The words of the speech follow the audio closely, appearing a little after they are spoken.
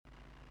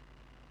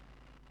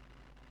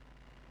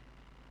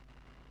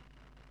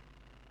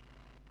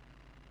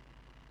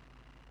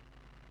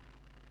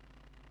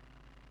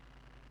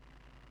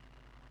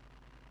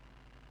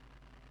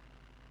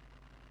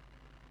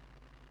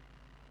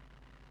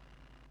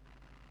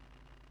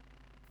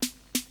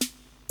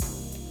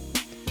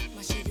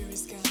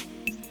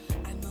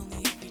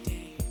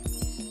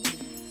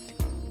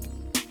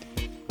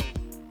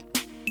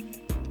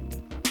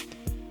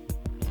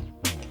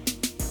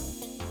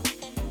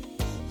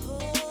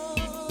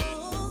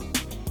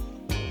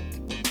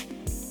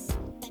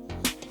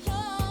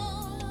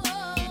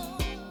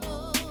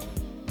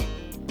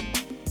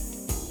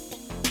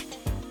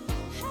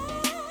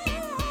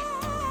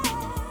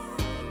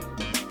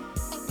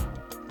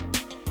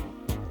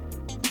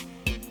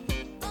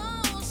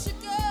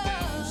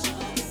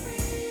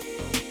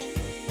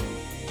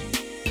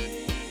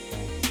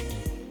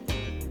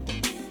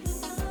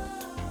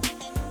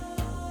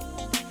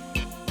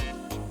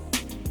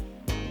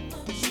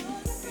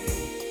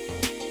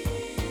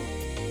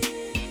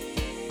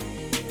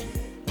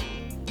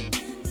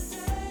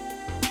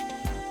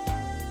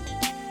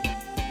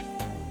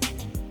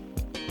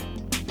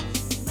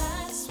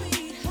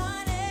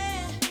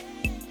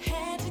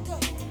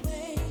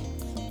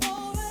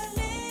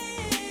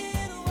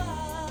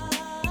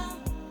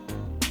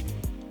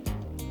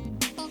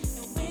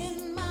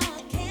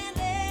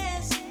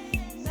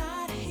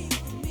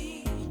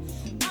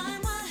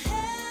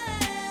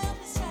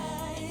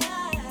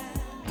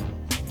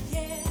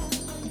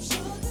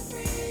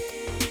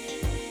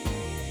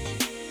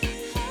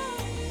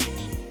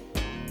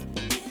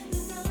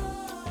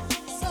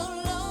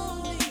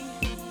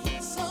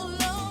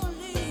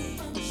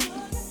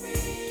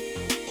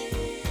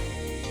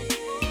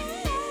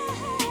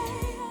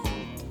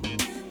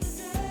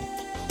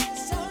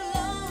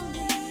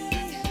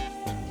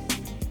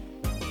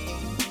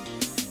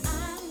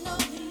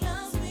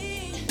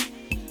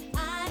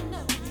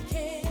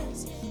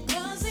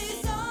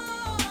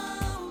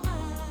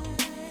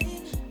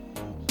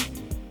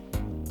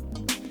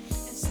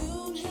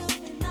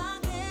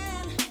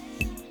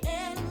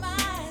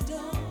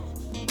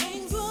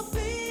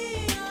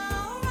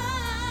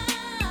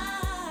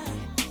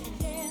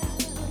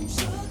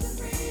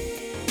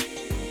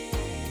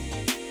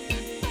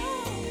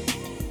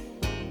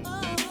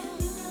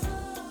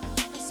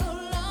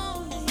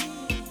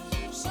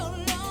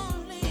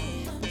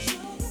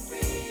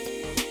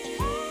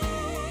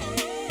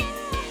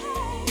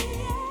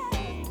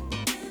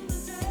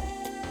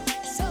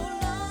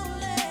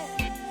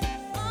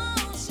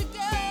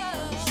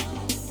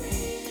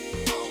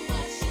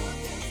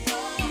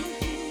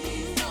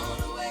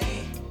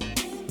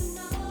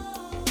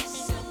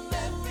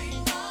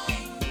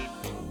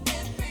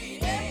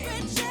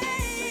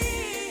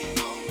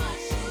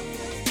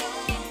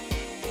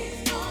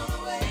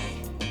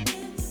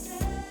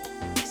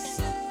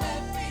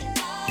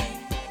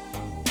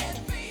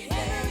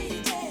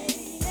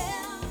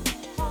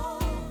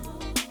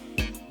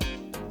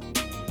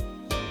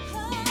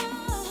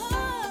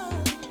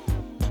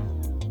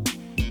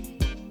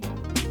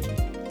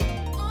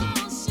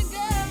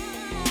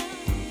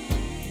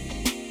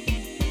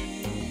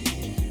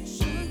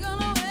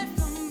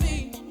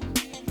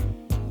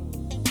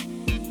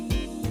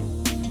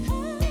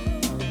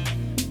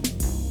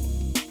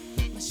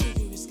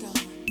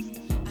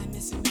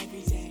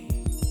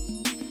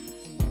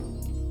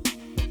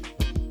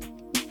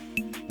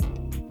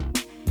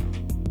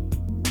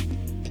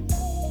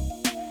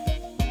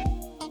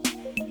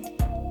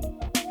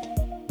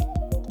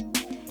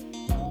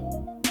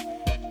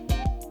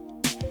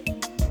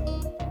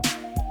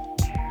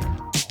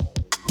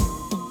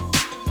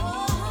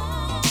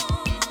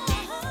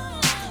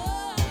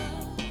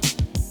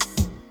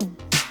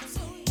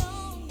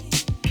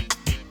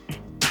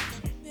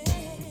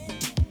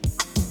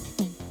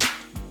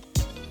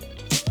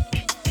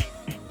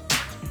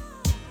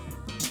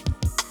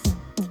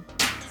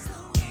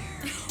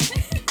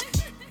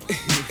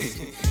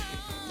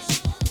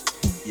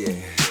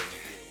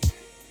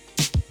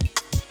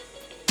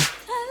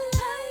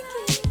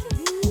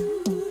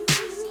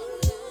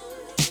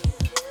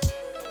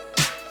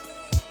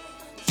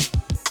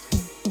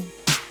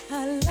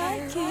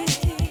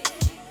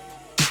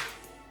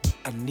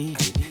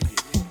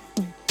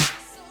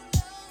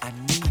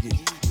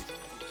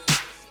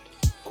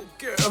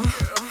girl.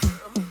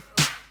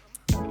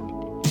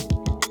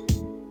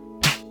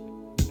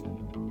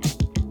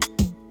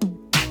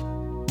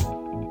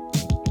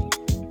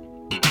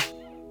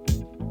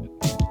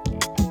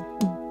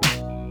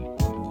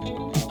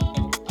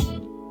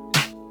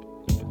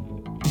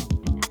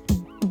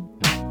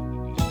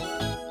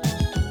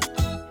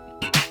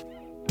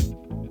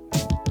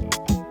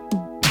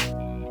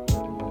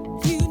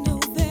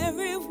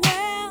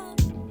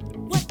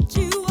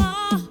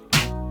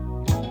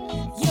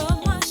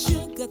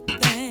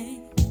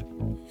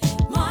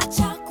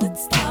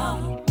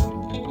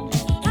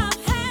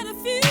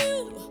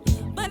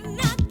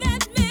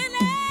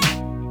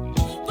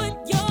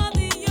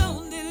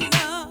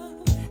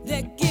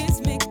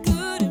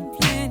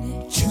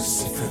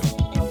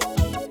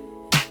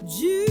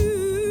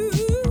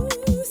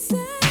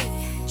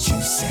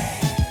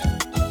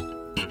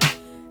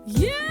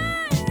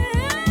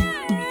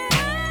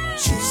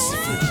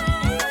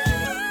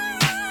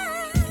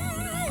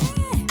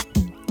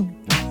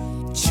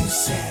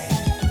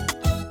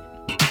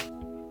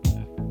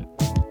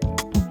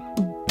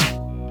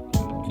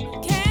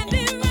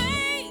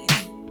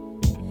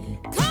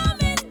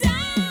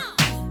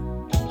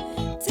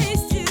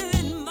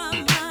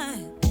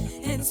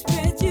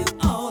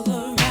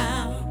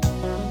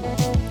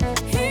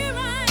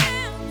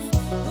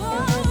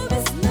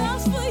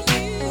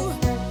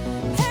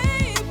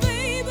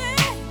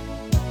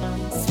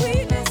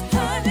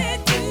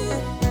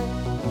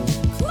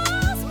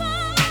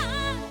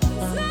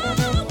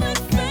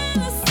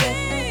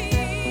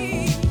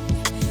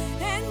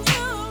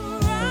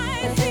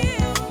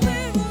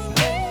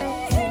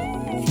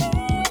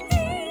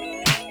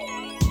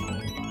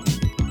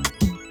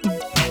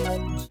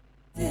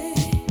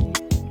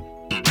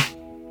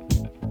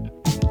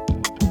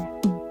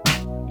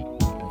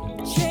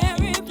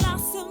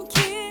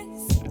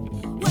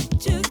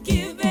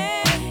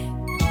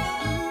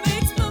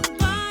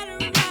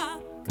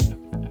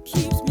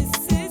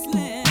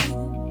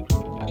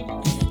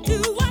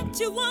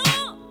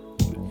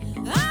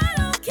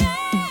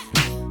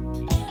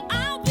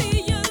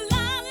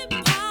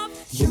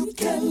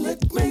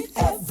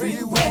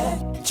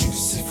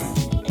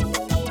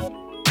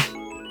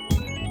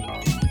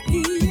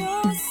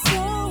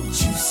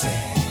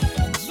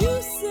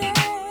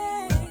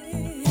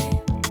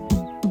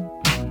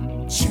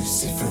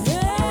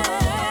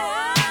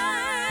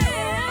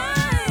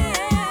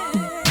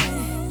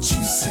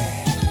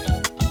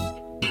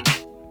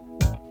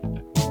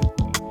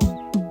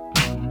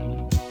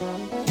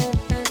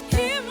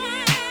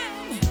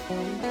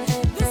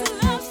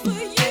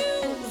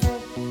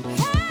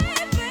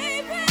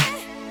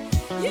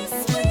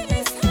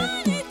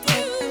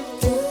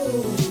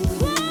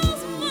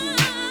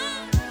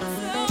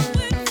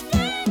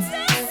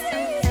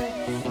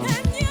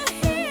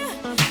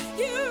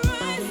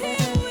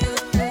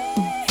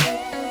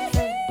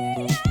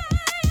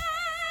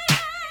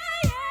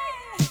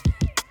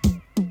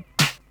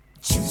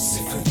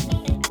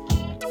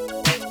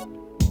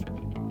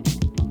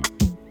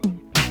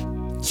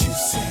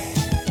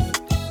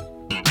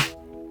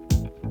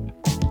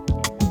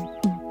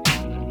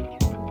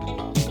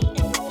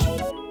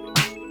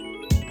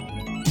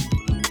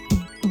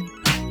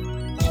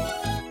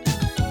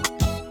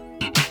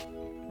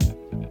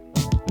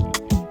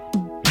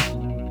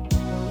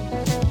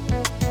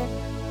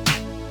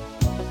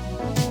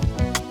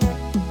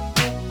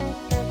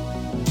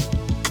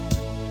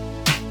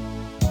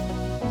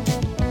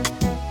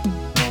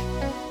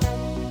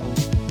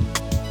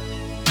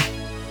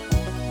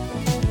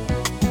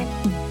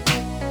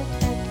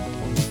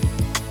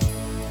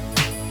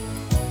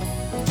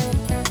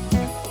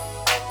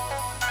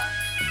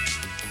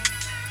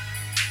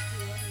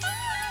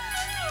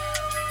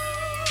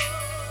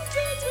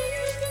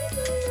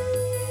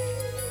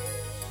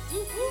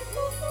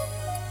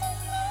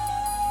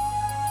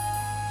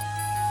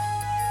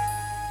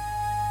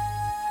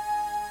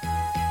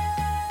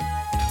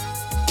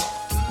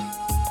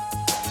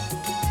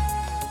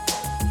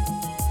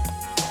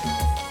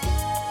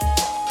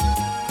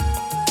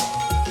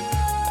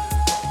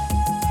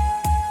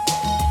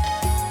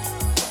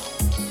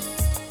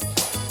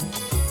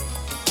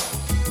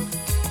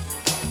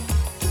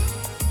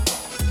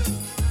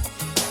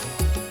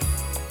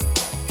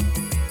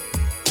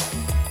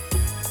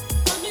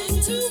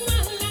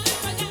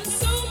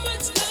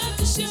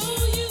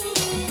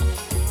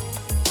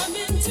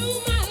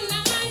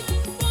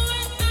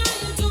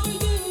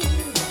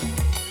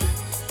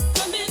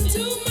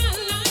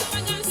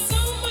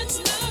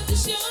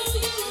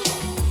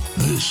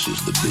 This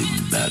is the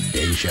Big Bad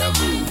Deja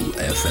Vu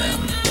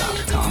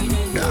FM.com.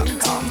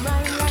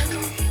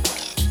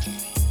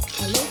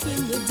 I'll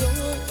open the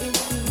door if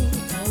you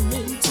come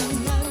into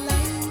my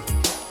life.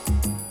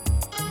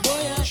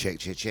 Boy,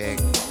 Check.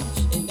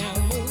 and I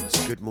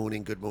will Good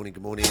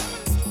morning.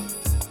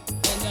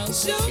 and I'll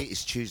show It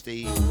is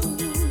Tuesday,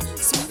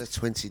 the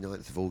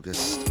 29th of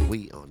August.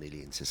 We are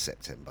nearly into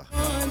September.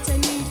 want I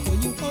need for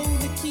you hold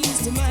the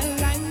keys to my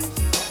life.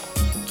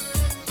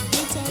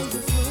 Don't tell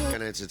the floor.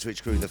 going out to the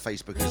Twitch crew, the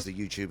Facebookers, the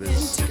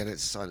YouTubers, going out to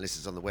silent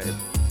listeners on the web.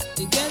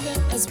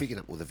 Picking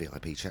up all the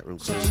VIP chat room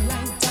crews.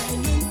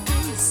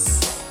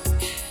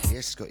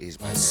 Yes, Scott is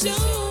back.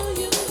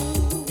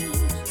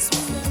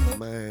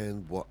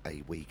 Man, what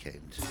a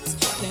weekend.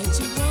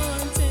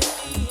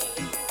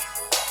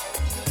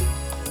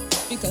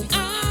 Because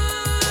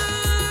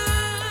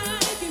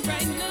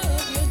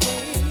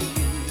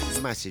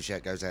massive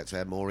shout goes out to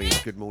our Maureen.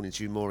 Good morning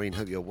to you, Maureen.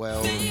 Hope you're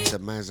well. To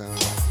Mazza.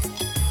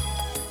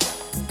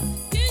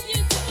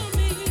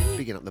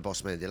 Picking up the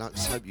Boss Man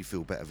Deluxe. Hope you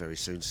feel better very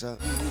soon, sir.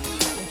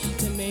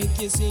 To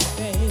make you see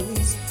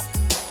things.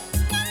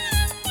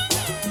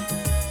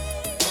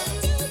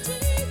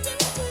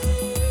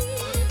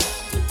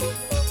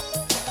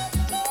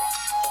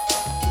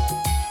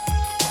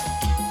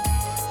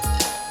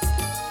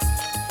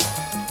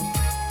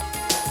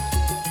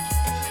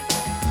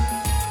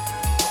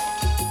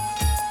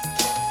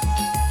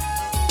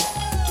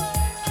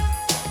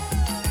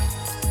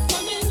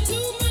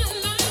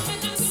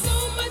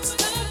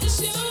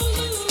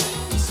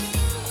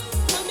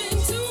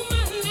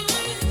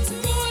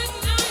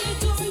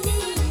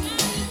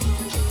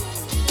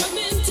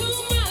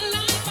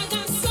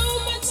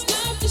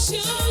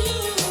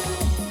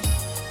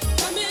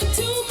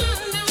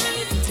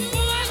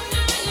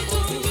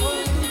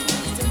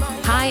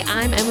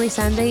 I'm Emily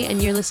Sandy,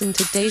 and you're listening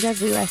to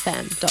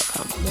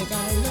DejaVuFM.com.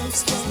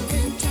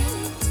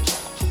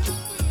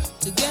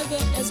 Together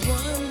as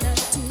one, not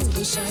two,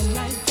 we shine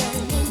like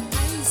diamond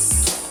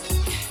ice.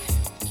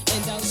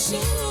 And I'll show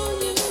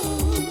you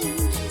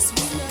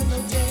sweet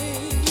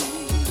melodies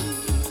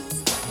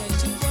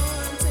that you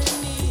want and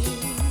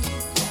need.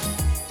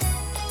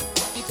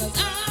 Because I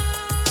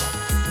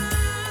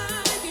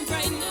can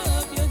brighten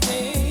up your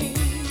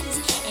days.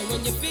 And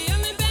when you're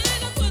feeling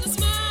bad, I put a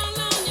smile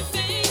on your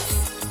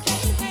face.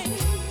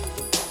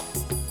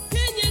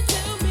 Can you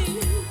tell me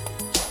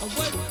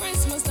what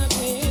price must I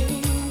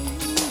pay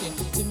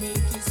to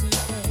make you see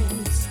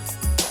things?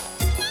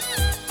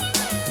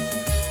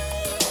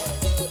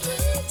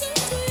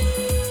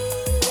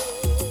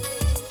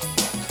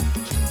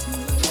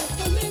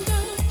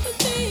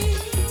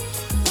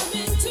 Come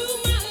into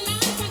my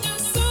life, I got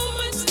so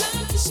much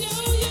love to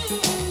show you.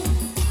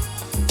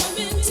 Come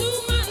into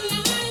my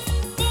life,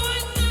 boy,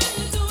 I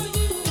adore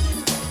you.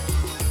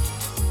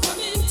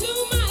 Come into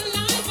my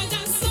life, I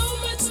got so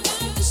much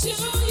love to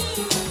show you.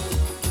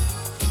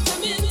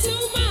 Come into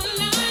my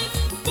life,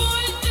 boy, I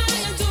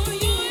adore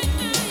you.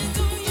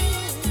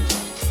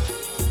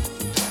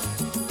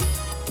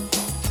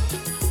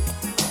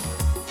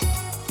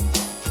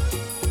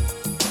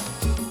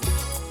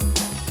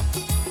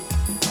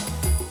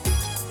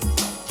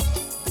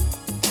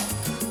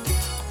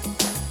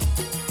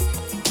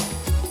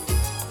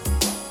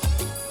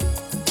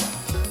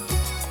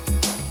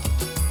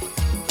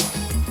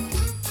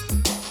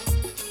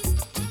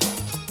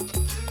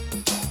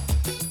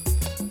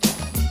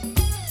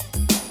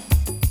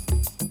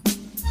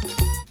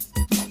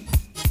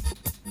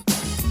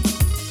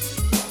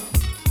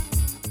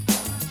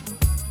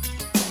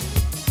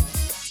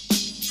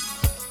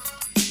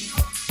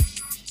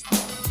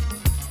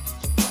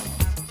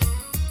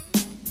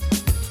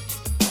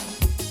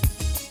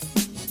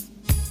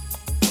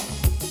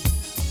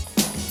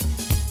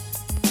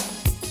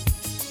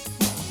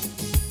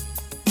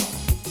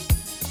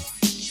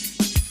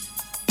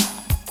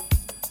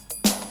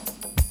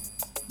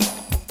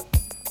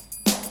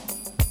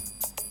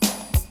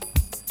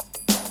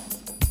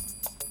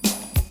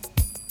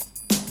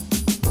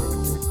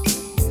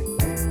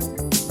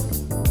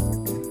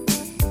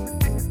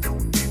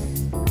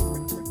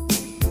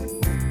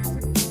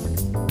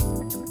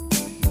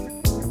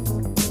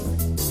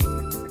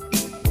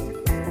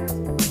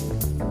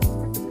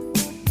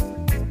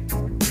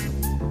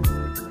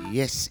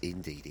 Yes,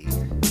 indeedy.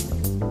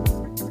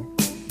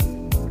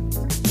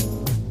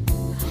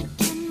 I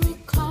can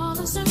recall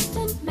a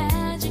certain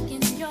magic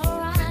in your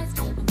eyes.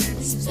 A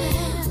moving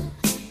spell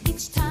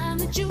each time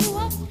that you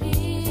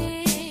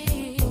appear.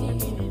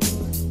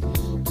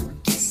 A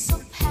kiss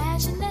so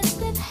passionate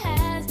that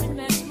has been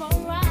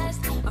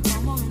mesmerized. A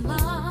come on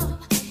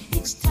love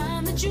each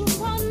time that you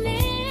are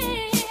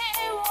near.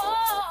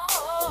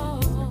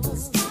 Whoa.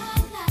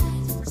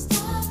 Starlight,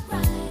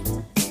 starbright.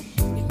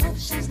 Your love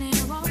shines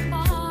near or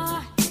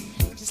far.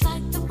 Just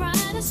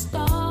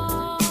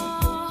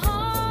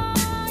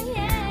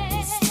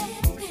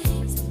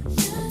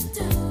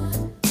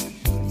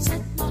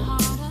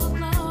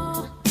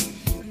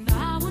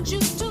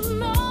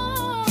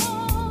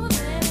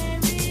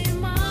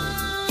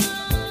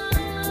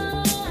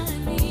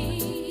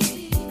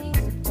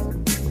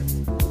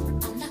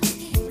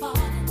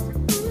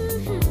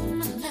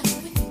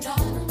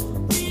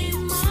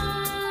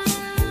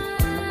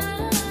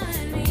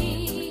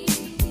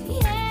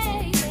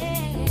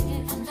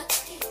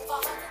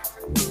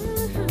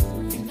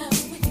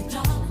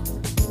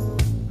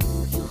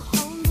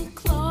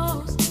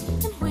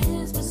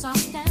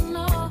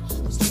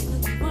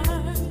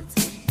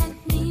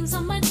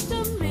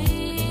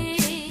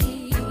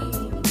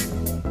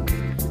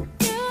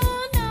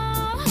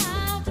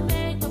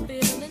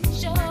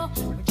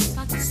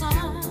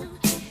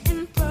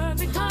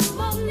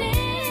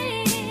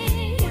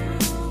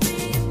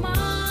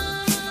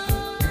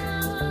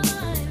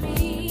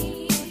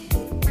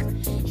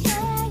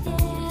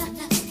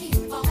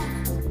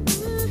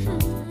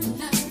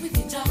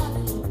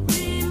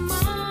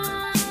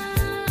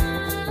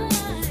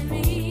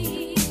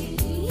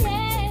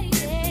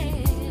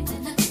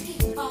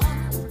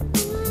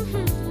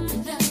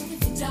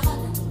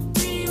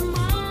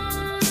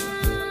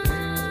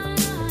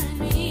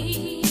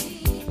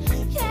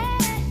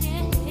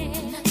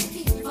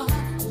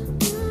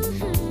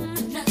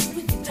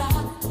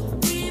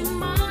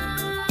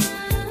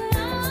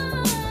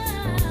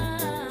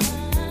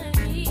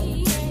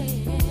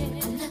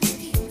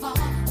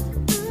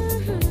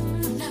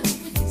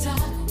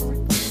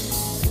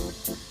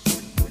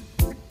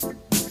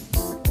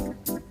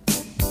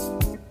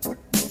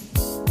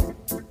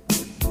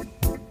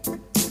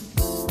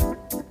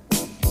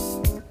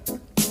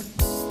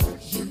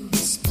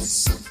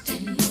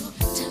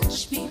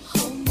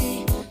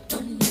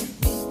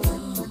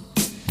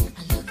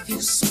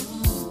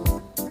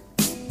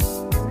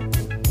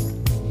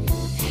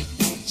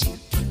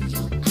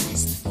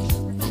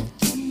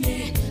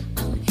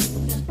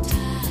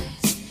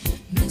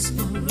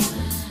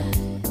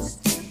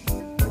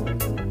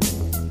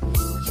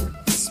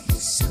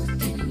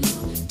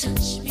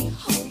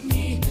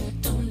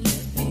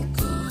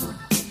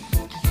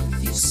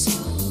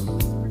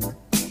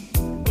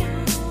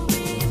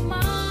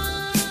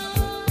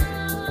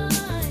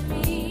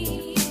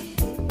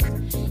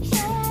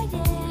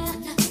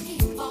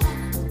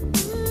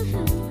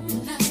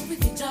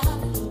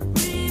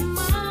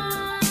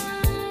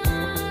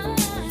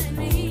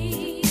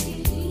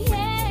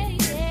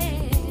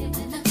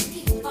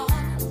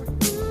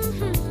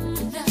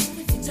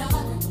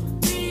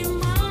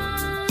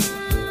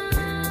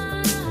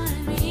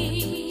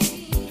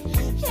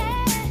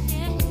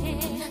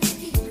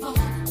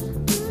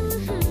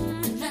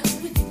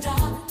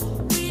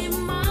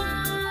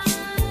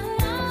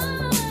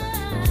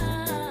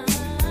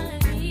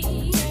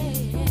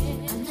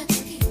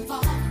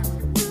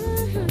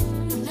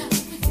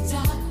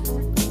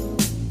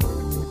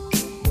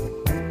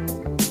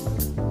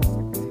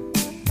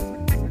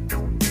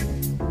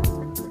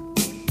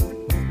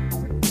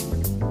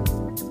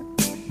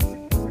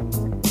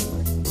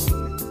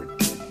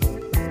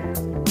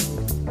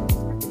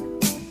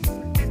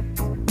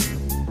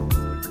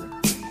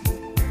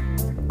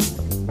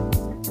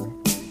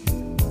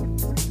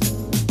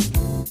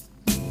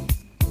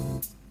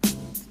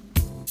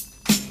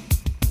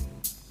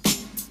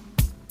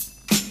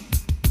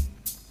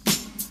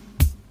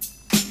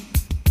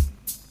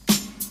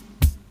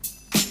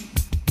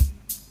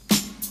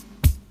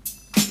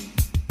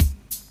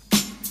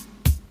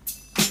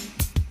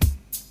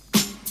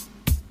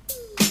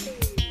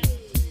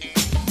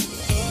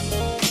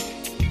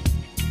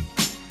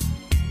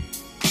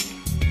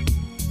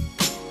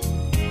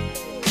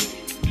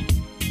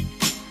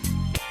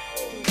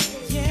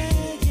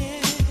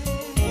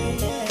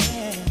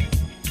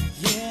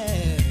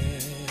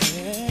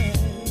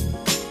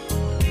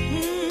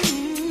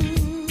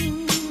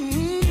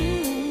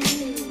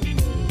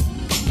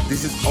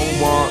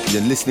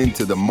You're listening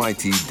to the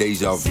mighty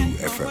Deja Vu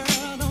FM.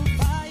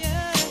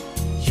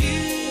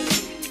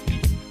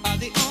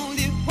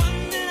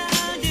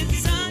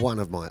 One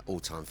of my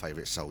all-time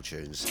favourite soul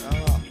tunes.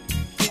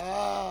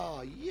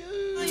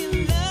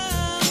 You.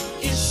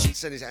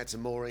 Send it out to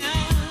Maureen.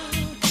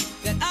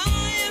 That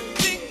I am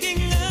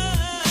thinking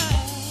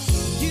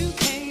of. You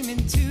came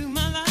into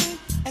my life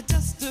at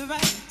just the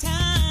right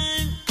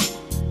time.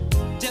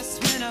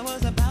 Just when I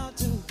was about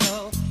to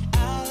go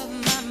out of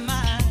my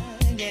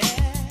mind,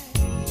 yeah.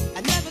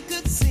 I never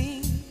could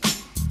seem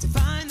to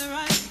find the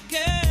right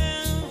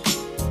girl.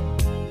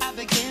 I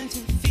began to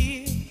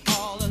feel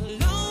all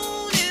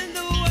alone in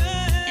the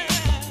world.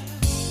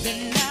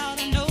 Then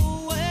out of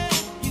nowhere,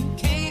 you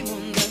came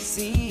on the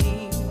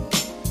scene.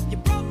 You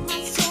brought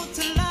my soul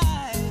to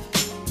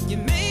life. You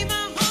made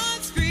my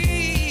heart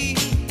scream.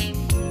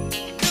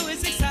 Though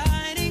it's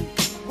exciting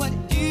what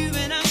you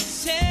and I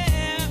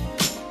share,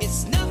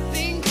 it's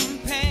nothing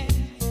compared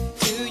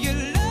to your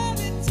love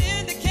and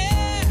tender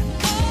care.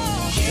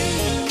 Oh,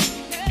 you,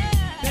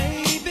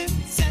 baby,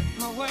 set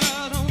my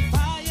world on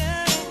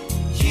fire.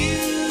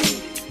 You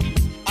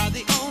are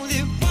the only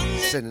one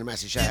that Sending a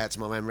massive shout out to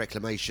my man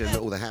Reclamation,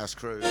 all the house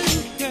crew.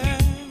 girl.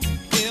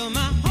 Fill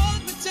my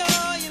heart with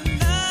joy and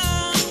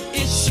love.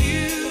 It's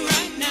you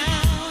right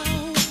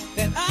now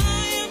that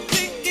I am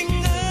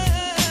thinking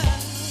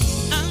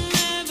of. I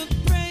never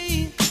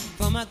prayed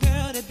for my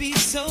girl to be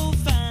so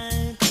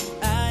fine.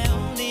 I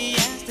only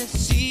asked that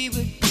she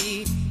would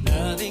be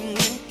loving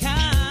and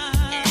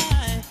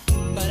kind.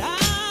 But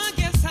I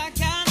guess I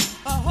got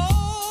a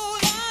whole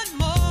lot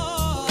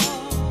more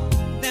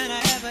than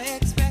I ever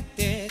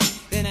expected,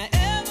 than I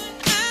ever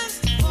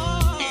asked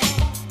for.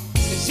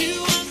 'Cause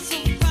you are so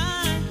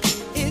fine,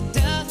 it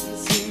doesn't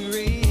seem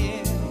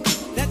real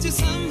that you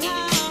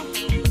somehow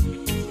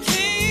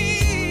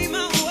came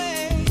my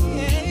way.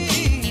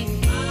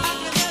 I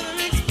could never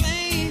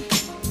explain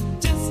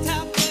just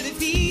how good it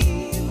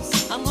feels.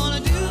 I'm gonna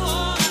do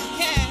all I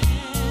can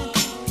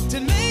to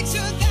make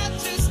sure that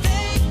you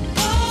stay.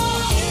 Oh,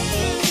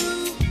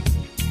 you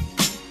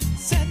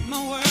set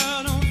my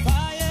world on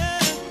fire.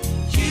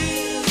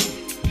 You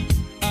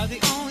are the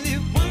only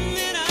one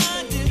that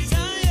I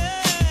desire.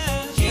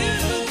 You,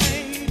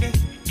 baby,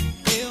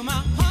 fill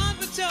my heart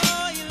with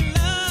joy and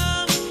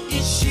love.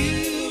 It's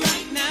you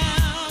right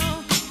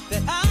now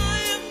that I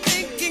am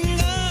thinking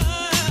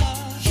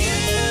of.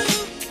 You,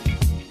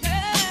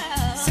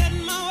 set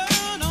my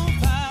world on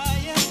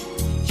fire.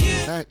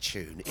 You That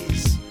tune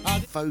is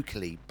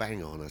vocally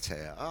bang on, I tell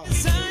you. Oh.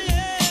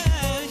 desire.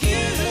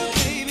 You,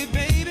 baby,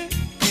 baby,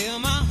 fill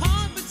my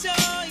heart with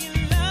joy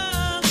and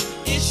love.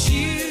 It's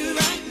you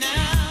right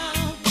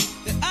now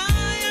that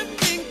I am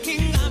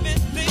thinking. I've been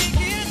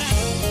thinking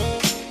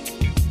of.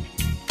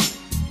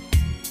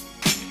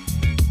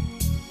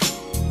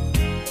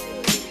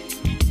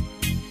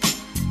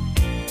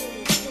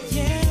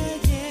 Yeah,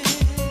 yeah,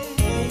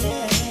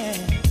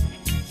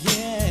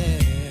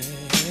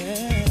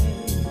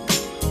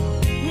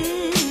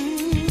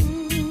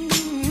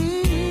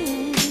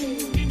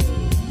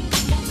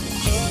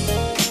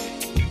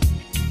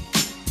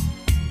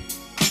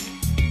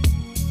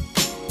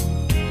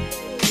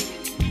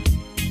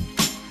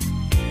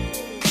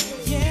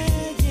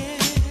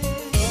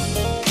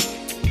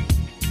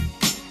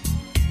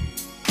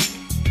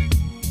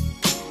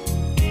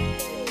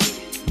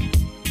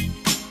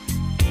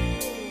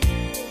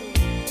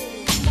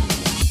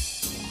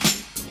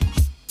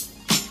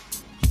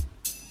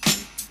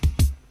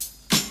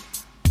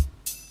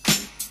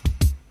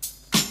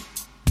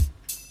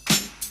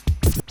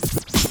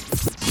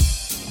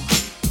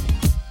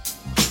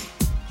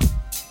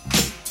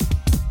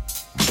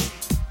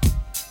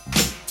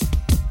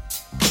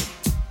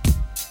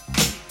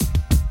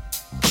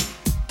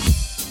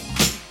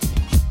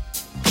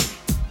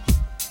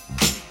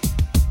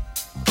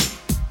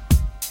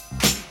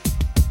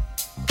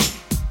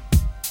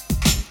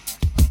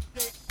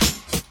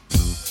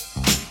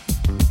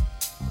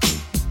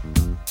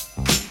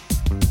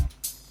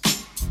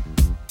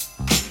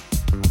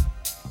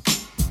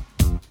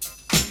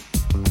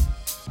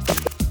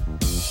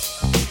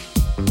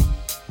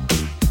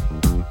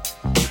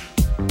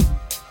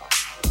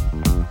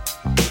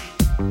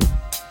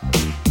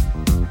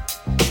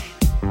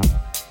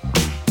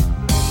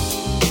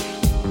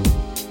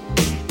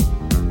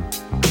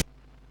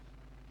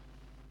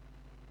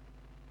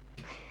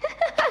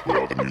 We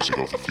are the music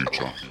of the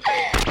future.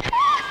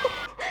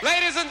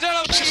 Ladies and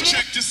gentlemen,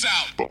 check this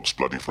out. Box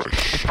Bloody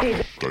Fresh.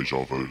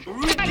 Deja Vu.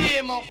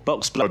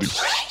 Box Bloody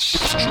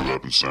True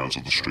urban sounds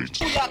of the streets.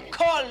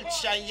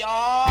 Culture,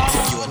 y'all.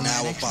 You are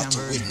now about to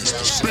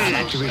witness the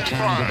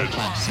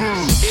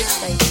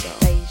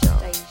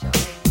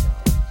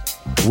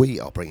We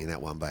are bringing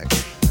that one back.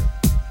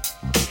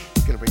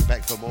 Gonna bring it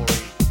back for Maureen.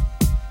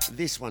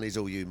 This one is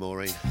all you,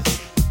 Maureen.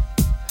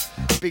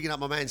 Bigging up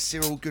my man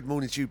Cyril. Good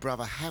morning to you,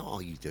 brother. How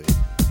are you doing?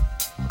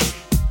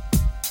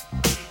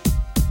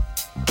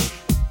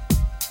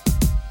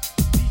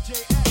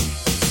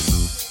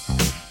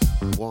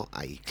 What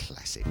a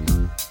classic.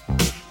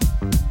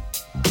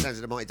 Sounds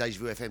of the mighty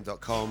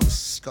DejaVueFM.com.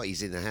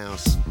 Scotty's in the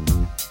house.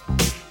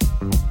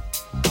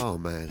 Oh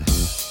man.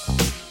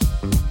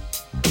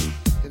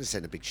 Gonna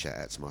send a big shout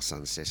out to my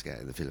son Scotte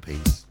in the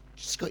Philippines.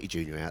 Scotty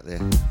Jr. out there.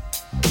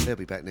 They'll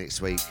be back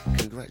next week.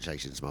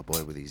 Congratulations, my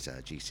boy, with his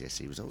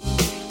GCSE results.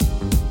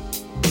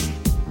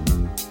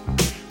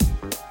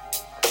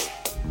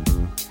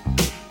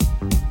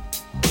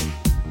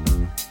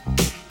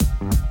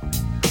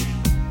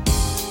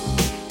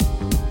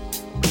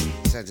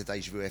 Sounds of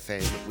Deja Vu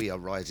FM. We are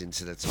rising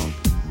to the top.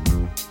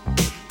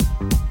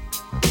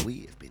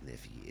 We have been there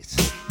for years.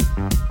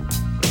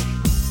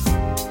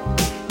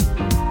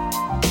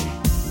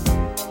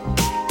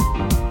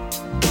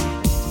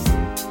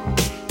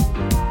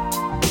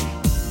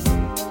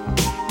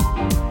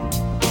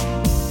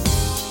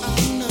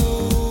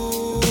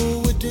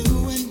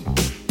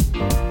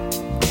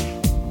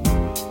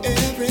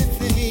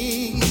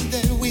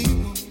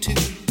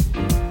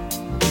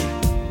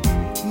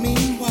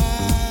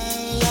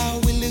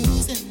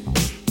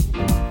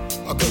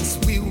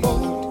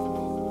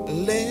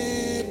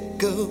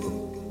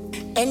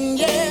 And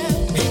yeah,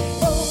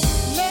 people,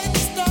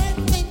 let's start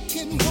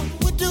thinking what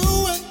we're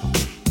doing.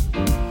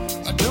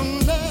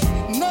 Don't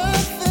let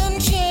nothing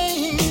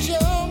change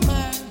your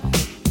mind.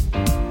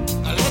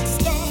 Let's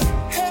start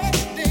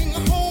heading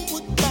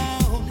homeward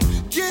bound.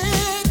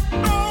 Get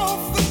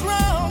off the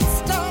ground,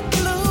 stop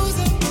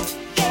losing,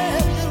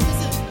 yeah,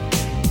 losing.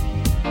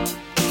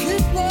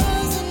 Keep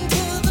rising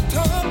to the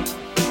top.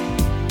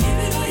 Give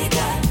it all you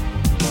got.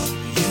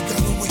 You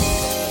gotta wake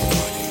up your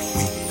body,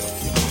 wake up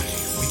your body,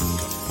 wake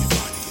up your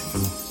body.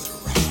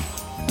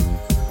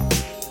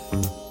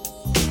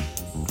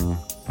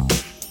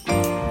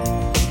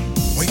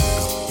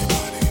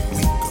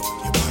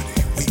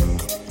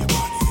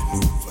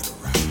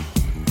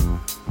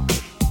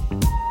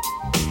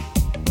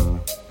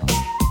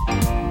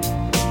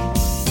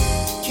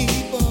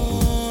 Keep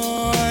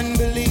on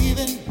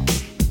believing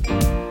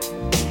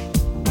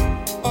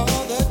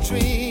all the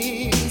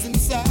dreams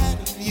inside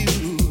of you,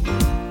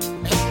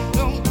 and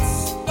don't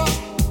stop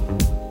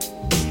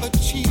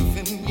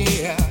achieving,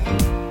 yeah.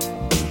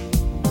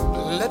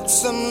 Let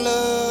some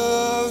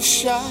love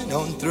shine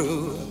on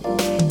through,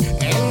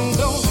 and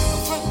don't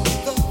fight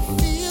the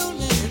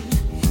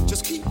feeling,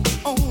 just keep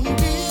on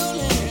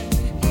dealing.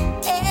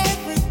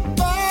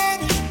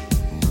 Everybody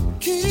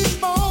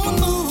keep on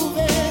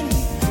moving,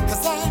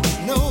 'cause I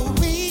know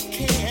we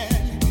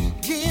can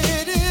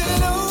get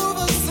it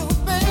over, so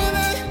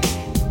baby,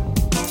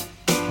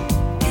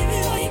 give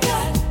it all you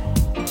got.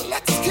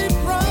 Let's keep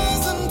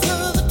rising to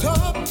the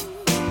top.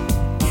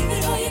 Give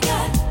it all you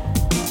got.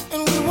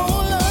 And we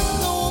won't let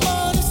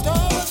nobody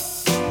stop us.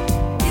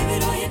 Give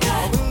it all you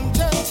got. And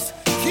just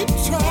keep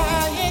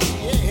trying,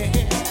 yeah.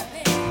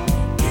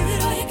 Give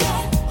it all you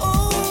got.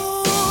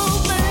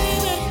 Oh,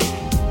 baby.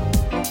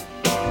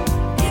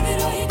 Give it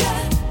all you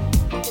got.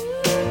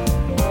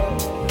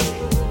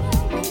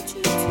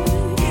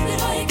 Give it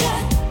all you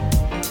got.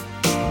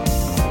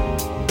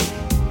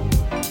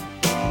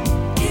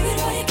 Give it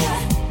all you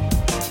got.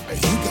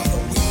 You gotta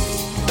wake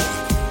up your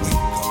body,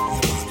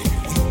 wake up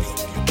your body, wake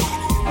up your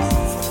body,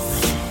 move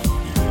around.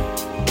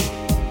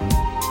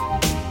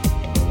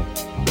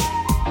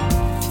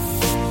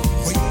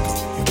 Wake up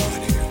your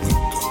body, wake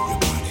up your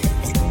body,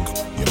 wake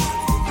up your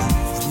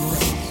body, move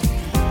around.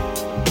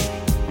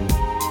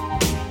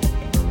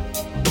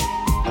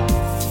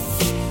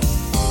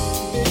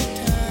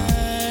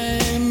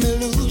 Big-time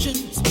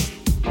illusions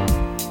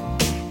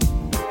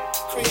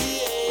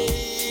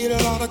create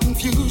a lot of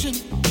confusion.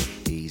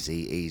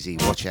 Easy, easy.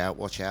 Watch out,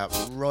 watch out.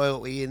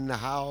 Royalty in the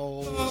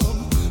house.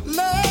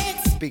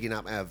 Let's Bigging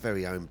up our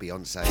very own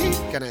Beyonce.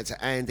 Going out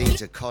to Andy,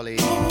 to Colin.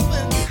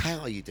 How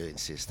are you doing,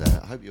 sister?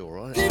 I hope you're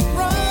all right. keep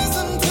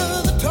rising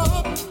to the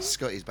top,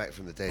 Scotty's back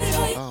from the dead.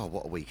 Oh,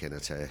 what a weekend, I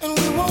tell you. and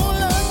we won't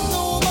let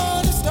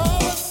nobody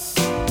stop us.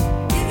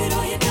 Give it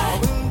all you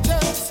got. And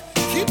just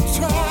keep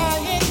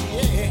trying,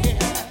 yeah.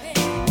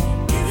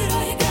 Give it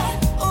all you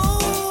got.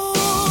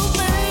 Oh,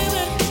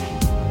 baby.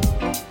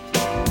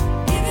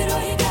 Give it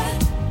all you got.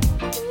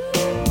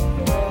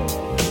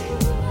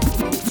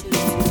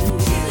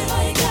 Give it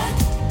all you got.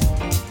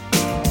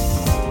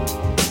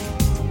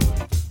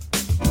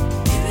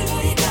 Give it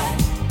all you got.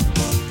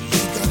 You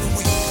gotta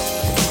wake up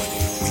your body,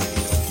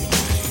 wake up your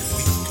body,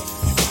 wake up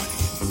your body,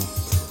 move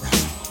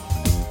around.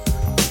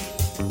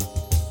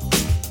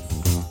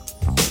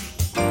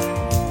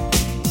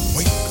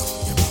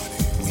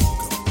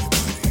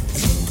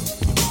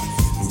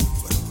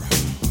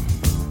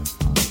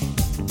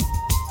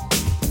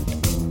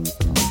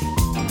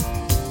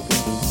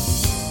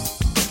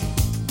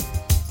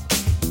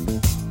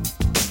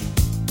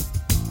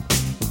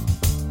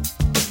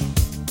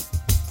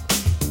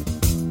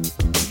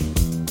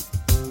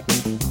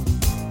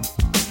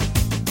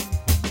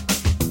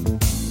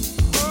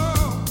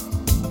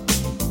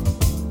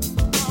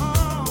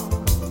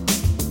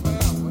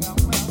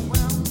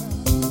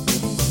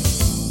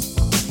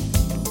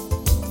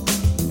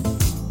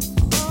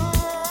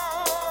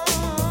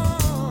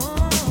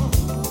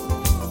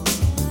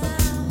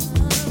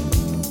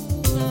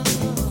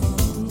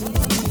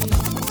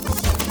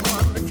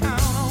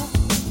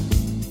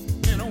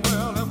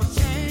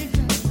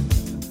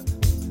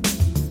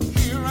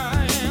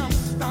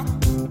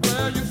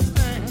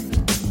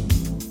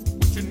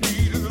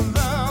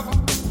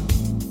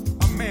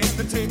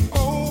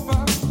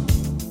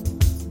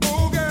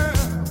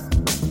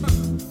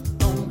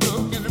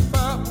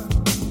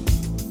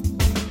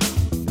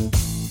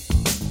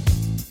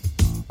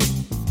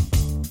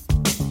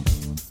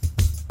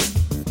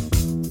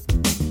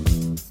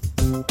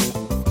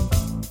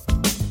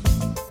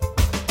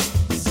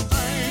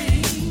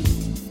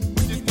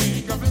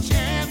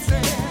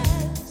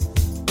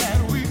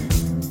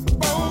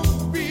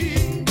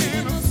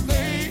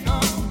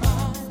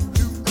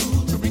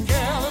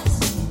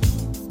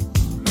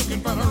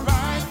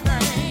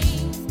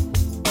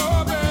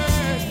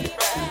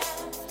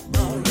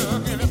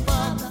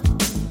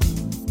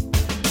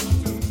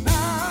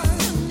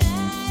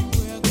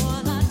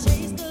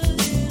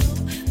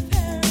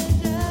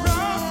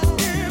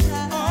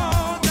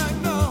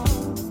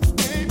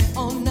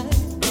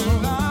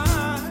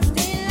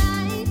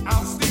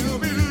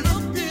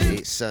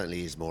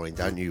 certainly is, Maureen.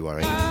 Don't you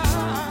worry.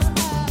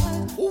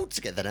 All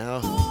together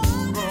now.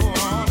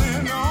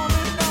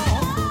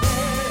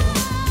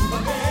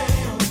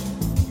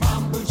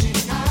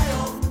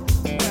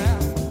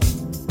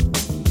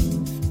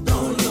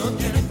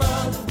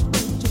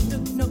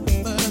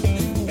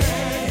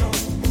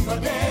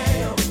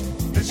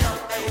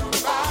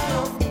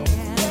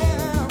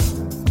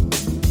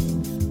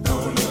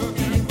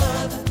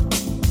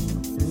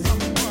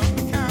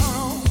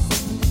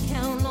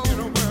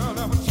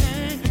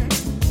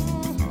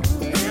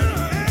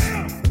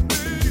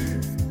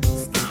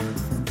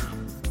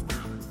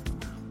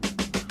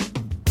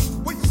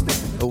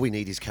 All we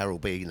need is Carol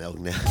B now.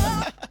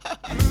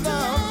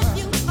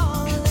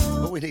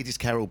 All we need is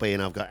Carol B,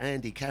 and I've got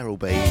Andy, Carol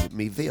B,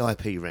 me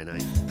VIP Renee.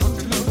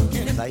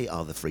 They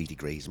are the 3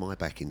 Degrees, my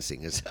backing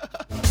singers.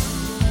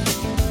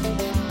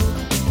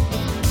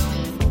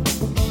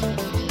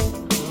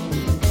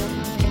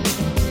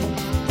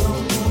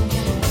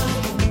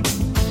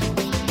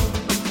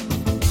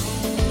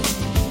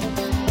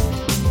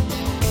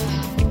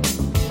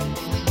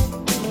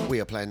 We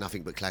are playing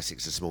nothing but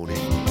classics this morning.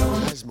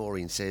 As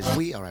Maureen says,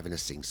 we are having a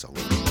sing-song.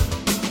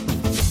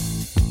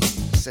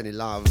 Sending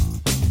love,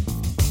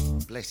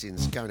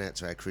 blessings going out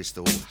to our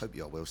Crystal. Hope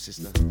you are well,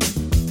 sister.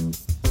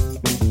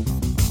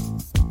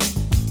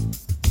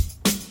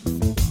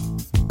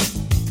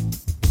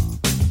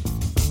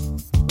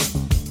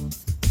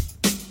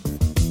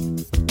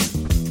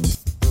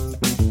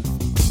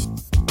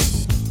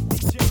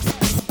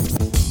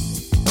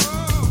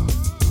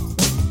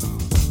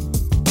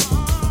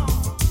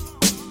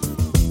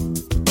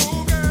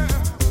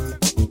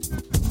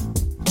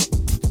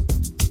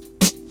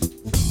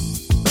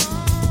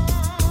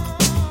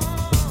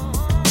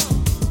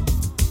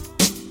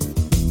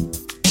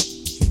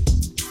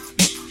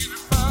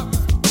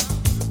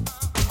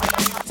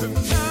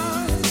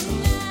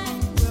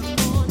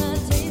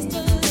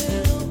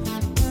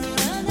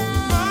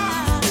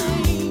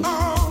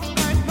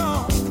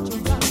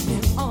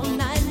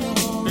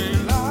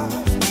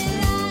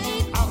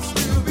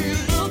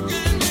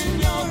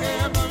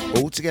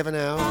 Together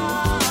now.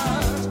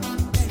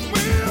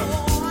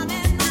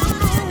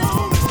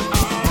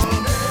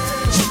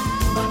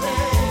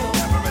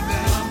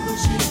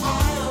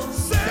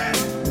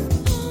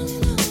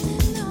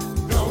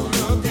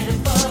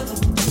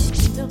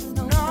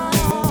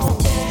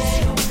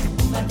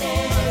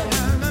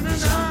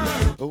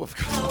 Oh, of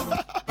course.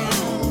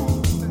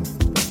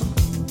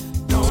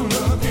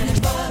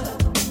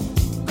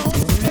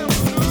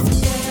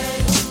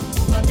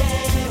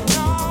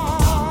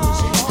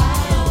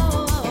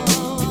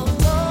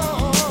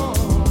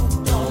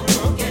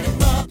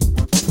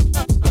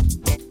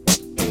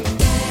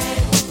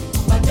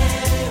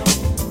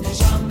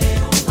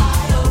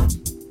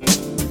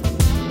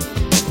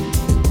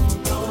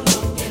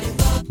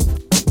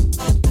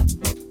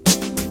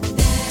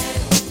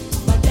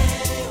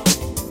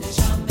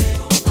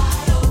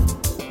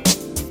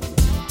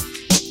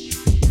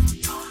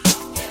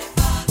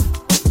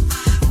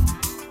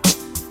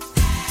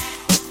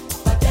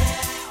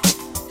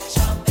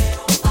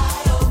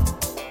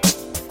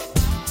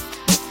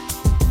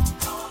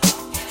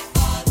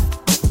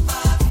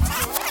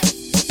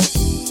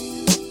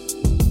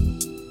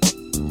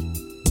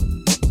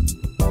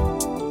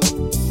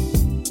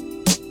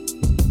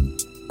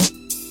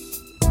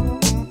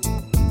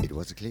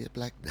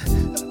 Black.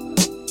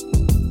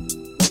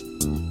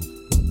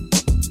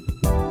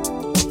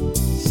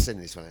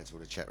 Sending this one out to all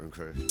the chat room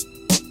crew.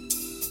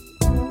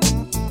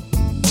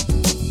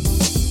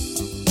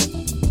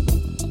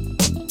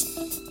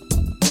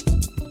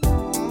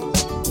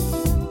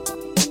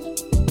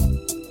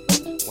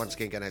 Once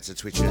again, going out to the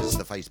Twitchers,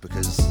 the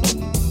Facebookers,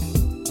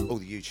 all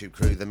the YouTube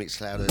crew, the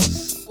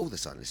Mixclouders, all the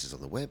silent listeners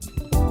on the web.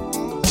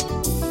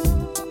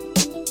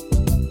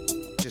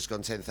 Just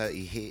gone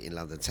 10:30 here in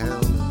London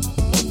town.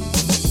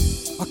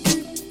 I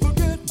keep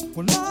forgetting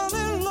we're not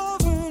in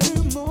love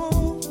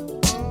anymore.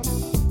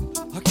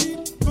 I keep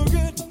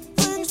forgetting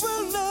things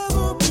will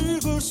never be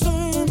the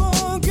same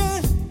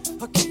again.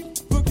 I keep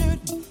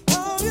forgetting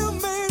how you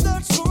made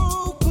that so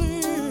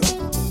clear.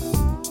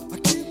 I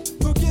keep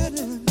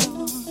forgetting,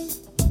 Lord.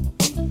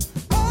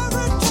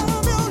 Every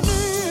time you're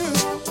near,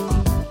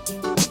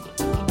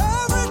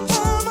 every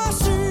time I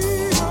see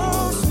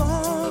your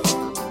smile,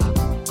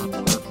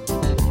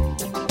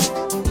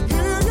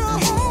 hear your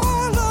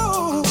hello.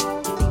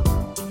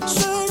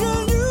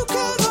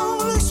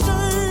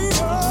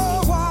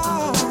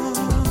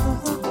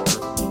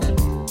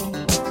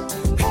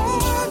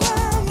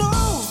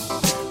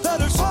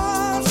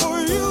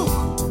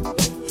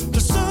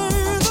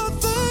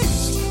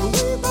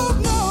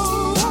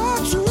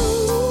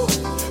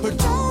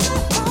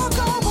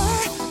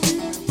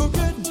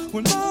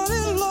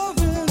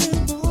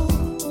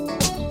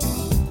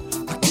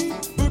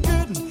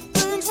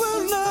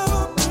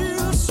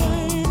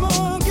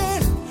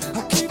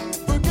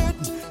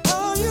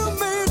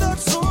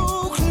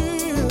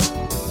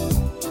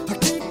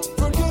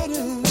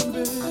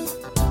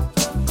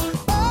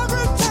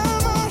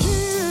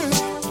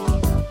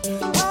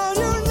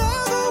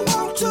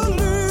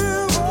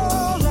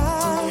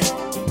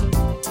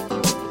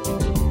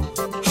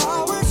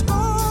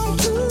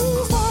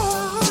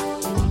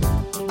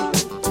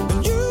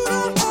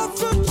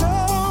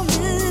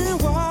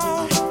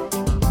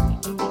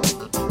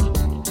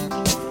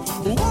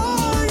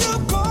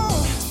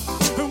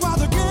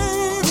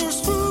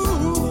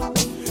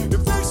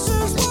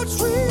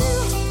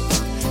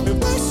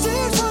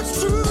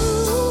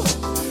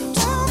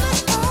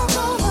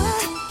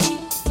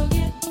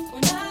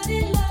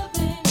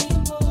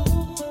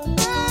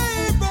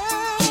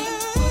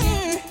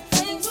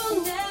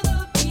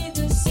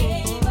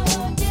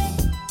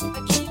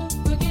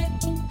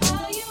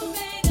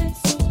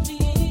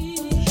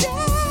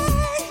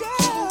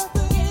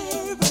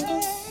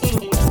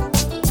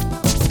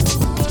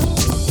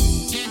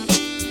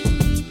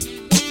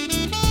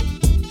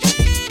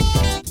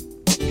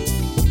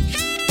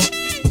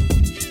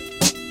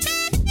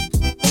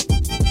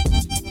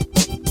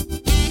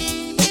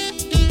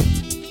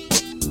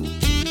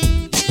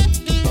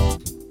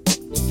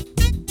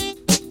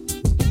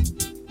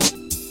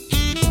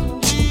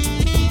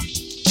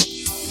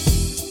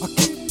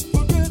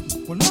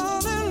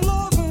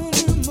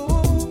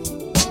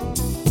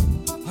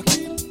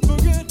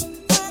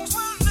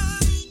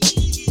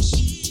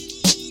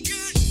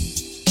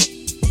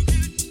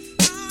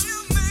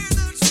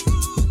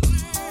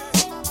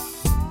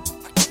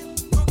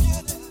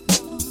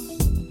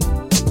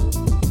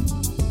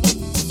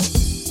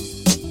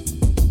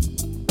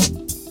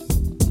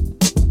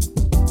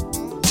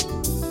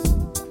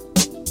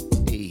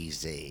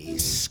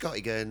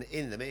 Cardigan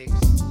in the mix.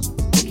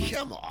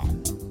 Come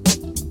on.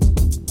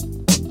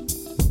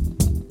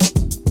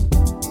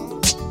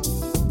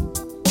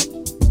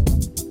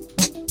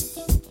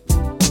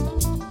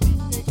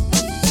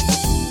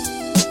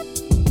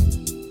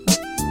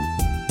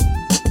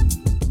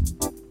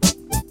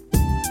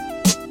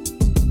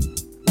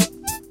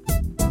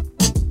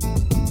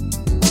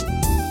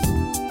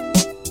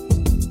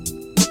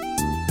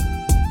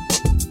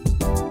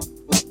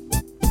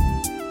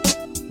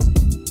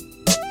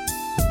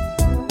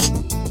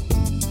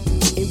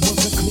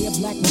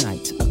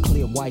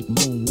 White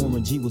moon,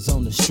 Warren G was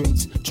on the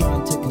streets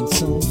trying to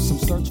consume some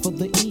skirts for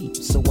the E,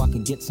 so I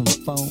could get some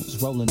phones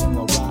rolling in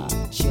my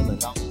ride,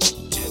 chilling on.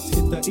 Just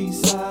hit the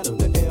east side of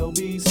the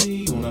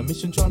LBC on a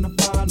mission trying to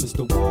find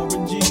Mr.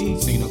 Warren G.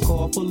 Seen a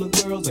car full of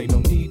girls, ain't no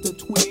need to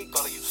tweak.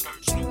 All of you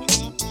skirts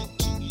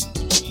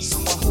so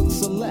I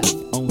hooked a left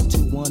on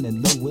 2-1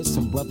 and Lewis,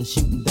 some brothers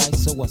shooting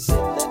dice, so I said,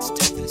 let's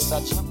do this.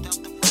 I jumped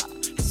out the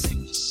ride and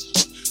said,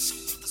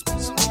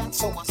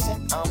 so I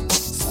said,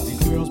 these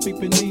girls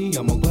peeping me,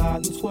 I'm gonna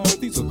glide and swerve.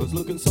 These hookers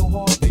looking so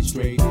hard, they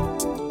straight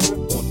on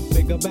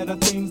bigger, better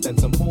things than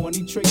some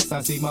horny tricks.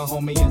 I see my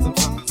homie and some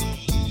suckers.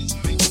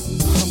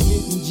 I'm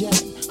getting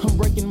jacked, I'm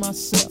breaking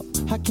myself.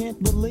 I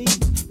can't believe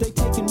they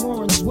taking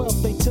Warren's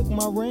wealth. They took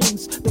my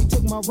rings, they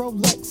took my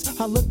Rolex.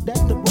 I looked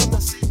at the brother.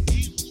 Got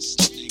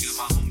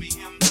my homie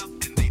hemmed up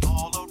and they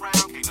all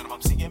around. Can't let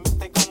them see him if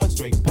they going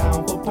straight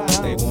pound for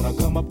pound. They wanna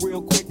come up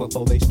real quick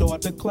before they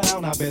start to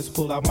clown. I best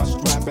pull out my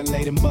strap and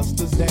lay them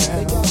busters down.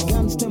 They got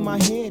guns to my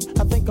head,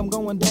 I think I'm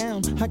going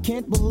down. I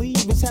can't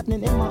believe it's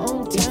happening in my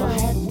own town. If I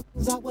had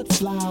wings, I would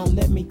fly.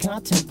 Let me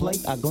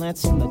contemplate. I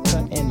glance in the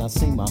cut and I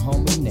see my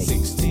homie Nate.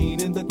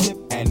 16 in the clip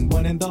and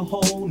 1 in the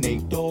hole.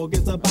 Nate Dogg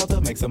is about to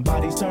make some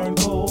bodies turn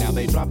cold. Now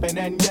they dropping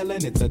and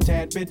yelling, it's a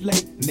tad bit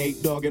late.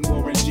 Nate Dogg and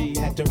Warren G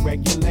had to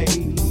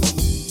regulate.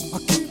 I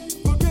keep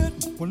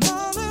forgetting we're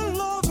not in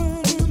love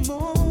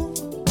anymore.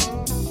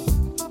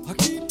 I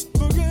keep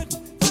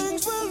forgetting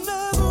things will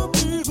never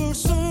be the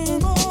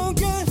same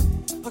again.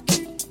 I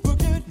keep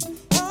forgetting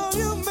how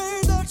you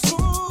made that so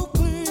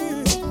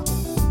clear.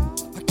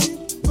 I keep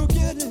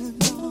forgetting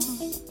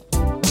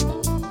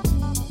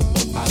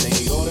I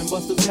laid all them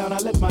busters down, I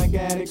let my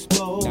gad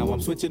explode. Now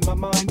I'm switching my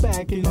mind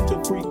back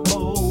into freak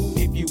mode.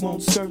 If you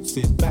won't search,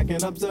 sit back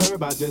and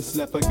observe. I just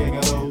left a gang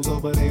of those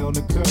over there on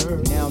the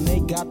curb. Now they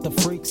got the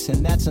freaks,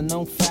 and that's a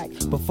known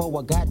fact. Before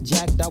I got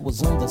jacked, I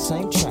was on the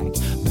same track.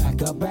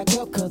 Back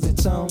up, cause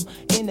it's on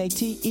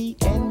N-A-T-E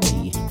and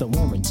me, the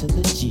Warren to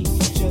the G.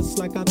 Just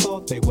like I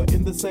thought, they were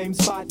in the same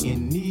spot,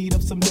 in need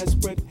of some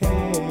desperate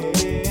help.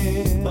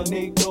 The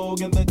Nate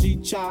Dogg and the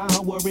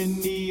G-Child were in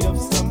need of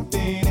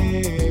something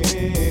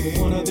else.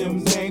 One of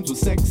them names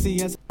was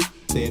sexy as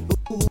said,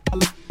 ooh, I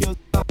love your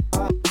style.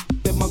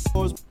 Said my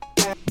chords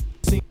back,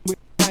 sing with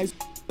nice,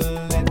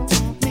 let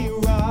me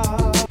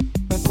ride.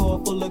 A car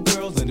full of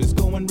girls and it's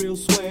going real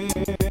swell.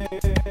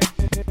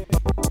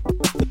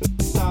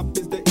 The stop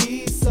is the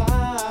East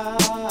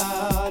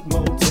Side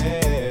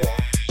Motel.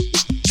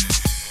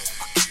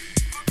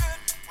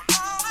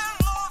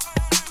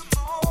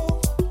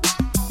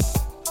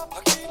 I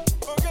keep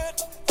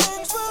forgetting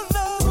things will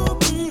never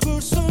be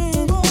the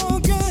same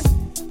again.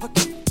 I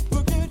keep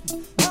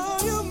forgetting how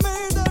you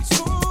made that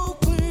so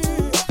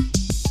clear.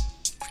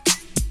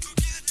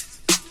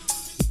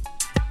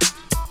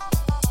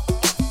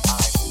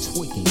 I'm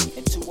tweaking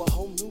into a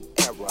whole new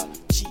era.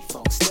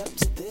 G-Funk, step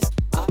to this,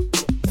 I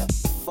get the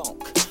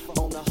funk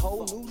on a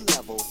whole new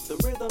level. The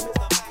rhythm is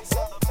the bass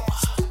of the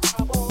bass.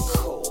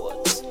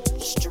 Chords,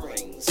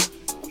 strings,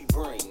 we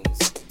brings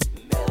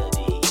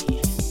melody.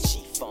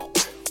 G-Funk,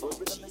 where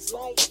rhythm is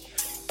life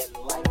and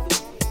life is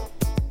rhythm.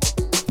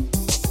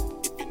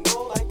 If you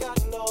know like I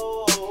know,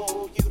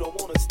 you don't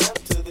wanna step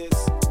to this.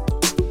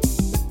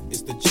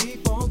 It's the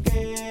G-Funk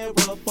era,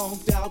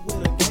 funked out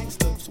with a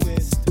gangster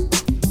twist.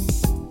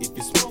 If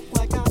you smoke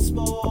like I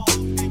smoke,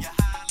 then you're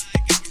high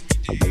like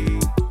every day.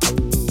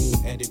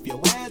 And if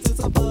your ass is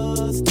a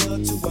buster,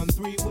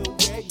 213 will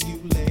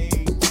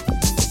regulate.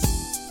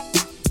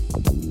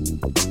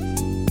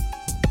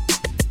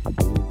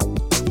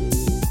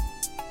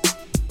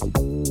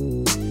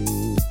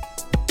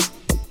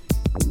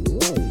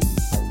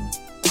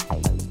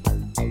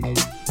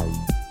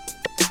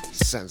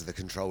 Sounds of the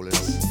controllers.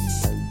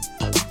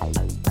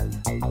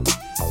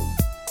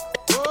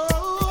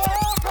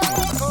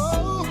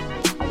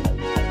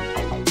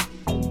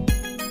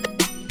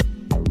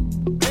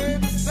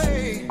 Baby,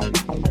 say,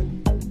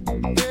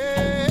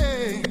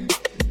 hey,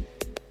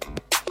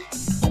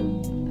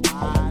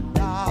 my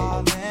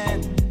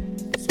darling,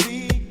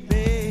 sweet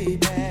baby,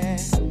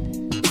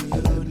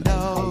 you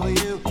know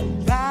you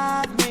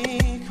drive me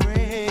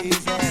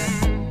crazy.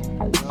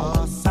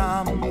 You're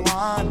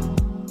someone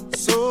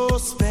so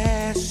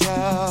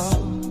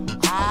special.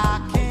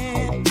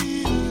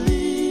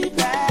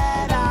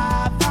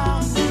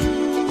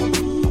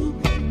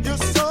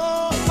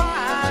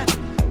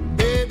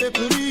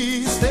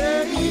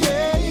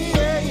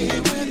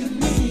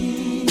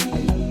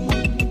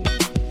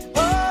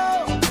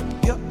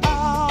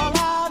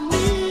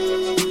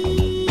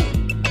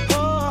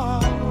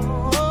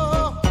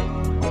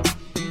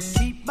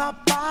 my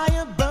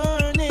fire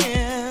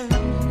burning.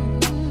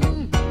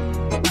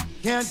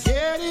 Can't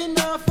get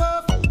enough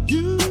of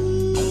you.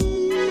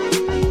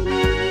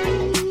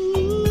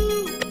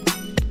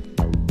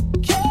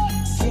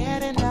 Can't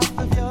get enough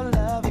of your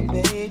loving,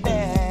 baby.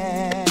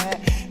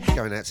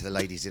 Going out to the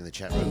ladies in the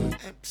chat room.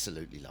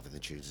 Absolutely loving the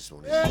tunes this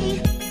morning.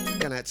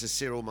 Going out to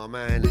Cyril, my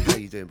man. How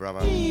you doing, brother?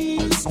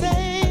 Going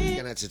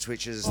out to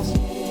Twitchers.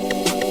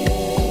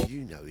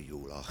 You know who you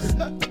all are.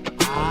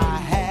 I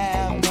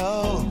have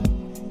no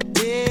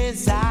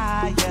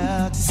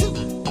desire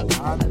to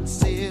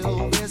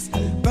conceal this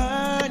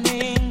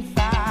burning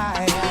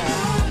fire.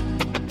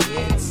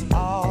 It's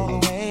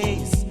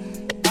always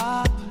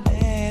a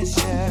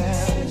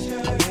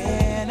pleasure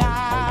when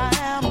I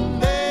am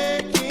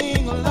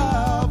making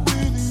love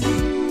with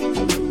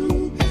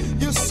you.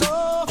 You're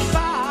so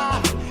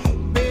fine,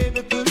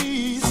 baby,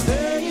 please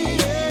stay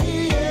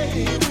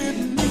with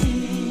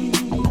me.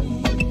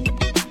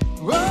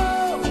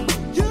 Whoa,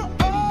 you're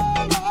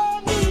all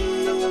I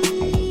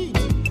need.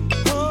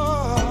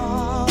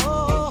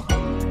 Oh,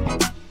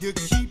 you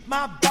keep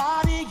my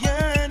body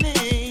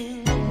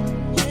yearning.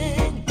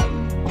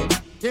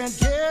 Can't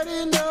get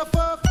enough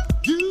of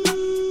you.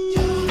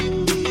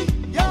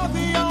 You're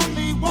the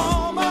only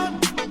woman,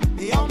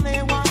 the only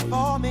one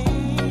for me.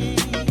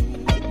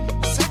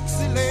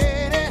 Sexy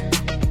lady,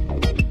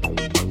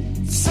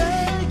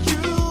 say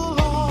you'll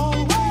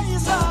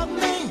always love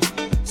me.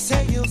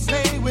 Say you'll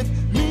stay with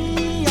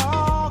me,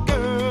 oh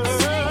girl.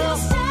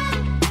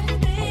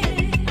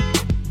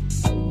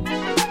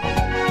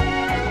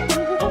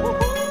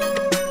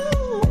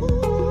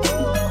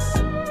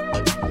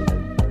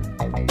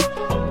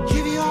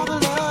 Give you all the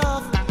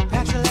love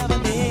that you'll ever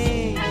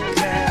need,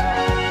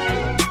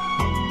 girl.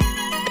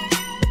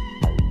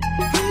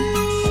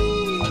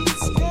 Please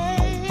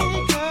stay,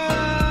 girl.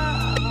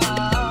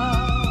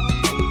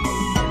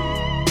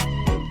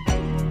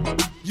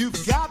 You've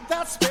got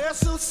that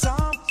special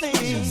something,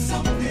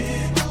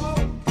 oh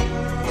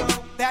girl,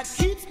 that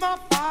keeps my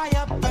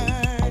fire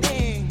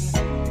burning.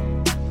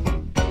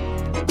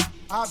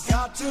 I've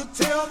got to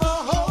tell the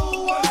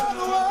whole world,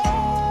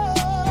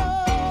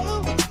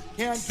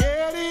 can't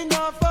get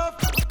enough of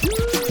you.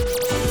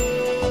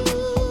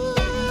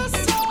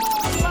 So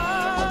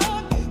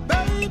fine,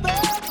 baby,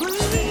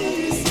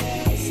 please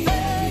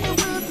stay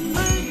with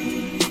me.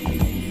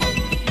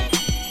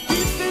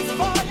 Keep this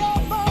fire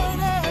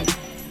burning,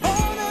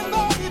 burning,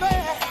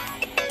 baby.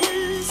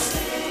 Please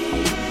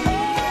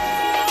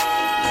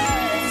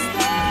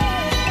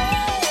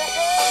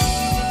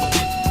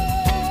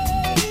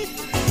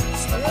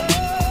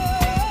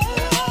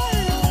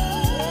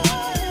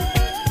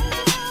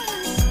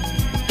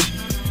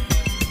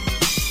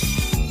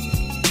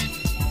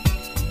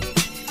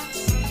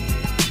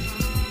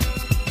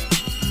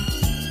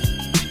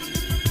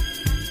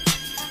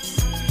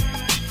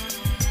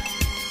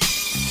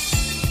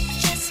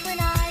Just when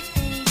I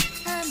think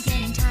I'm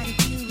getting tired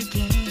of you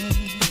again,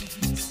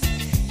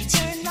 you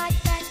turn right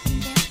back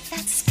and get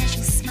that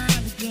special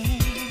smile again.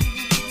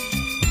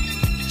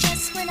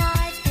 Just when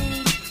I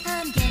think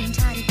I'm getting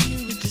tired of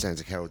you again, Sounds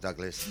of Carol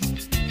Douglas.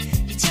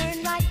 you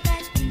turn right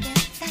back and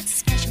get that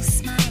special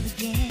smile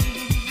again.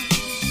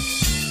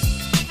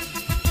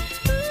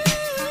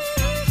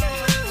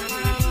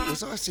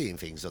 Was I seeing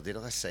things, or did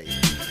I see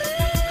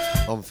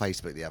on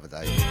Facebook the other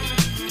day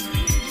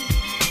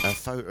a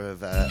photo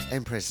of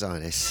Empress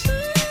Zionist?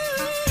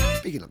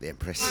 Speaking of the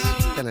Empress,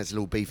 going out to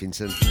Lord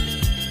Beefington.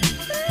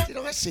 Did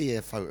I see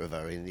a photo of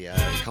her in the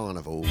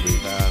carnival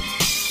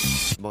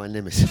with my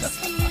nemesis?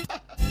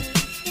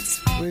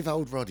 With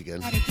old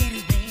Rodigan.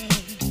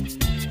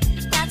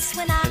 That's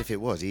when And if it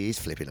was, he is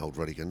flipping old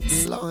Rodigan.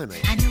 Blimey.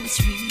 I know it's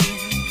real.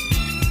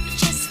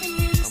 Just when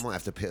you I might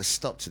have to put a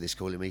stop to this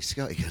calling me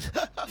Scotte again.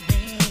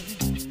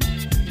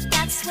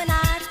 That's when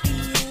I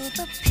feel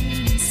the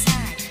pain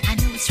inside. I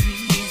know it's real.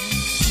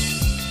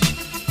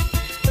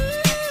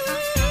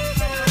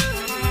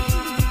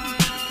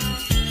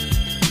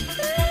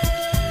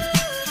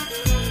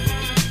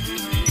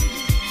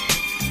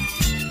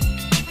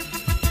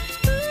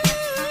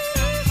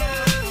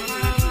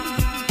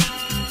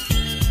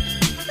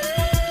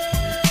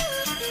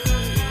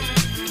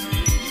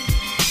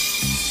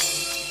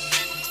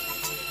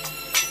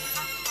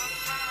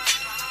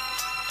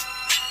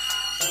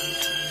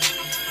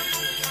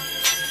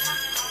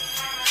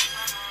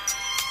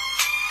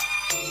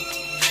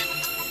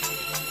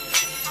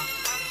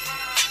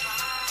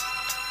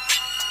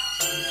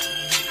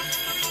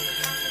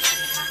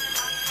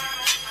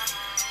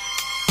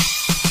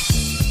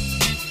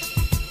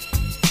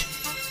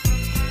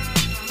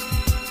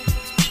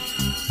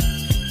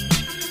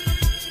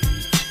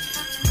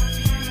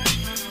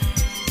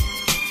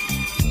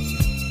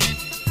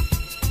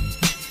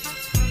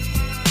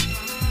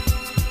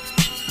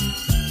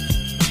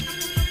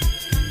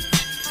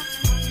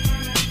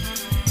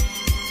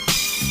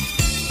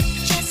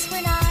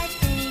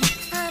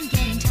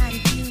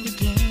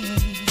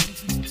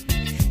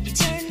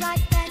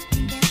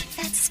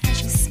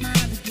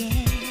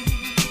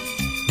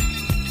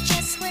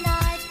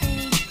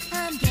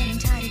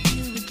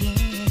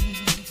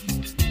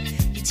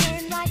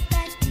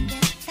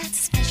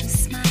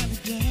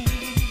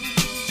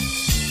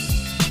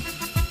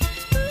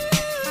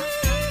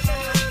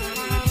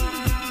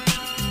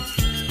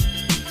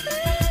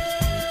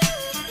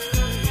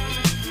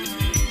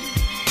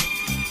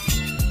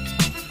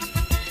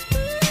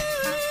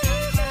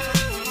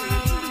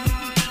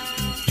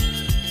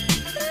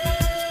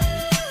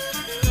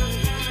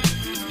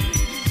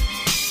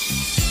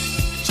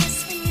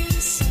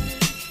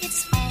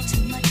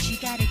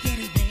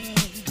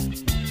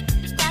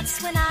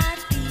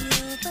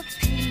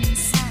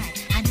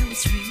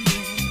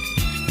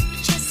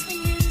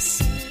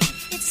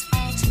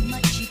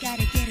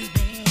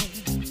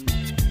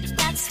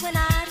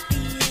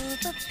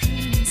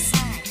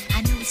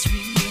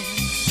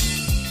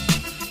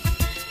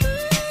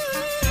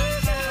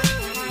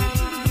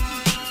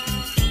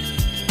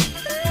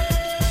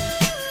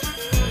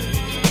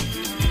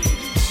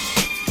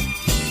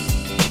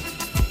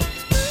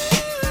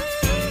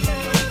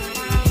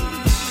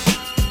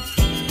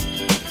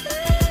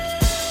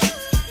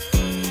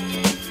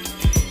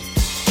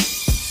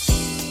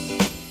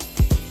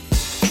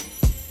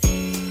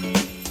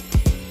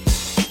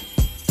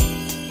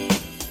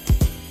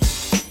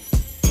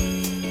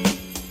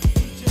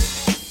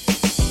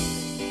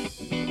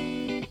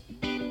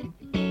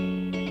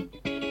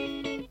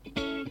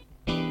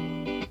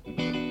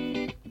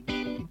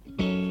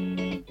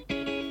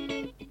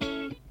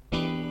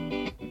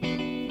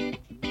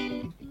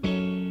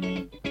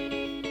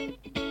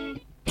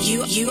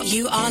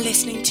 You are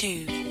listening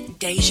to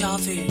Deja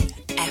Vu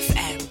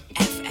FM.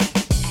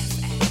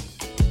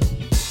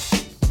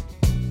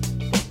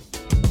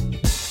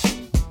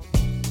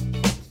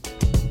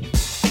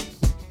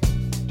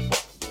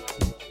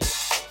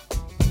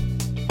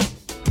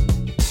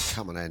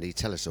 Come on, Andy,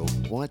 tell us all.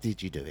 Why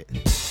did you do it?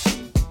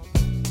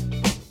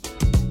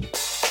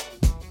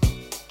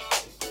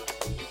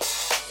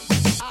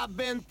 I've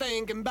been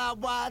thinking about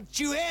what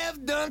you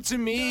have done to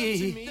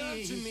me.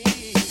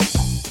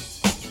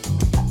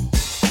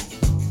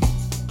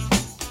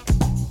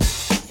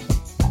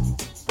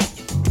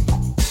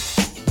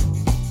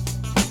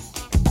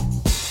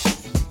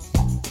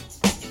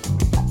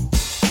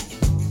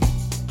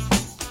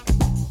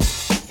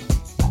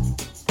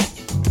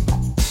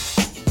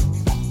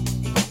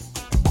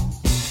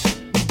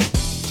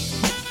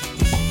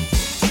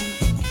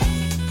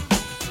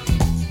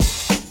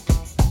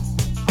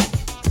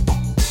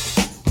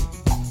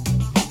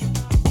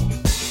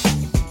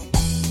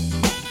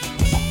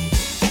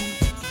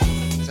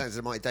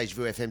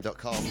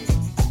 DejaVuFM.com.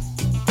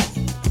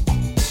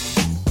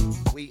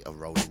 We are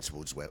rolling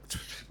towards 12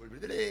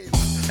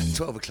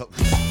 o'clock.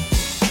 I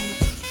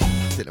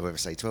don't know whether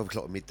to say 12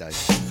 o'clock or midday.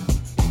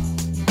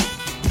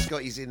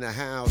 Scotty's in the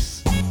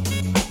house.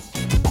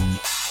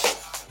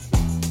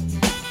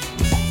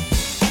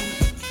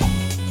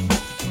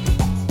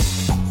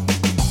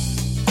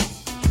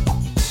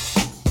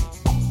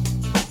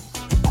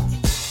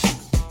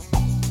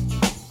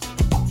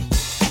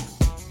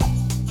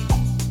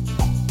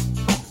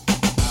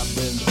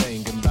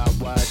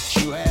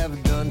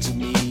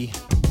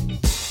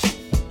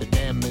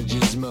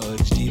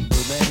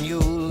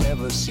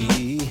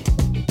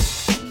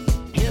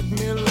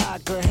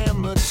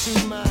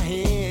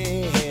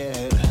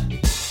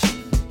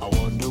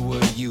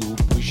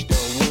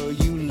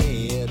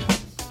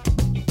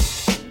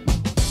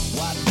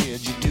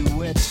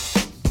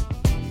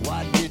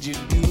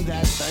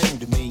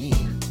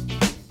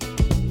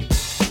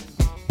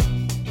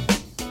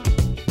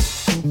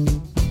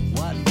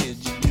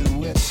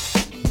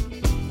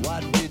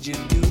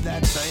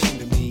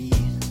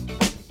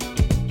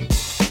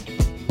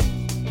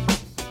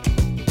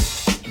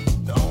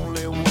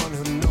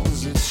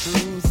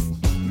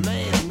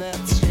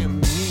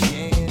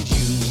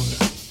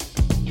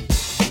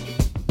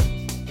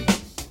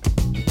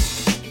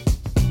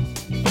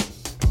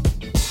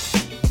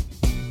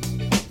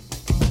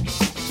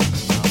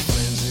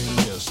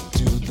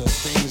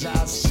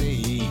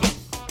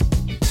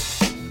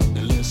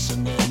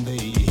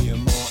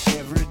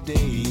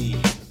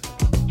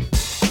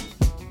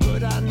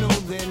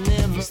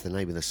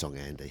 Song,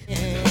 Andy.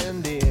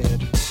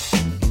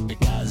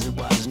 Because it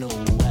was no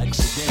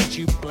accident,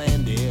 you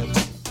planned it.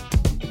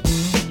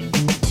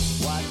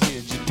 Why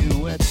did you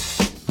do it?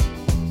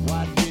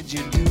 Why did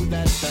you do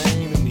that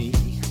thing to me?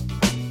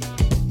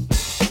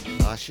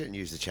 I shouldn't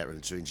use the chat room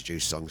to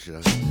introduce songs, should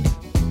I?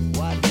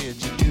 Why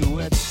did you do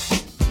it?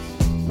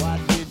 Why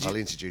did you? I'll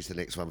introduce the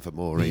next one for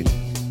Maureen.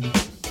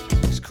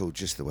 It's called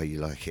Just the Way You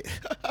Like It.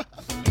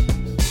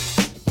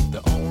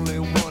 The only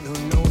one who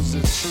knows the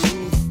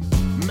truth.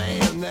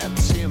 Man,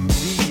 that's him,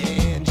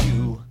 me and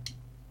you.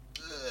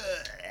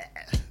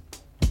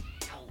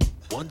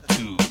 1,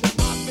 2.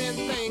 I've been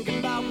thinking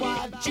about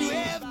what you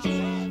have.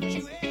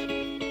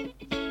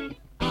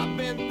 I've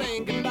been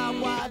thinking about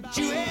what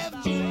you have.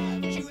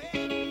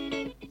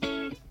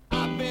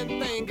 I've been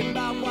thinking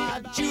about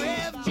what you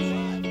have.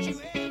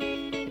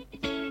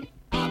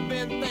 I've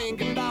been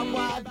thinking about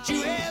what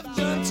you have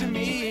done to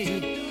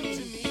me.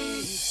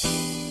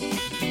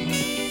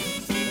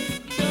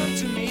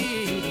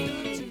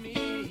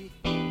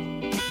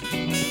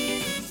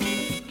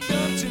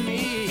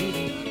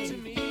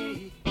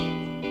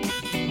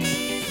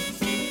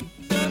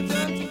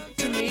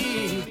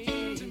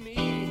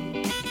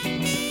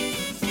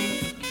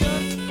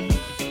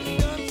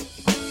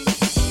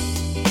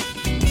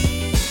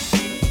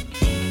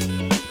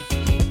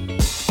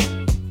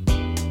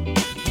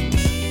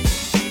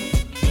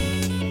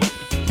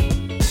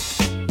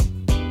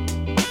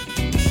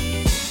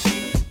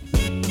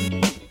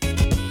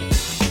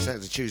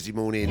 Tuesday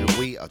morning,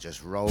 we are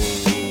just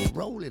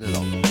rolling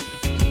along.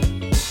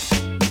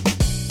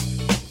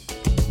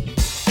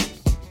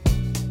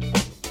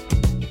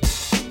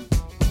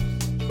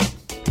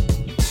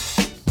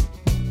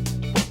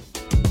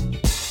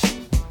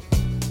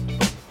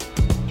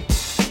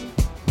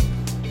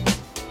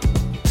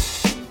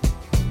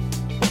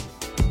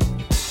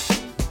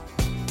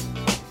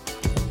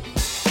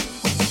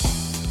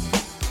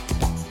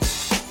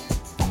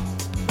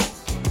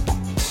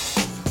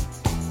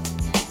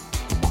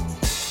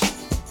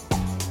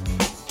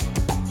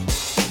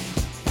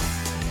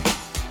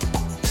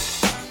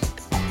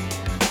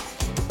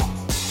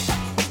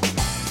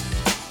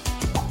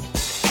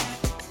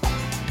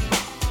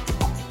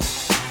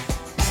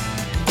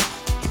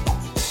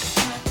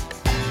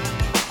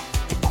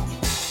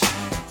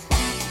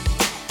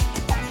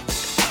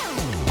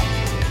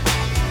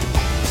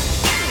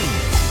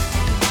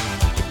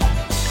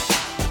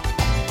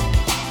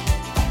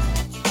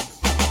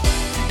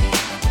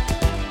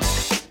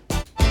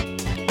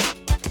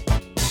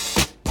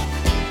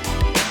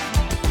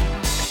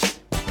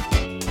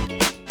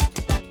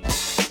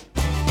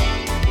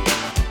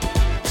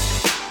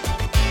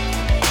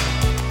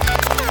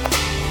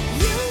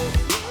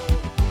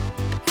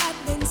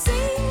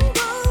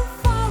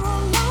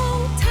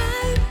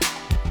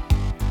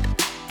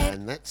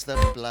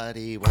 the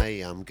bloody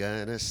way I'm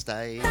gonna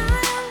stay.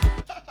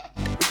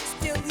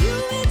 Still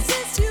you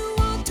insist you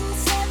want to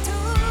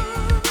settle.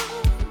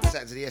 Shout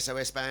out to the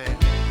SOS band.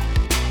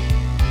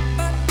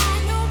 But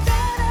I know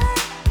better.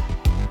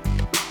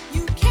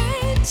 You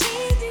can't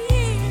change the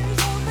years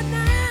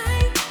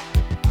overnight.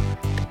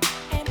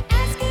 And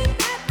asking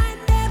that I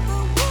never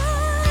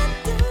would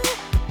do.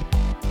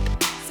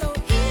 So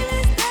here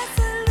is the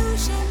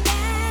solution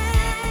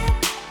that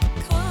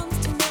comes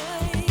to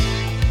mind.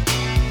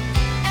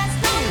 As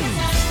long as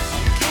I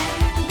can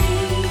be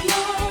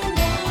your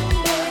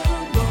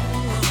number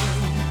one,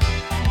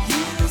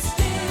 you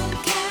still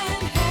can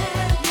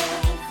have your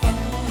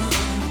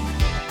fun.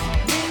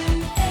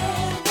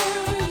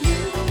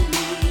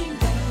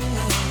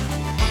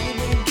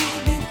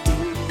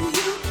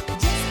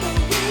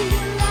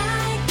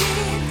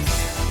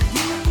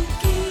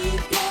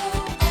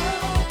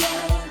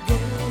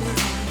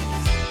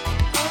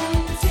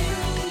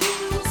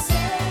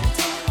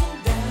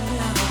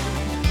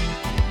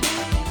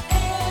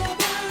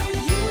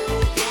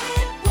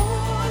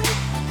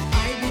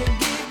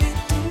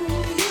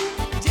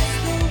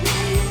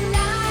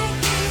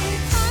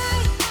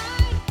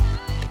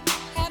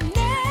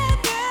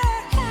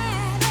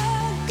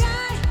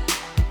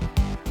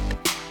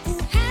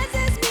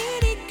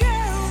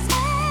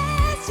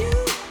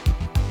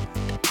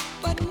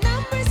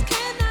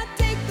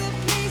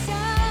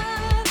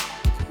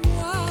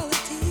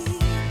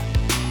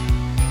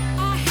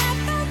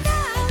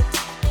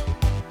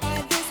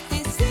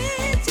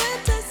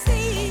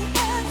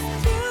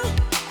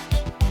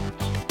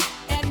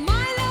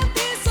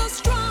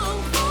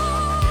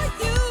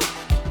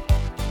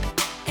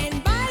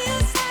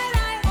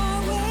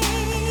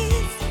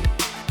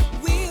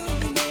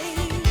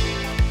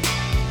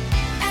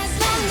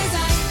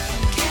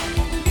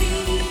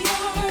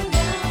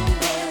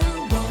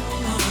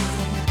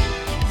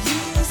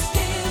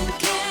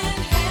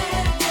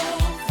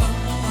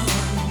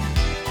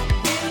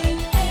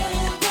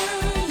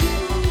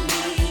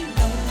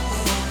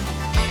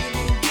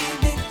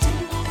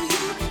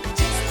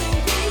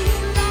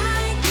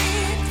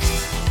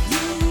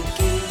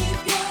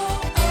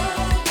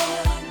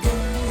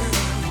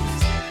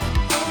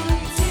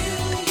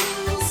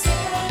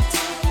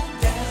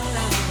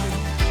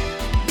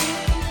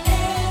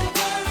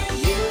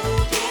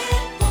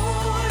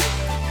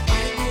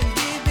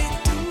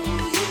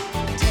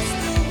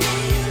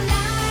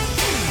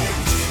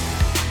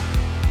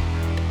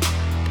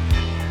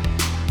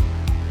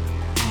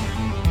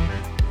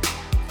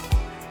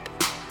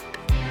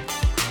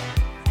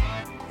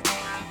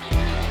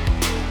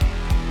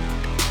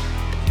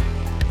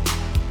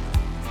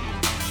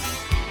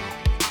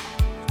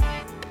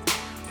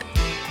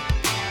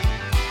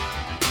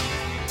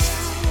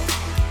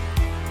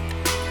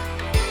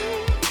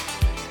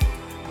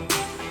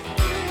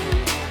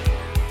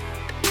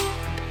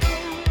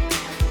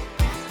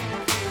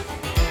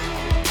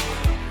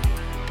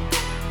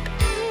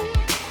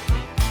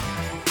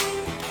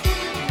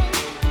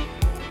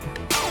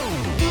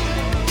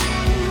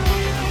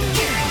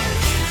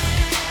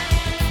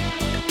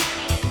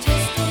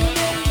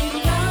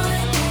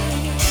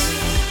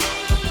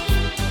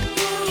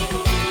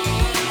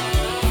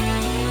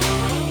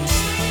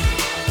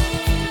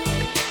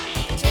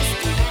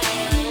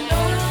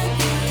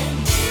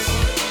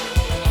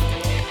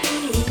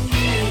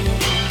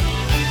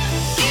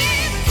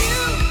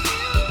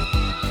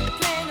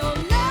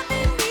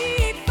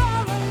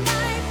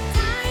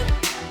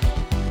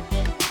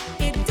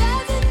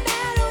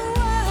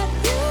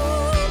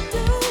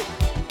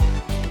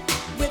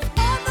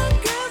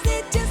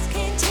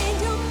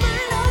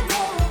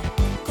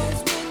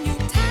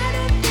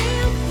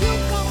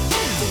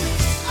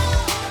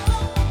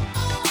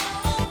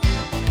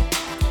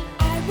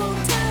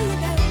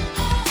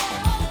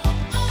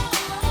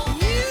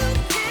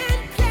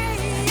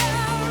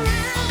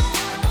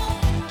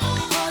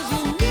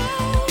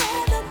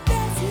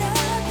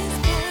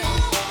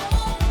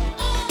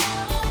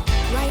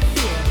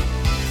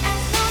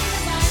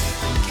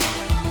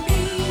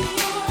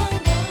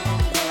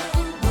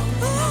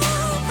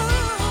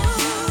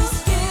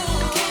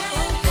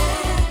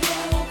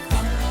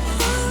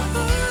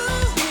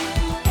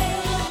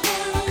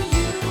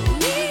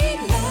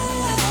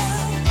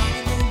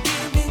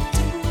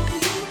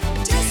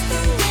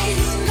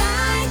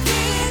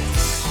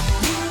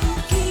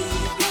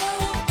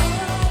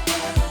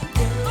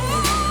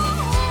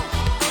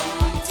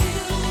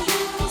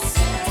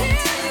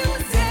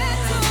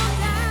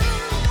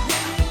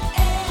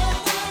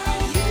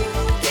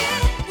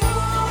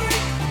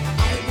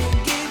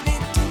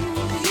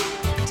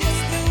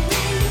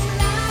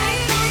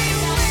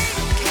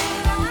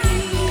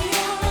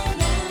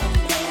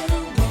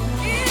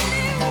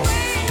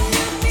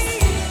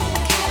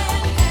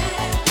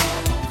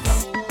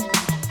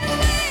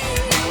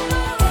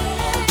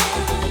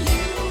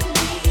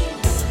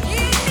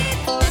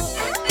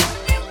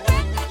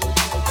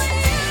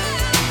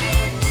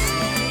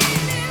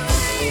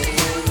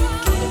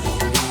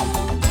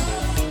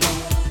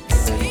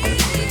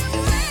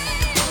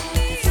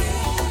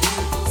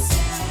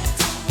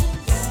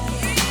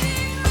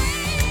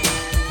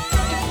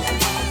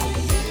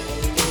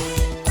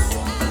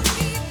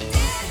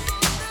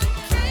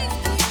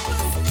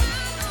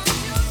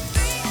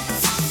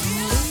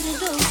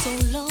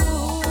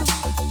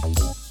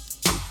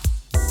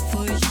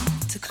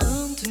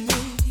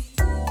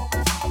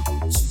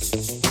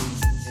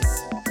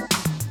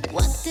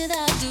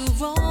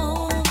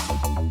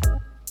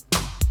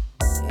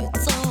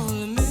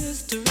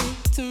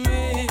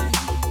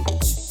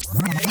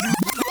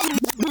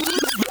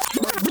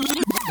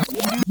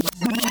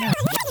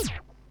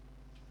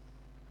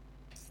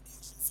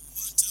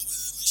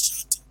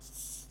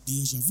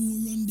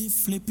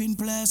 flipping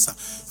place.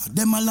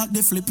 Them a like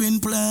the flipping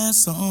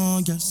place.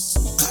 Yes.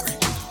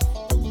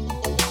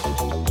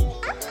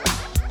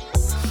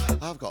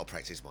 I've got to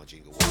practice my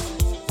jingle.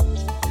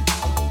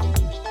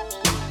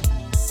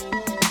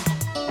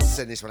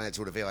 Send this one out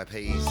to all the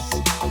VIPs.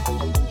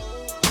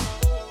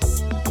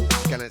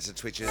 Going out to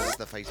Twitchers,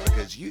 the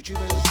Facebookers,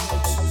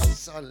 YouTubers,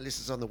 silent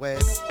listeners on the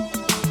web.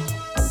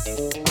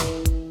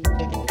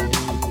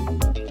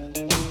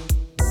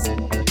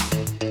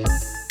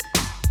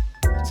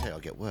 I tell you, I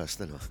get worse,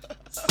 don't I?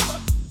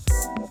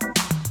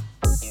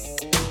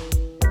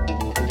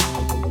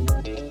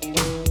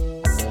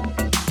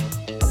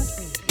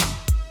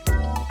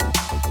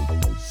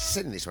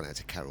 Sending this one out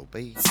to Carol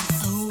B.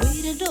 I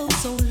waited oh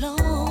so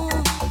long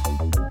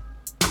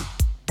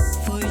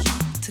for you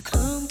to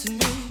come to me.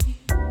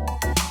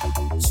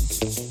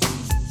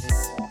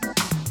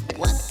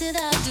 What did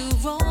I do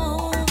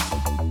wrong?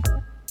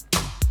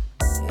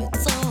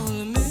 It's all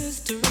a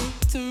mystery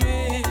to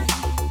me.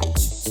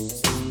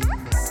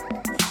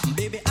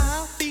 Baby,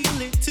 I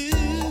feel it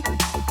too.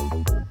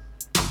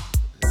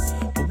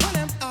 But what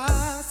am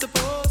I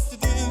supposed to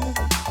do?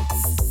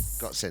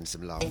 Got to send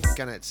some love.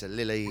 Going out to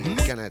Lily,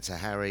 going out to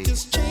Harry,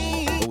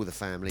 all the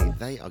family.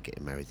 They are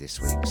getting married this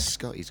week.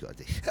 Scotty's got a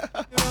D.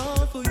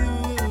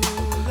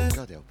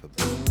 God help him.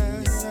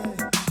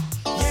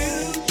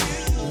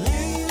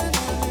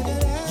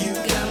 You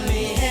got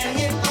me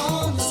hanging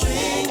on the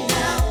string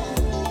now.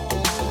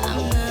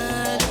 I'm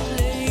not a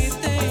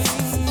plaything.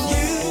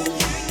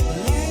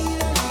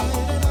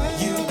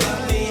 You got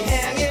me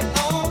hanging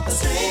on the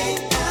string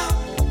now.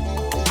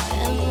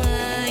 Am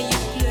I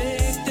your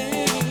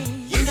plaything?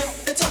 You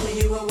never told me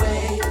you were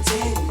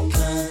waiting,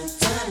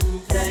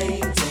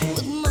 contemplating.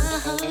 With my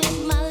heart,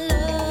 my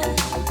love.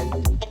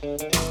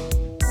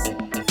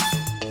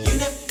 You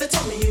never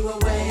told me you were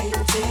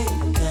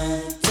waiting,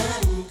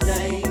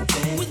 contemplating.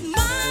 With my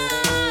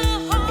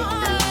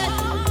heart.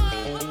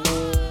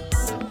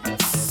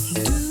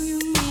 Do you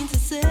mean to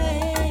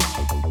say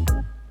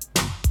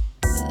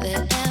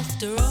that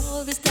after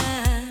all this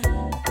time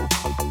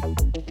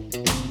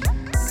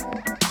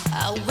I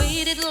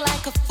waited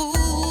like a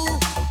fool?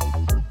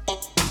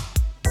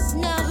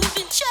 Now who's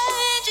been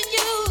changing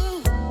you?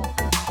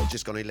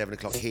 Just gone 11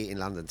 o'clock here in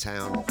London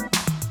town.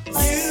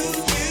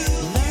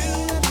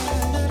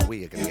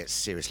 We are going to get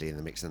seriously in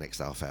the mix in the next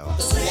half hour.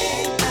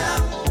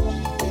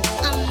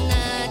 I'm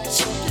not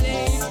your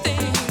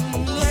plaything.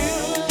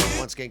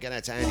 Once again, going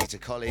out to Andy, to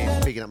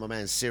Colin, bigging up my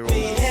man Cyril.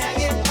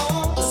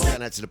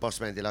 Going out to the boss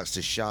man Deluxe,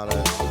 to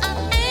Charlotte. I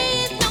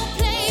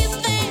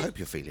hope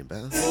you're feeling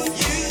better.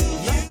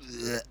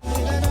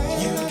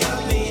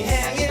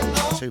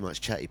 Too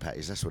much chatty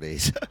patties, that's what it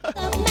is.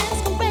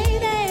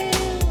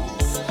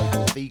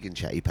 Vegan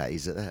chatty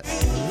patties at that.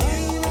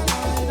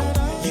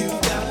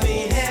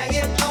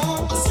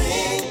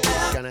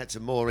 Going out to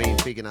Maureen,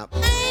 bigging up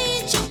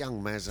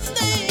young Mazza.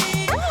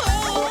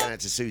 Going out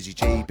to Susie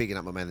G, bigging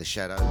up my man The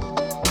Shadow.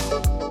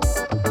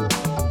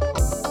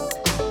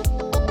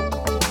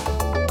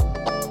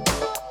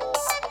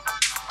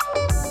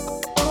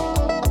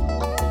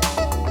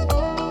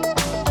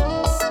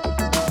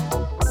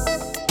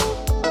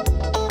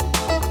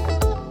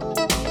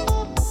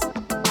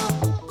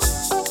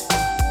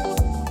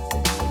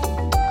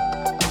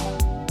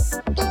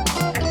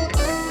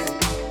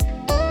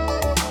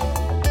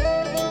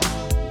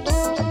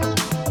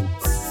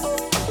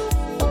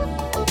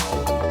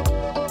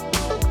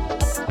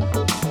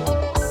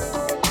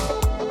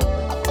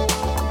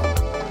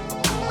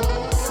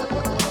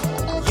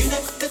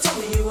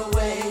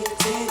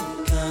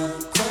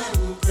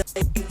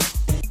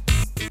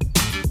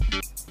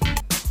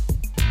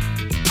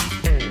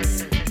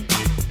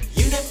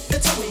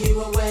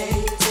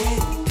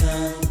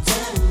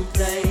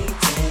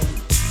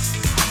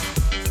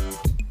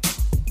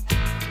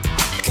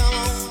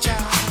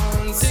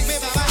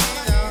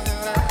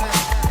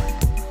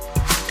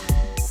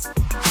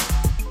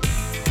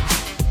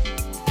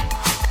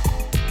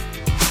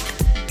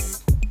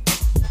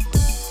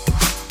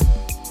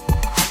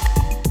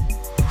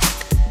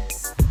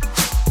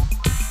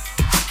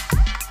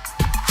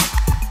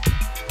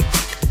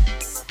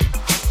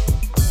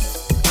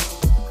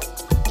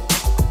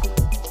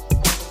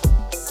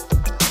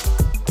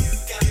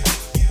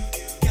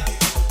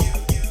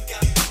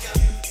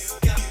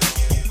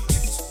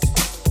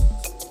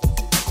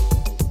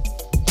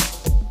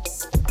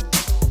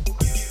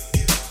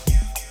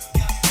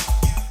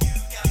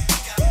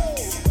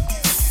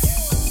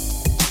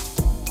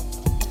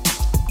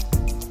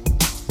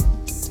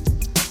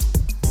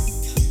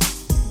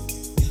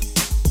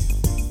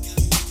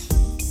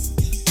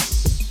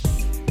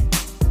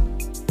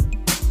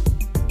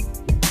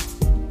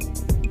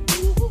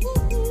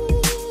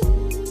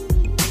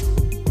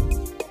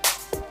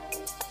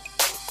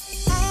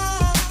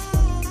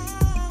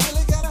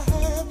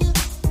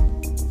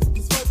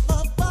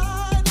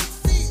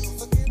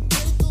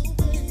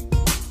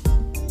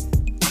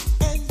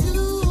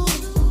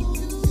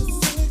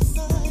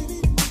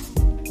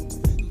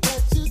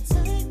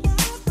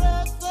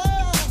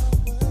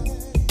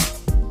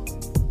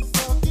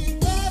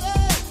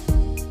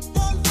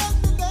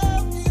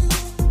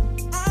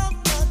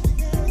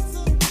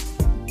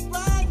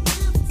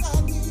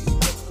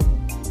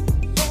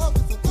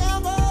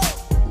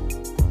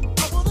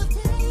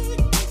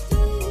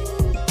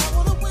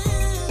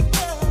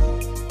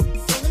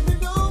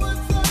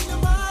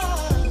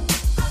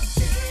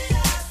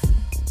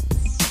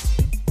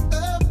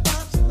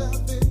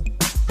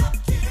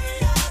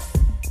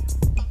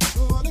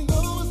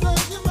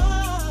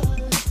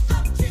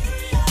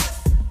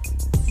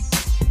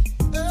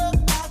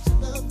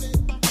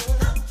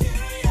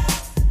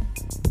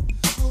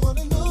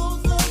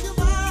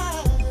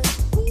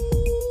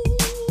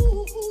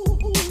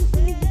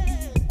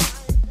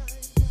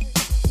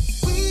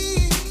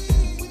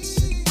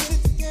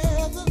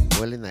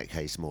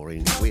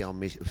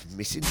 are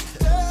missing.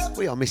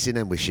 We are missing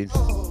and wishing.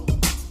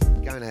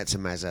 Going out to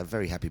Mazza.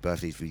 Very happy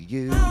birthday for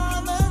you.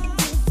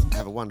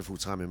 Have a wonderful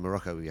time in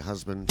Morocco with your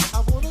husband.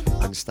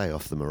 And stay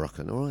off the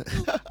Moroccan, all right?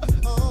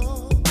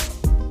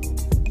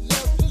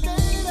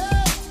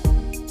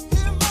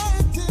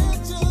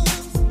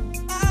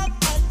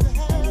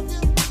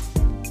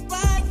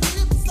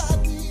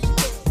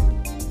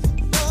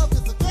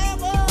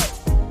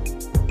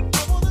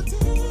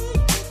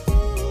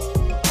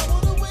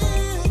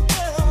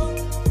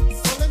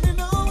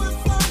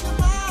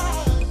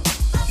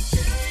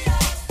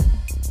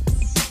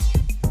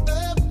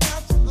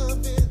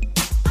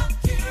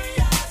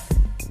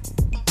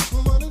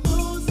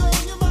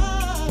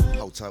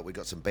 We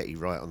got some Betty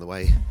Wright on the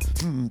way.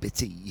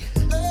 Betty.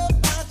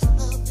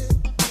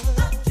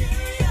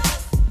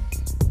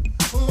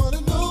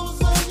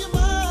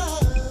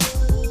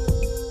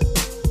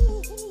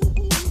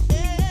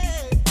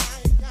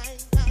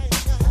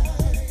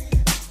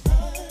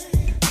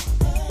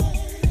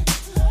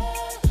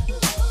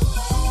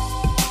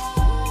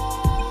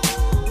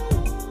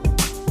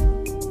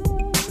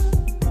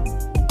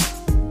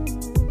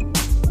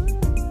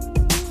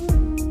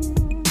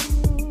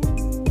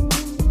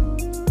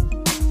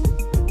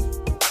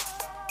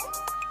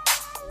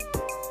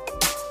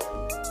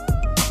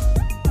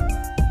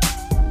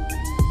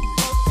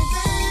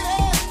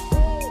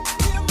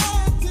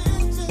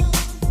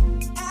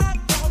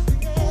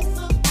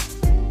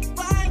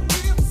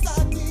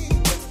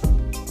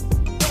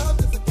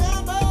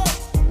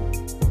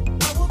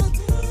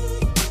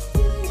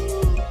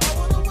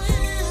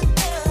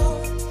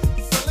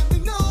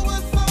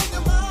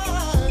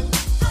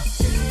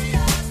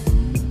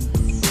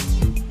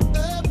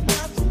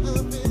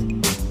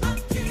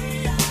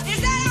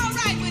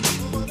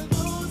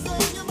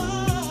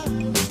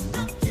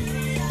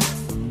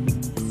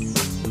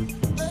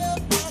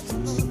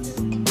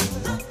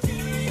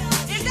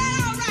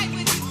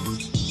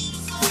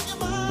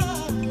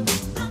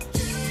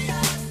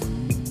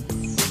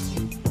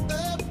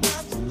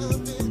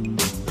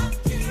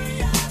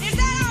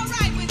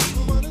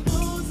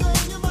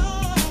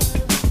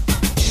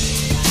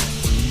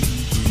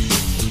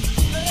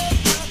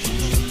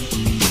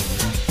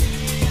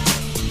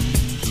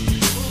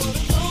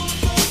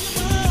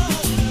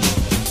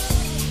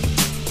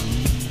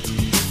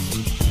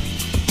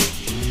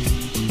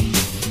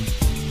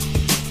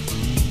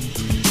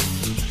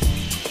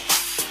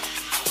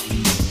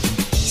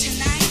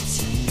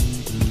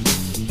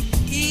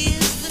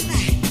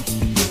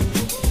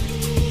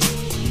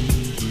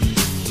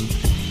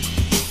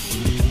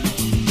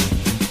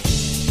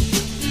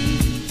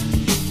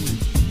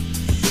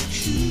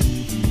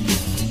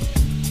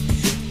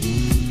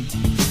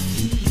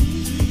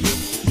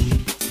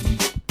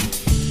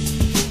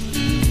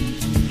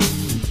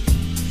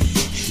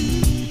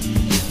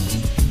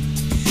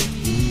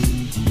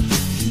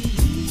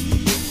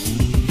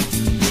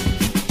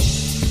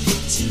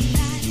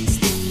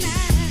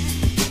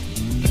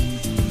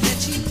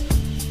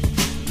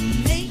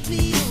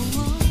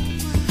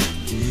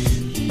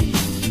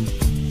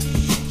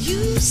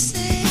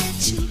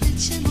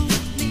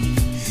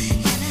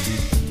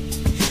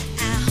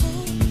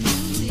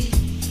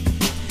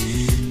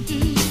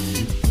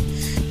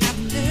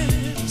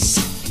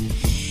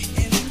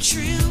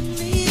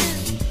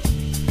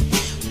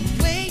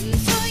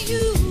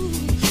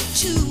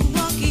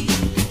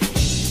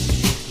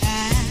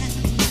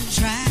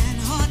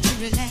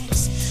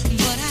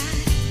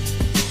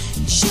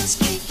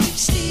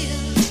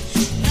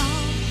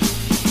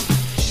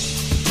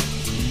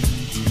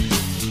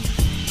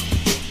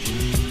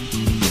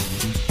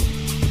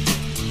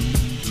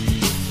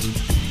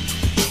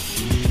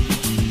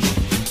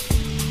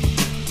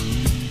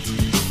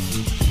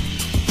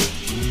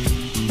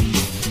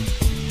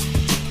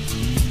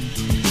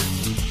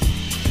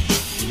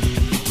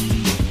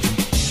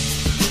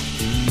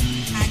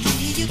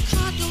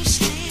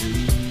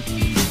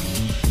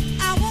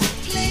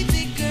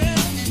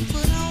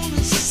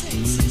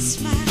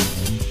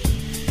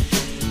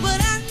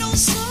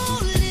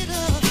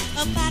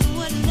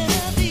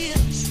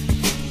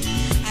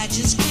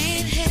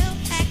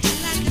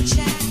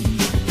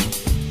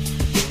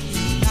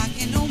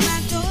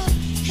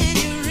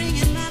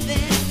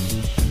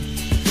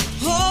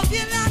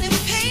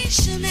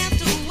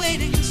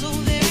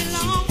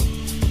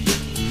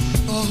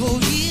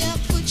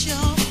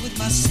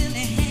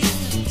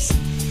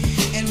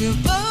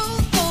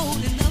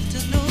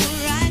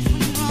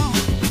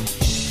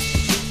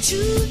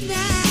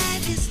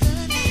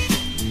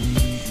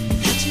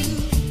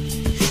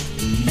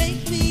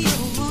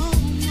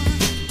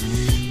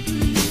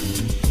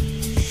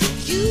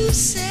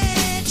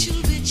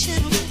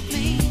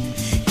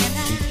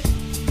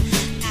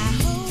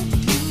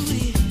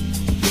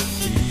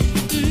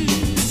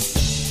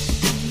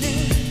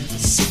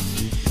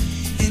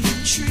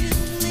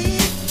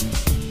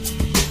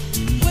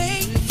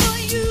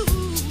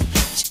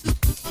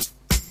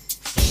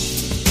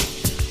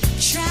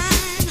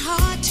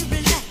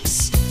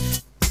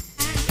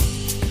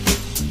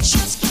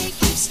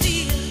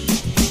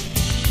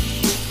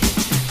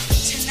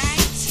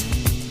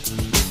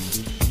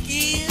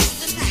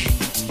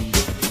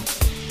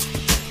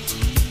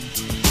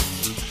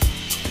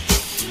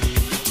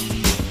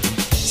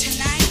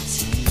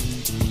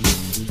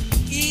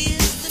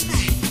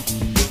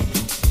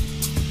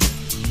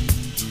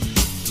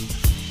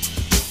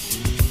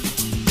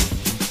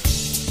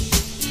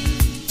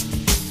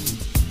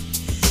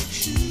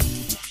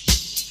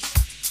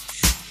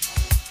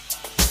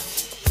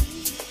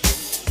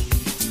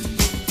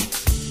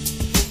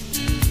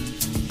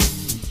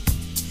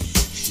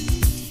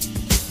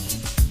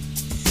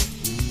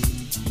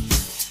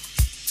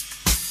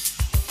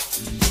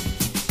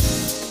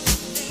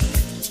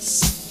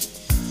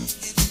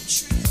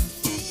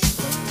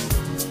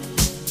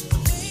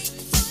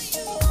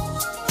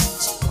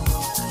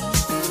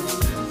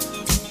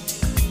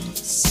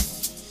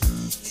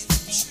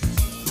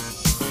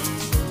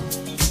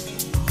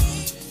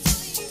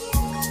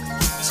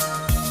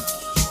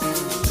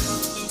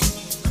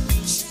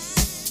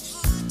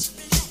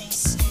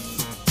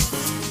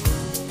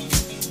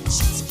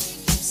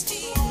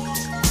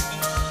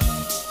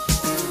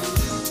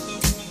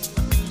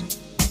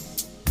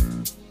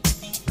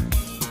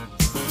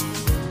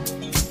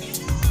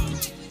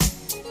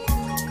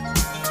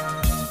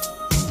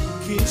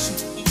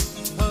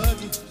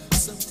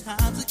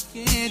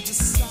 can't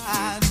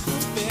decide.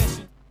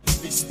 Confession,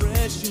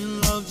 expression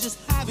of just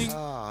having.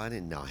 Oh, isn't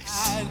it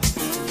nice?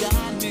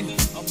 Got me,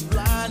 I'm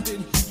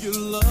blinded. Your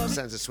love.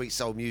 Sounds of sweet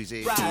soul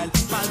music.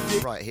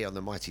 Right here on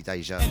the Mighty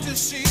Deja. And the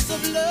shades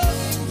of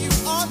loving you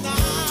all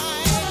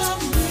night.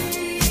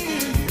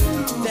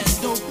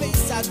 There's no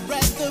place I'd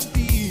rather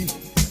be.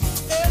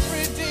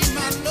 Every day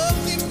my love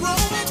keeps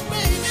growing,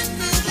 baby,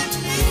 feeling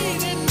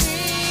needing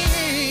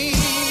me.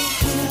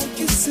 When I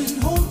kiss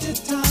and hold you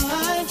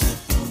tight,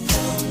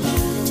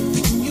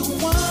 when you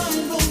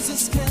wine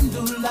roses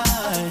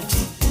candlelight,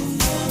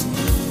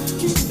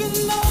 keep it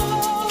low.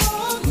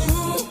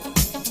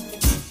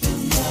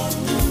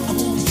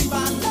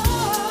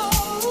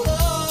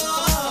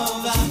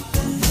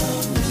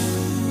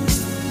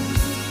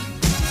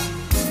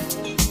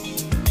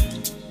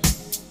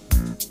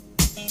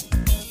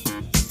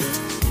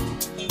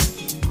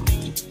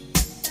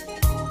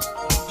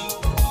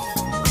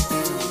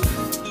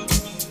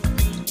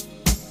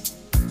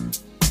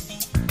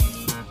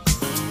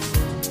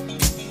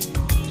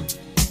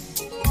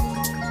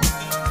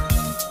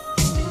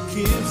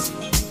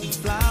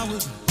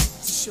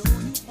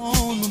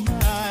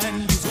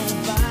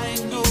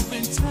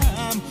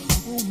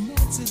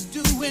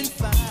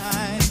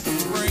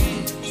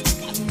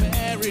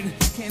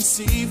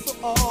 See for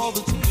all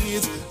the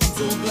tears. I'm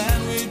so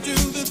glad we do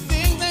the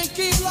things that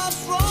keep love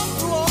strong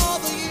through all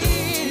the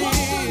years.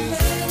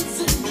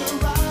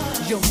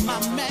 You're my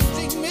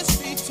magic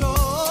mystery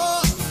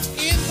tour.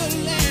 In the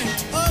land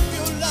of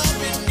your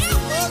love, it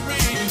never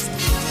rains.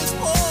 It is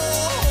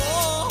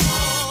war.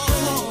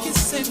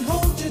 Kiss and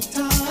hold you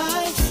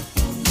tight.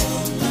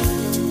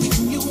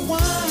 When you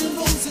wine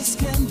roses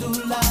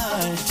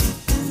candlelight,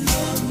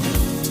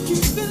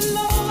 keep it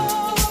low.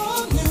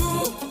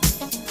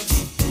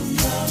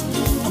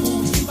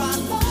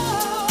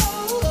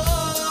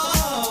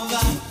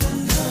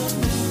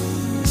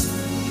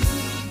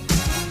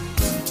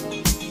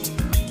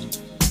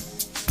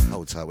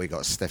 We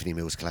got Stephanie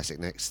Mills classic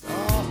next.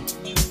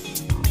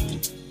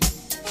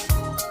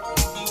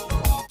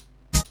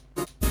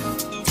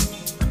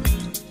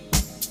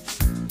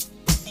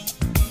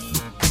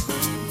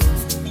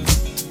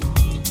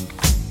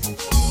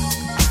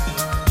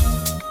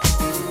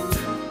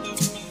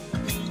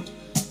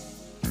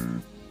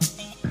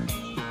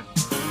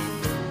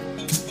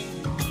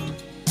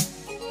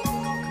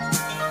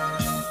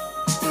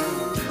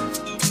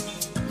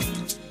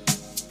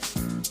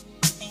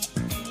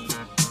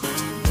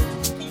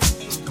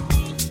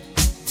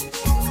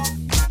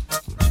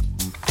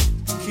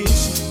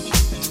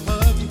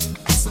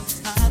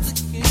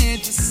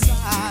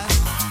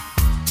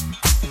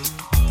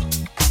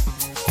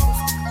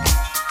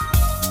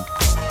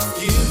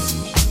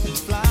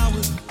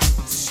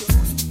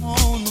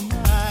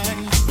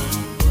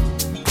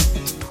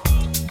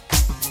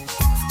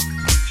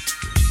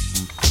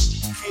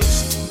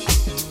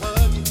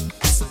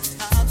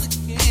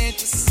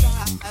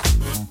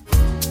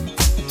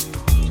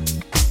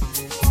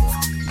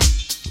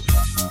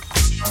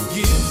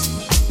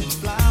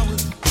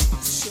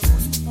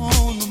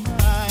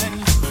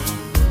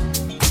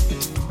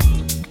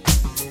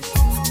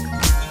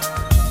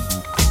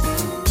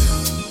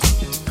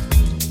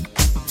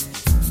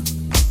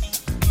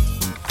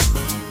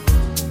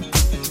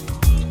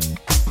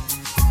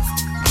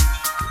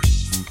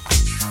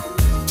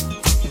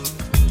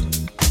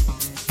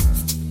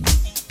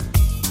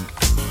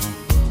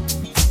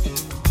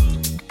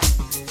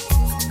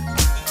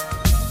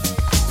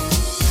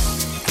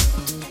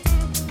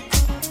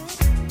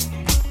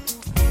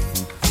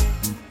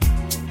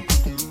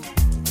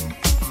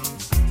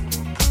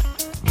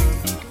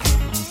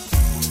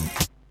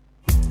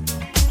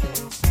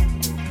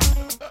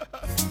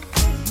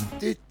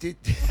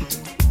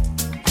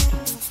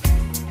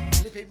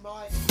 Flipping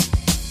mic.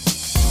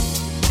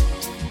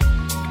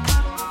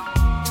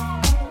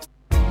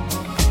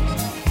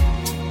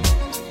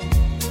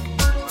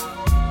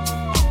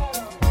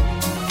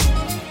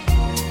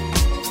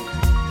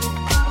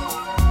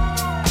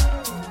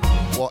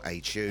 What a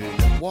tune,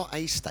 what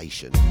a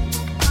station.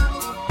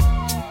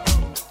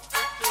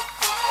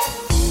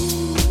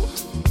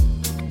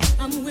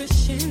 I'm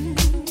wishing,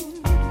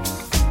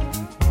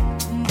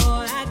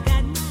 boy, I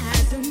got my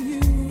eyes on you.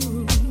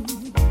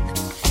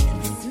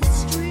 This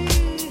mystery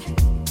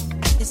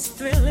is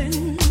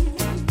thrilling.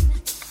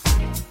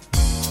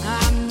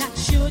 I'm not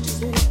sure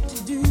just what to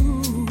do.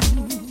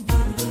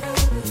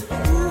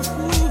 Ooh,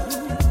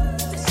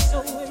 this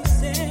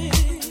oasis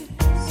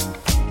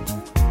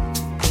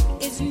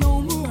is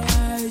no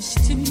mirage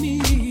to me.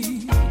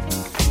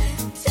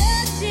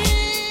 Touching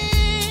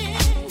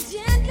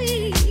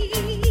gently,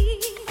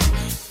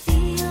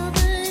 feel the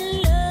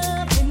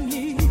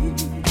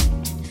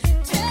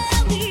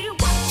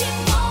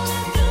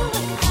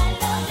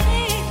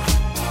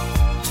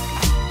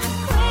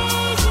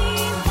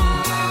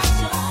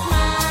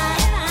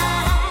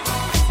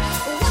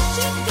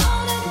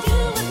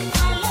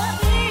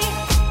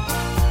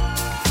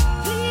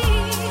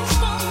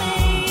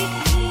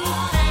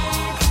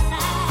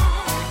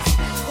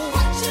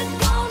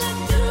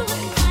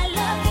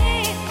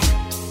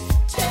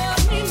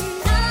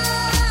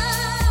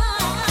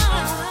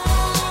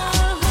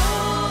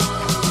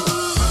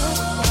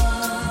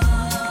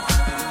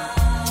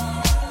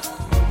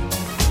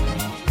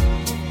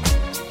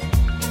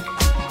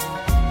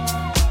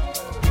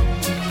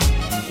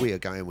We are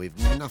going with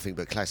nothing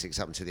but classics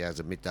up until the hours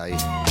of midday.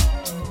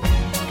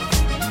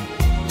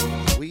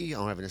 We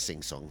are having a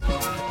sing-song.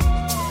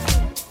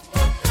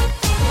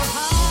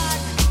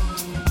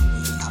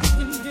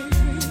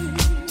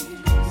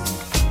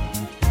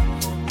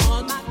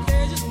 All my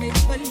pleasures make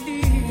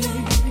believe.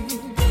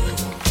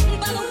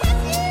 But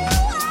with you,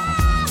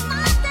 I'm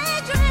my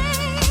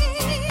daydream.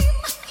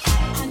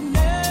 I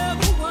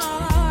never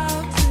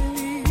want to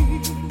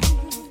leave.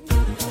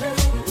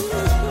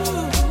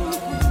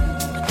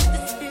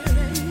 This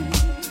feeling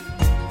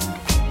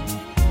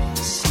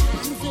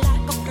shines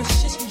like a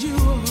precious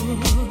jewel.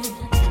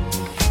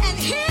 And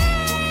here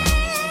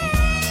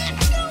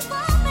you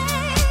are me.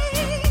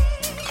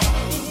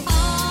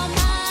 All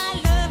my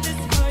love is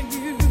for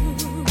you.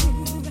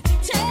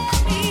 Tell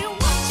me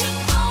what you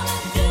gonna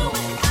do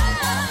with my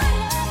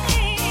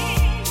loving.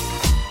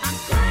 I'm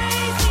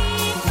crazy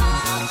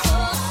about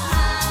your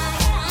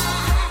eyes.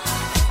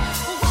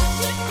 What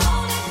you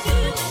gonna do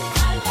with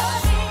my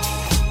loving?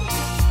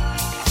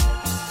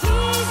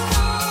 Please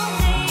don't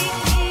make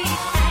me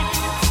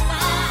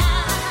fantasize.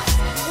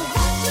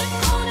 What you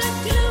gonna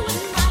do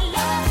with my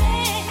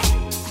loving?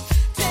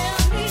 Tell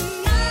me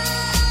now.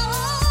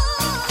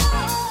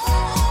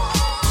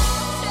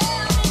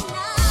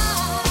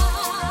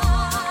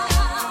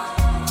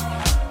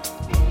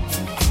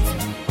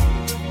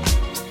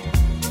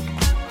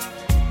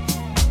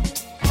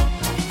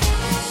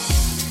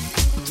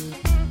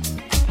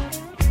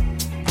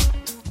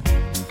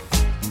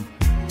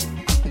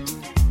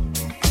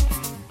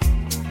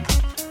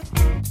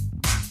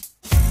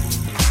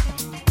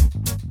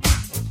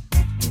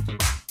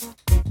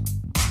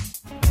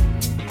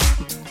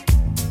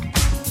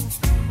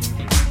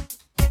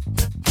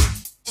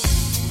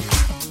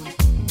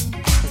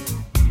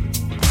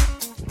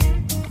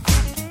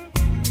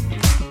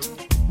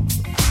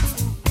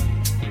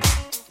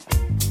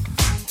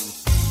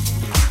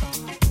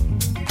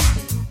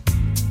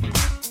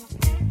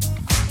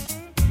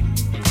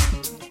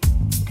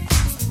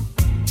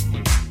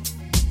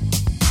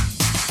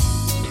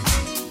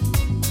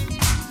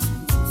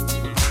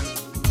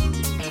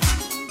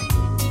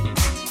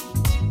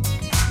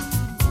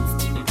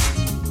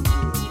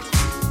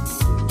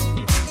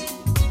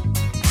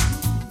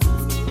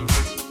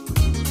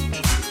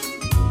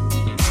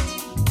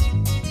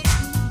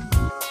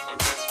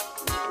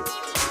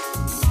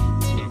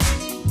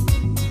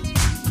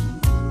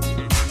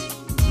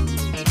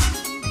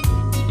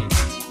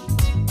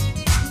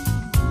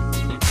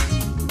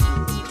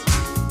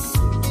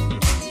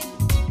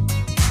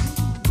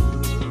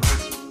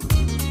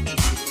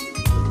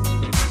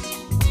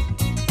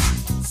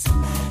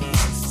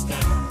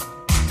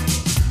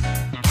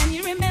 And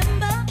you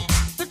remember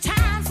the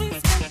times we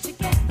spent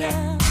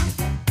together,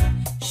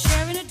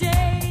 sharing the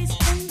days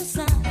in the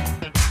sun.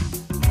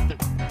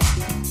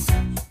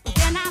 But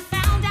then I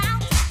found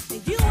out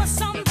that you were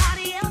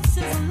somebody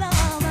else's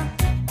lover.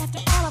 After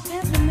all I've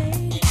ever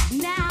made,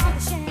 now the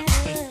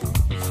shattered.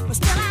 But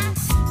still I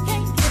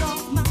can't get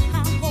off my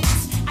high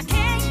horse. I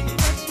can't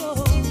let go.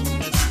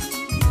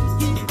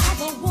 You are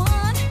the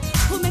one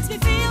who makes me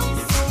feel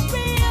so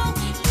real.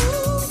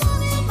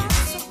 What am I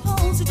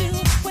supposed to do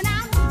when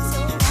I'm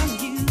so on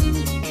you?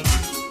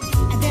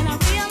 And then I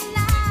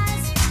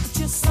realize that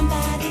you're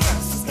somebody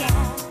else's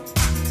guy.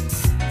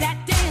 That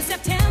day in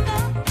September,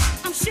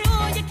 I'm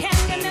sure you can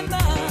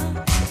remember.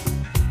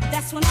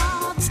 That's when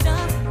all the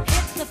stuff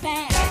hit the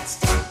fan.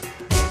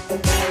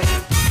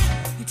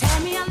 You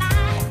told me a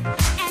lie,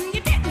 and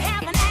you didn't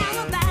have an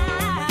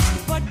alibi.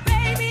 But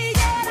baby,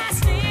 yet I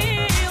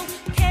still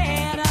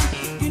cared.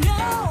 You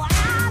know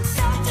I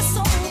loved you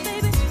so,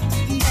 baby,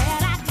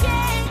 that I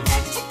can't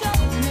let you go.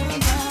 No,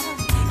 no.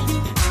 You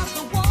are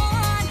the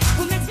one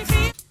who makes me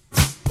feel.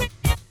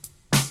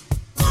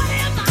 What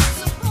am I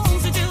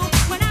supposed to do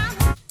when I'm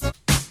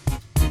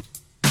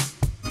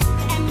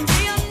and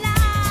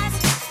realize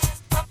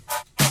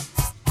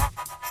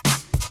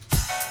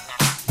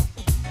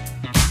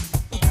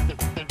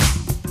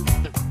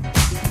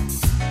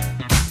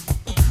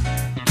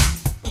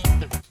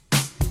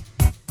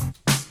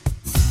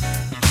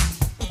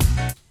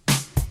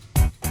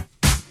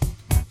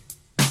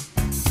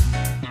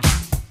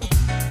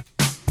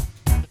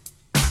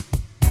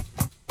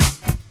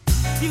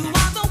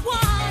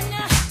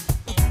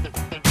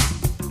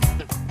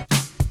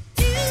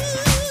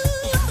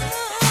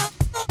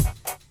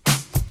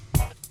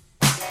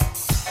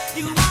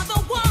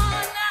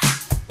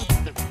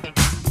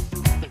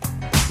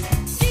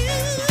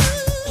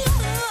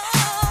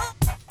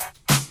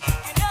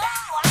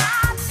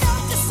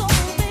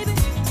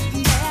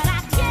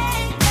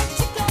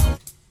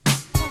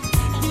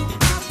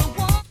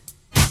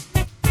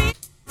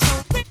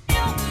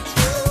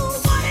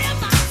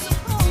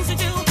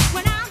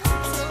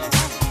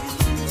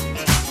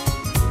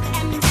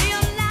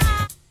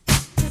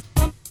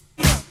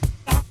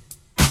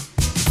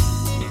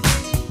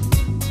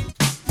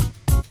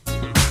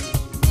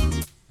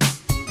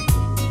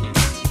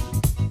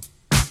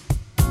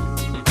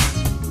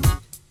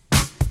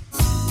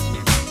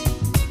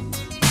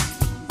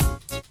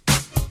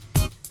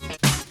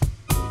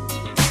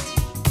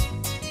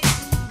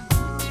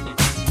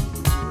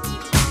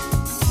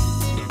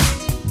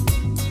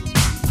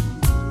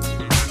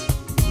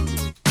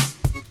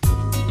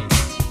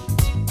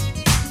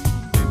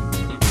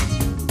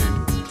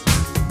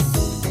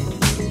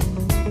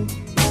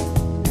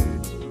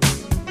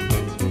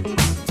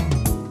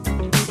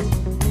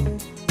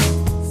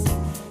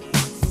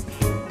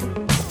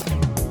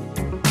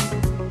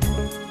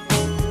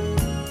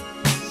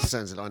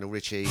Sounds of Lionel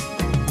Richie.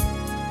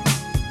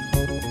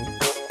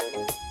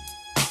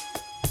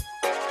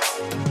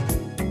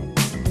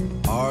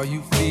 Are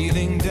you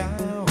feeling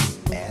down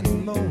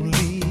and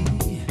lonely?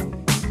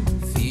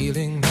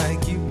 Feeling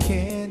like you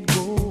can't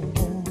go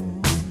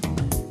on?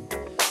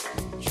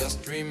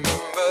 Just remember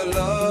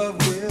love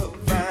will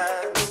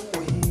find a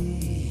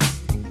way.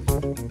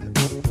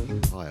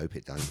 I hope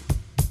it don't.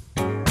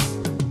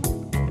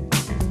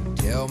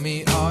 Tell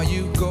me, are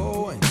you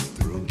going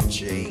through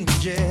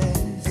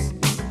changes?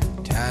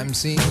 Time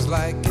seems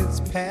like it's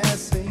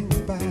passing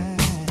by.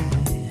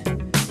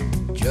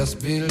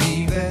 Just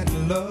believe that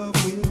love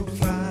will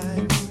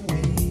find a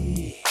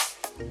way.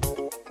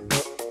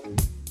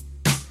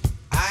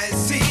 I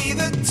see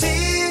the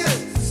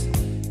tears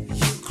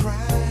you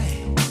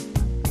cry.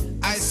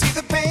 I see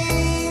the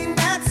pain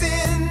that's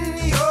in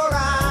your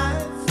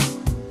eyes.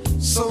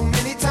 So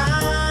many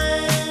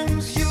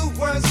times you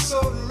were so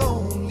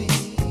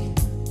lonely,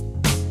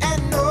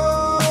 and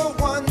no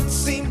one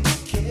seemed to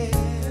care.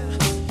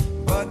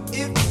 But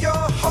if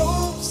your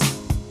hopes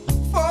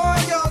for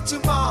your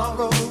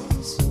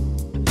tomorrows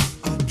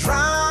are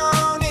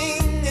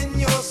drowning in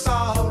your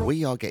sorrow,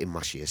 We are getting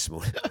mushy this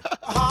morning.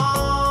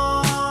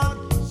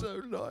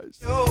 so nice.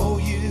 Show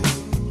you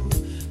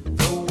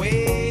the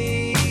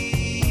way.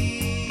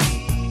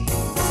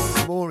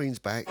 Maureen's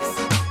back.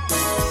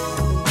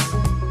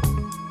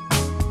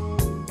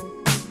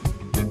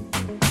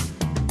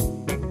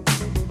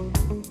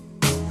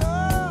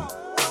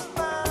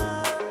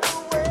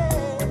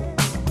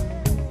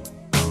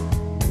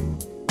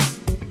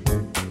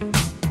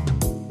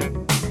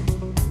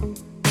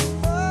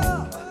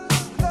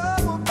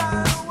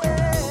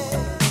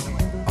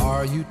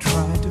 Are you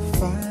trying to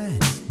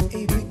find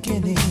a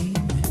beginning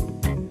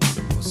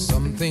or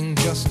something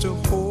just to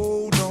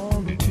hold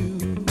on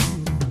to?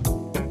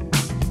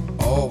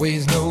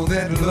 Always know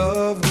that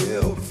love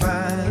will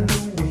find a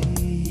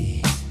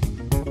way.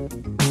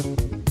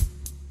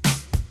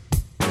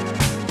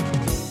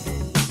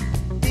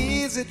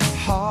 Is it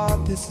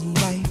hard, this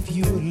life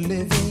you're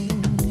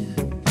living?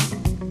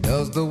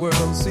 Does the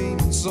world seem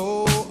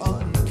so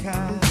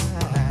unkind?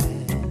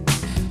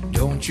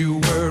 Don't you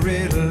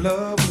worry,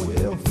 love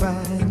will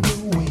find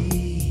a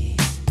way.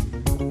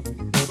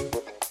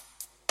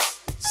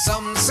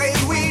 Some say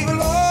we've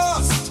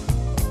lost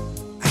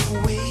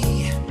our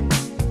way.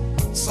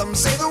 Some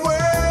say the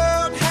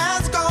world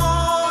has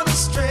gone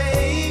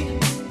astray.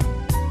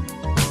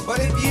 But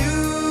if you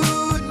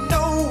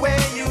know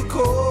where you're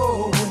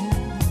going,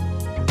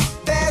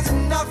 there's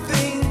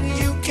nothing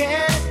you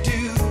can't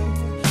do.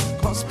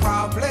 'Cause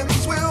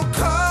problems will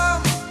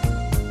come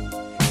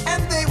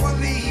and they will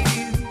leave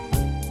you.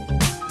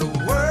 The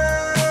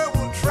world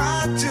will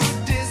try to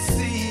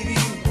deceive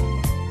you,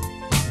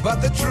 but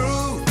the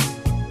truth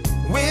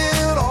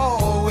will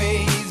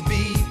always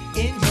be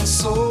in your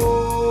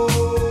soul.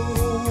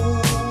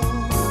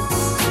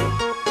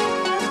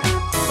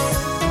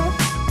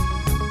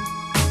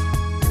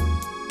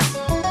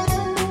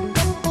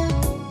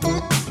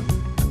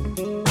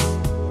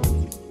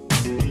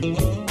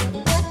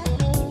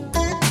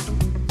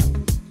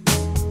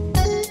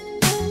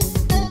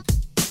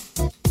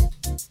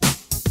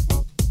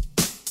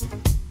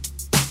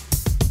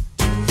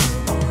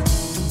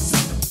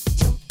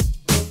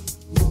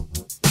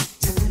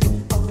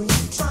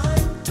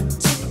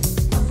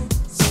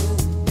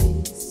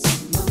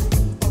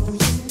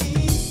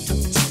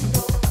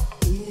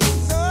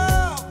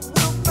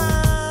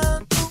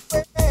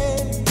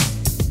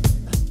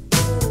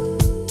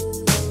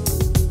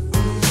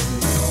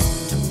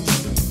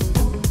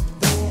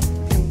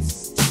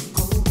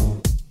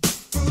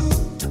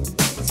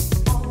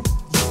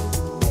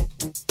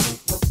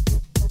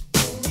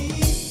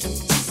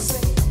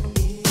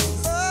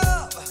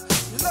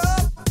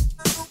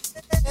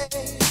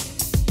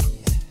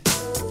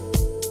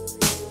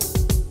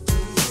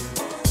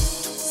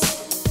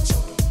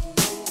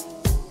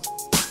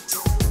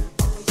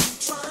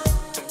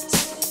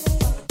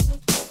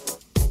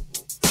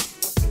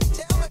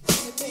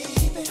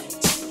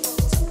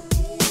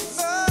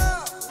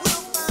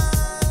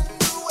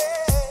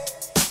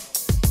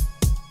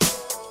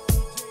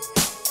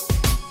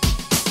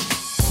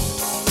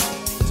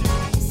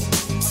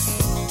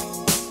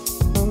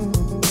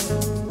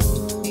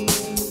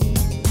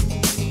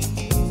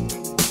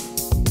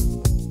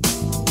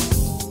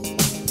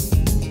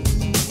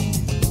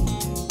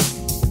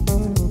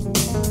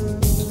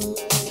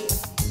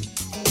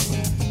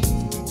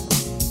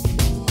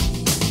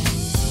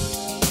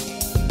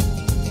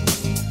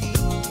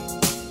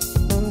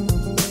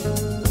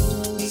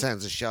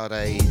 Sounds of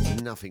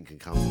Sade, nothing can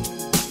come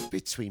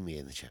between me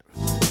and the chat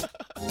room.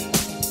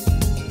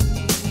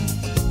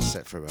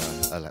 Set for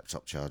a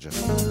laptop charger.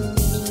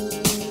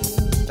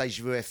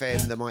 Deja Vu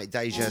FM, the mighty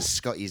Deja,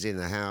 Scotty's in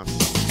the house.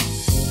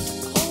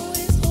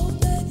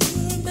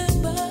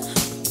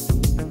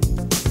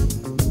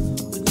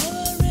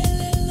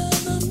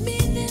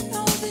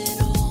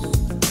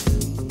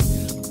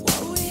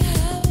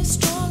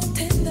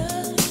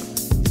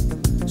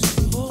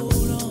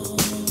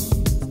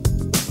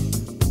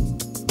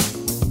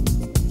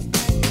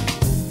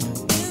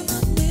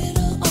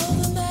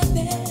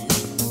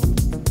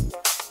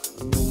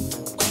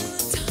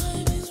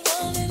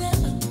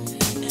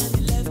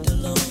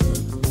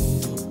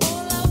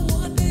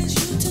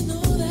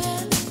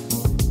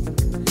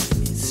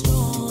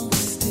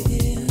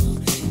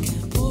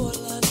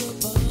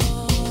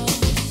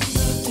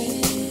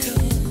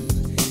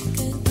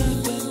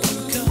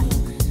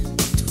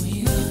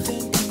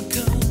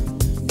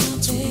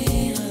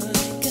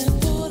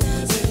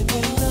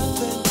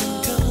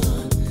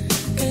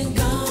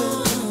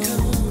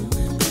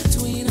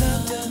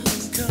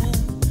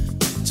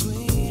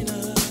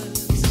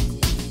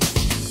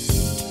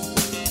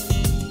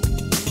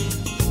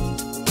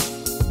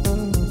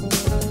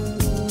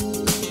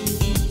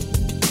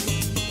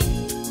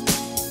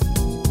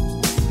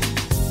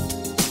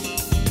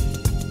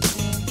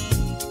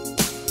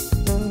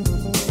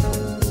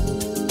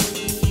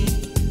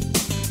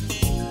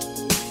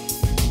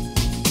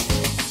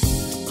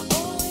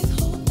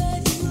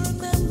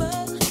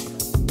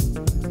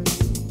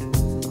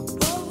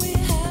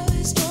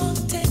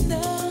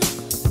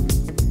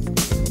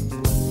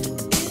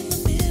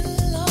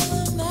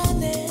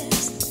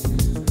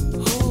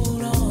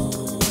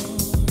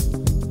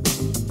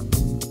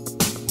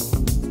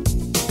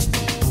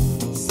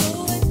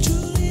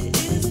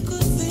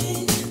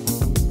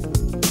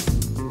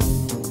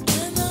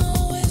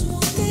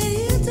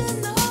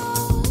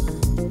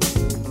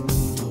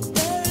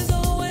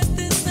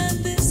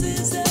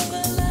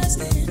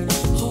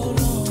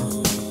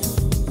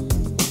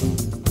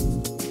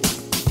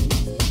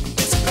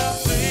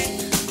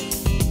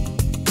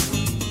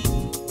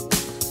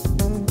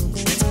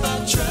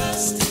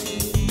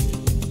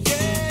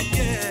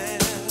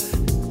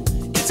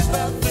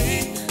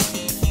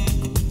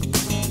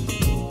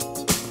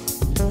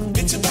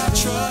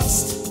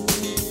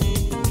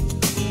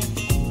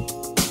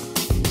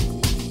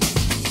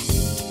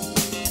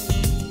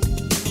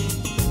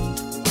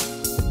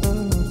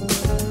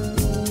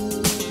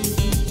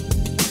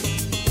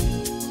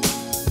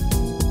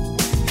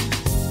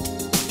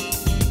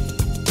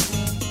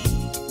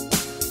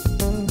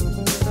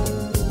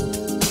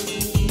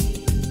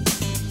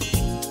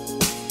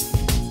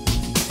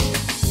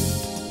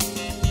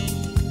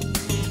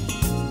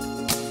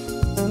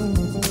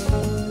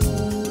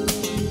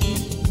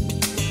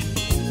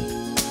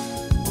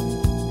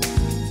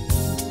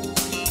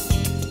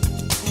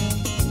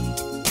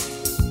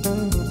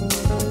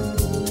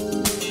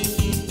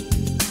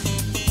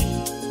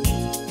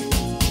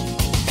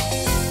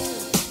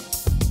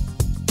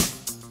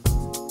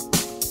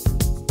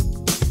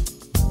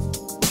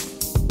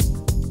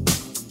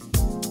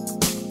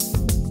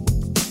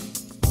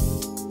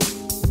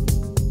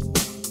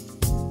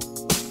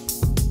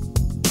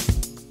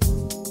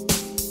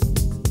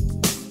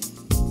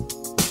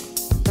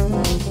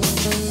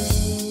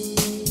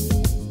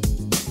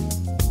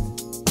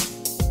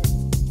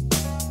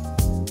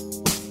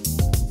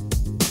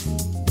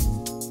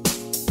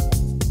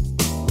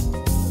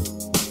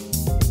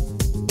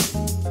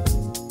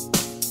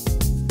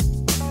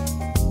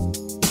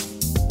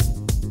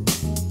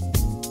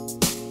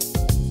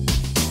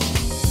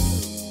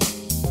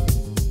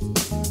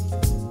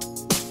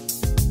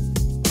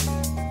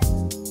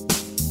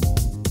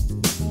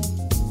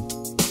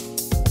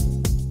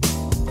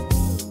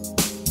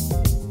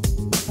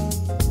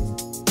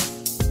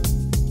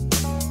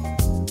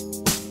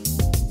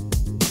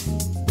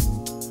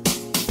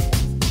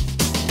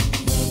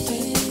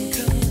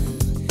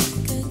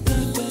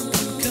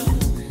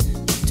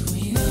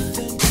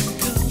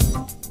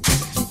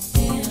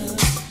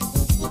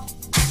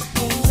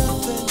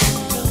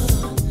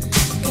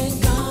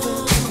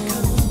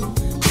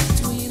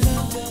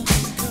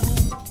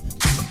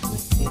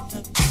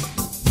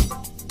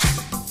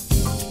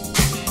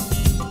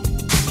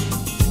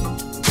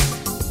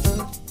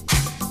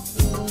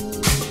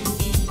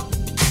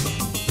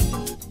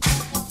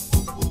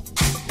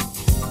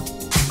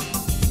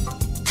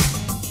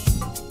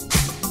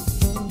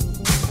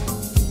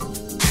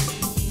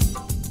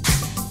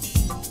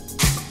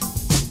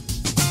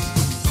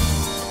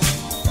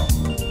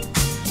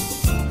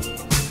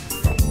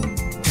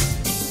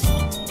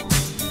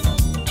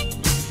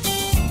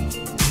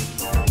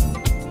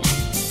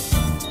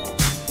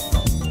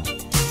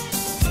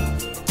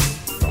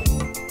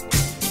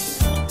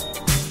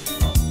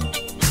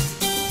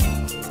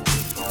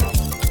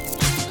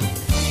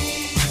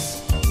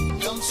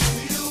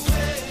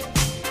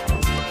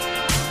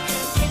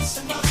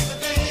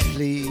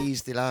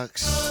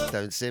 Deluxe.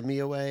 Don't send me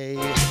away.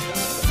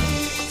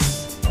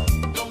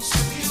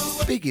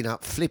 Bigging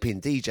up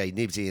flipping DJ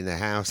Nibsy in the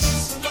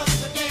house.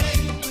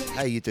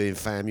 How you doing,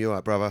 fam? You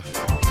alright, brother?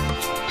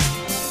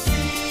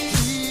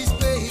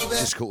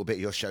 Just caught a bit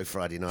of your show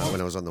Friday night when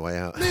I was on the way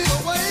out.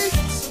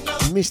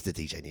 Mr.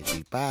 DJ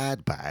Nibsy,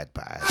 bad.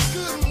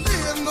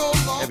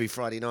 Every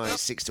Friday night,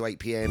 6 to 8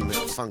 p.m,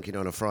 funking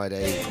on a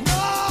Friday.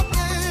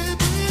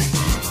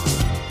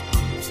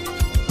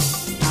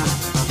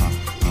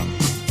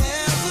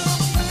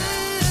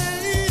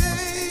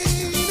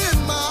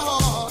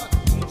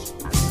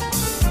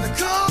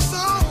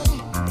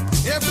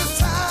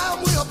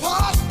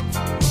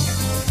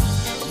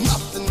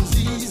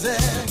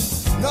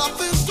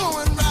 Nothing's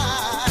going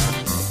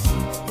right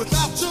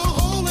without you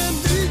holding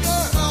me,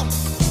 girl,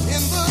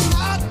 in the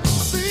night.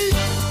 See,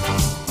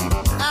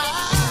 I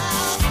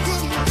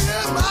couldn't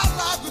live my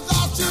life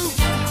without you.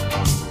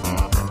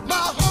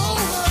 My whole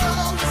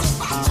world is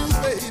about you,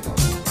 baby.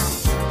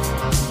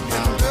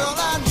 And girl,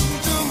 I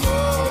need you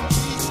more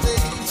these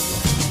days,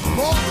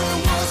 more than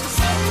words can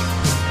say.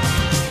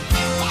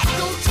 Why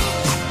don't you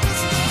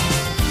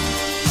let me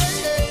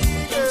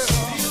stay, girl?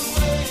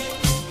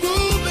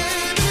 Ooh,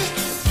 baby.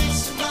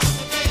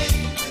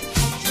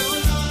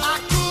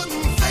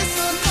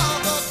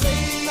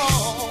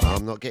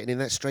 I'm not getting in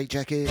that straight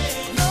jacket.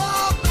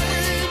 No,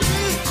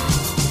 baby.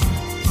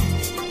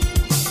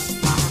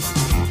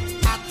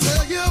 I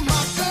tell you,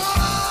 my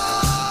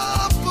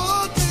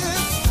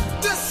confidence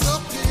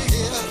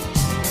disappeared.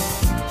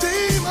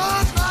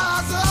 Demons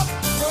rise up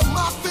from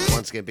my feet.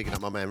 Once again, picking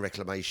up my man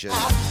Reclamation. I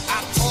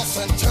toss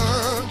and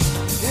turn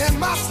in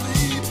my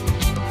sleep.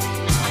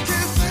 I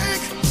can't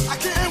think, I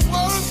can't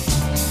work,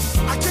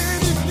 I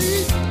can't even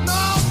eat.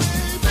 No,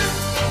 baby.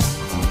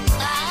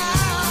 I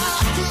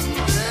couldn't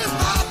live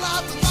my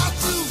life without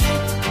you.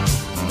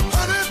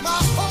 Honey, my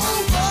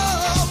whole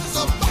world is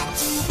about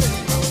you,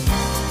 baby.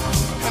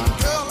 And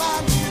girl, I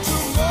need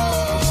you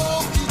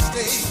more each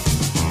day,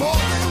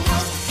 more than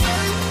what you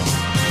say.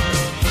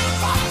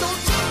 Why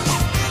don't you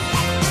let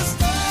me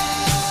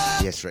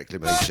stay? Yes,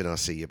 Reclamation, I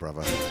see you,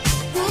 brother.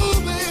 Ooh,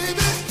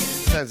 baby.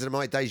 Sounds of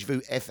my Deja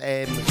Vu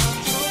FM.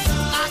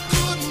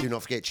 Do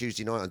not forget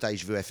Tuesday night on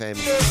Deja Vu FM.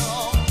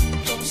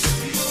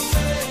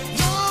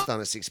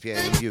 Done at 6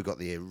 p.m. You got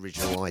the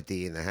original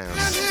ID in the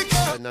house.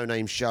 The No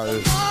Name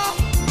Show.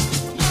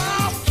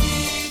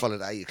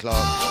 Followed at 8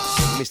 o'clock.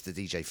 Mr.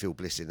 DJ Phil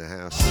Bliss in the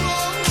house.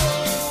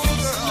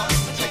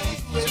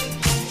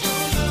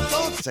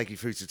 Take you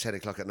through to 10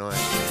 o'clock at night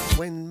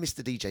when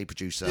Mr. DJ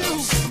producer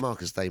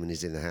Marcus Damon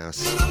is in the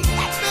house.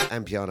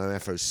 And Piano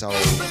Afro Soul.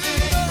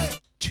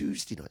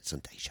 Tuesday nights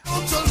on Deja.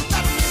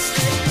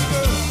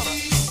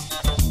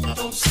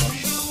 Don't send me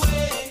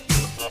away.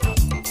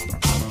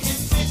 I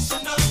can't face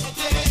another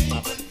day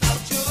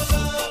without your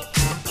love.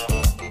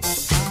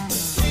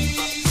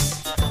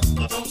 Please,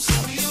 don't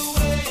send me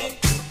away.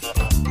 I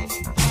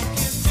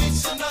can't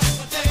face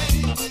another day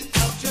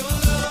without your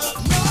love.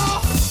 No,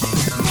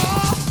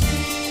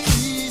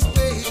 please,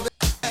 baby.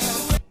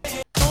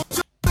 Don't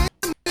you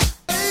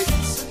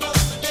face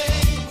another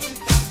day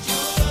without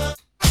your love.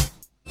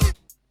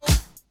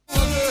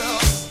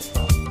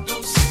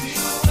 Don't send me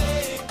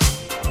away.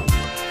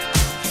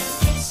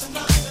 Face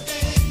another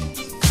day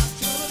without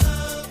your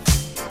love.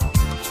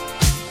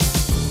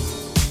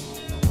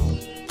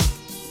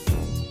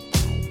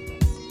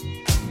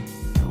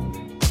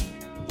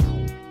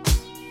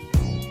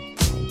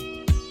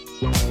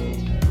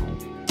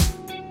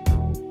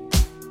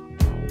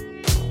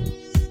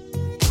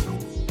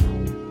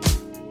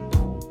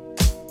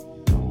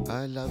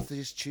 I love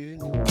this tune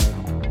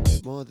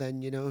more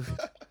than you know.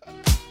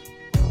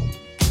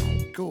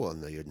 Go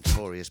on, the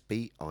notorious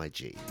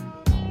B.I.G.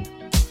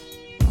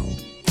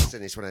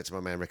 Send this one out to my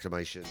man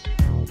Reclamation.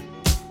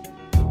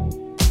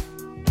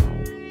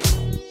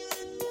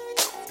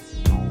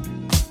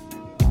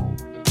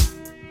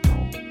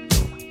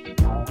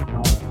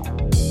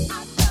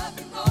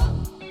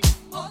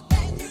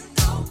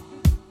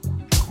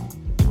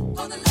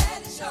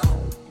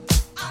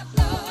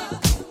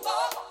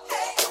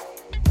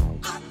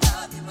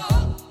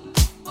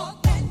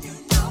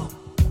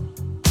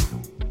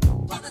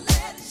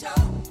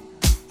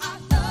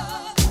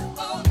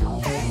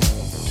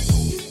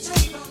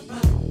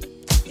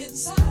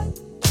 Inside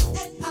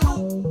and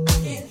out, I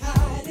can't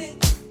hide it.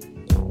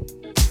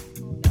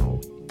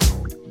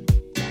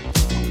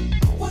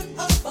 One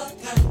of a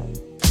kind,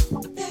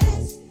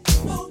 there's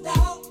no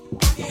doubt,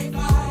 I can't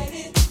fight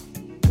it.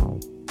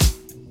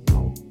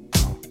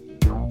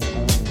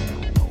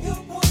 Your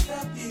point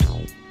of view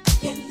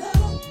in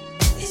love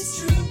is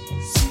true,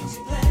 seems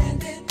you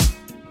planned it.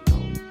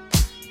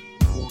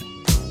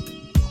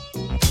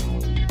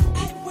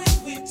 And when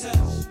we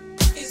touch,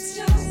 it's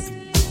just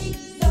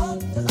enough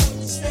to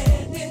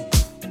understand it.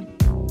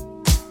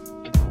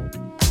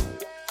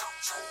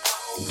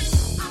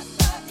 I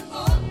love you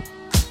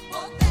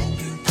more than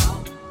you know.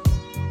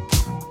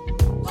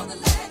 Gonna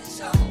let it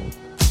show.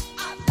 I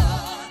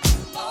love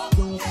you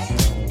more. Hey,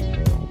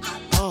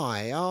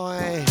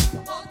 Aye.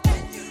 more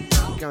than you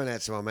know. Going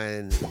out to my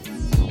man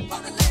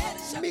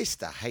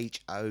Mr.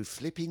 H.O.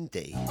 Flipping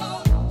D.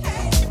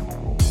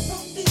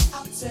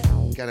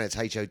 Going out to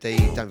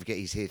HOD. Don't forget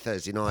he's here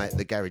Thursday night.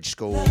 The Garage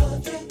School.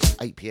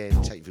 8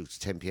 p.m. Take you to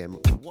 10 p.m.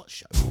 What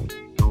show?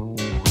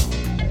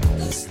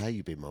 How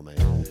you been, my man?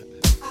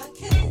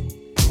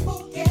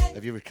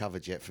 Have you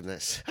recovered yet from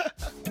this?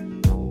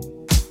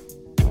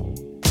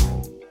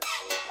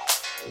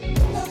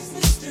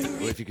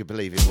 Well, if you could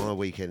believe it, my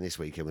weekend this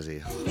weekend was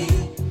here.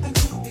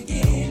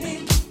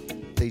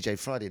 DJ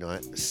Friday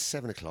night,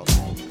 7 o'clock.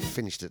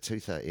 Finished at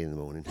 2:30 in the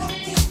morning.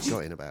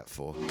 Got in about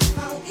 4.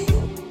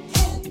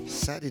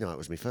 Saturday night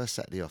was my first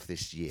Saturday off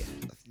this year.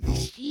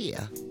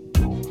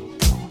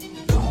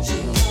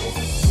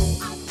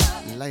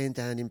 Laying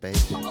down in bed,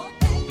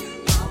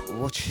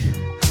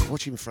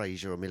 watching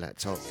Frasier on my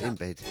laptop in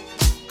bed,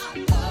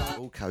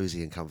 all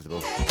cosy and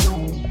comfortable.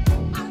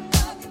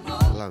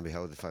 Lo and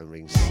behold, the phone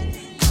rings.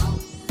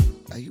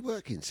 Are you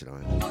working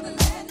tonight?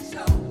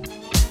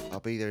 I'll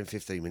be there in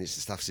 15 minutes.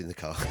 The stuff's in the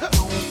car.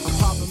 I'm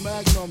popping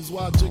magnums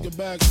while Jigga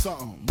bag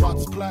something.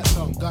 Rocks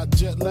platinum, got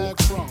jet lag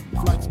from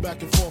flights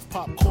back and forth.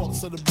 Pop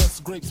corks are the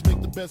best grapes,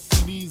 make the best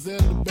CDs and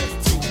the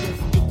best tapes. Don't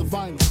forget the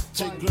vinyl.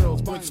 Take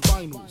girls, break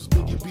spinals.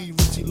 Biggie B,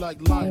 Richie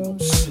like Lionel.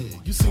 Shit,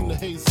 you seen the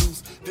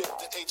Jesus, dip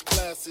the H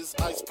classes,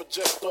 ice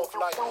project off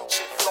like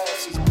shit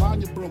flashes.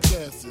 Blind your broke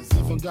asses,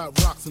 even got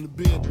rocks in the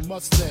beard and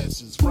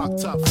mustaches. Rock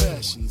top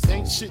fashions,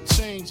 ain't shit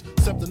changed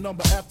except the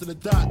number after the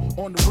dot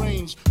on the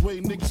range.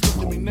 Way niggas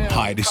look at me now.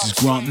 Hi, this is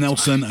Grant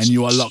Nelson, and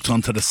you are locked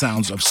onto the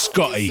sounds of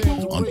Scotte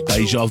on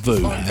Deja Vu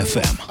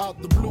FM.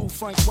 Out the blue,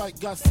 Frank White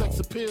got sex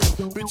appeal.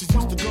 Bitches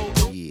used to go.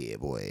 Yeah,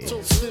 boy.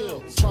 So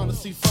still trying to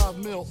see 5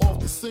 mil off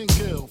the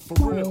single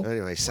for real.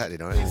 Anyway,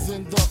 Saturday night.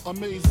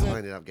 Amazing. I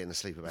ended up getting to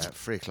sleep about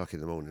 3 o'clock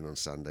in the morning on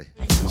Sunday.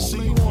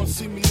 See you on,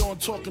 see me on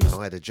talking.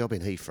 I had a job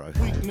in Heathrow.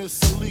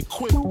 Weakness, elite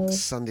quick.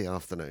 Sunday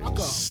afternoon. I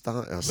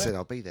said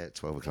I'll be there at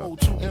 12 o'clock.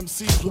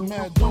 MCs with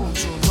mad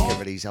Get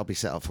ready, I'll be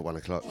set up for 1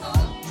 o'clock.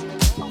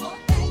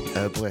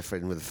 Her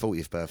boyfriend with the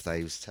 40th birthday,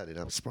 he was turning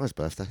up. Surprise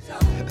birthday.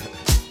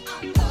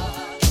 Do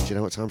you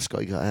know what time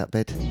Scotty got out of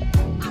bed?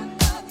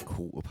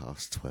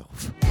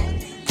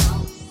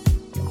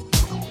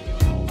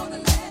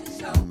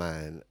 12:15.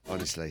 Man,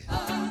 honestly.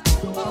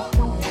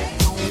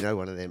 You know,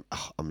 one of them,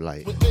 oh, I'm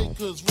late.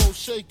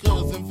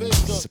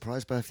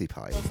 Surprise birthday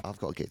party. I've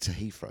got to get to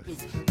Heathrow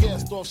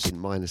in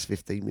minus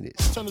 15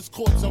 minutes.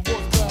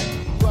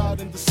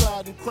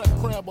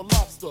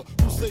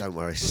 Don't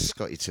worry,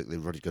 Scotty took the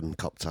Rodigan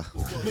copter.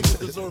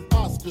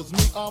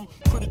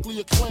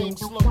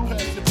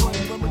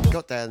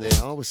 Got down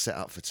there, I was set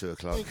up for 2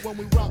 o'clock.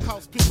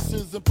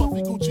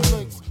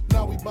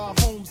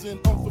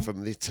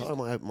 From the time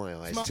I opened my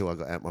eyes till I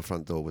got out my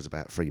front door was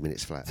about 3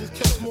 minutes flat.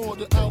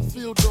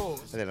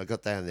 And then I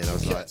got down there and I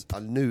was like, I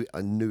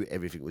knew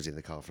everything was in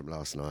the car from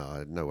last night. I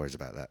had no worries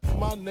about that.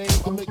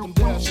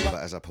 But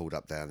as I pulled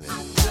up down there,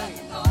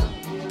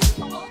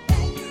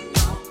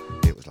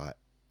 it was like,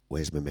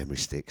 where's my memory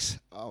sticks?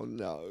 Oh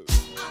no.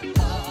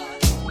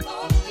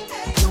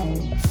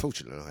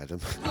 Fortunately I had them.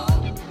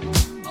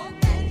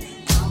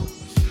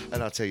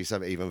 And I'll tell you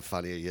something even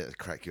funnier yet to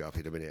crack you up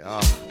in a minute.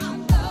 Oh.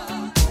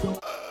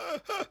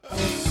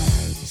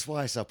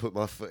 Twice I put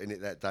my foot in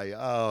it that day.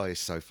 Oh, it's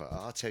so fun.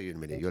 I'll tell you in a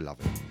minute. You'll love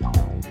it.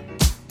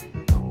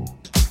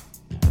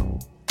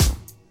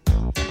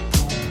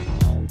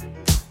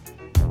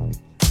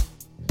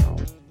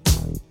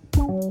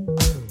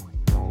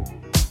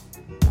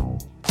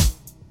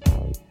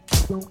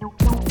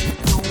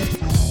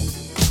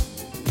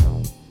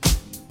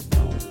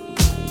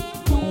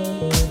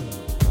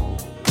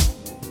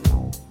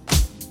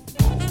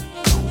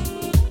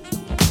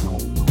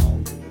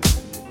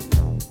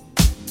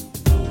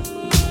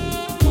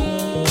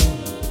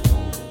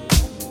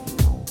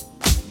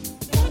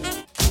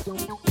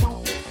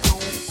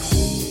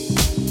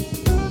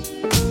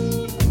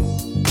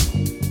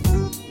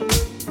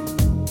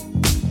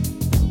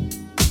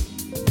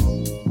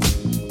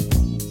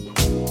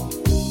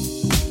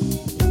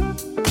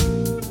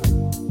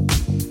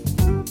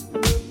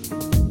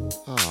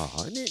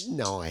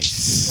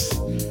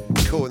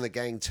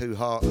 Gang too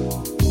hot.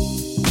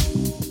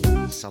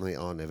 Something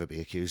I'll never be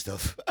accused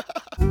of.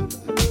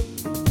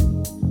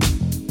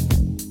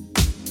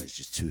 It's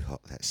just too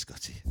hot, that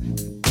Scotty.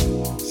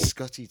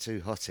 Scotty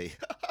too hotty.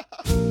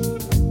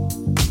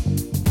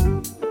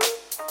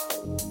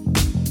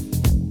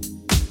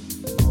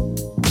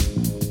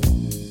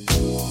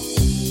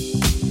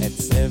 At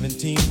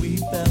 17 we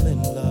fell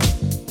in love.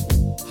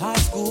 High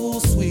school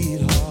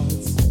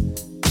sweethearts.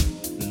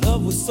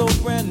 Love was so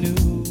brand new.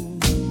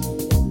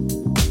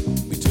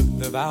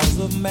 The vows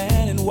of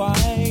man and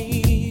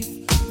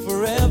wife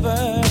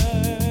forever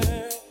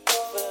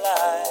for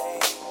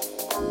life.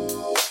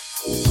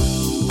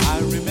 I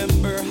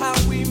remember how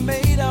we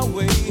made our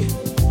way,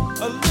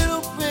 a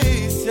little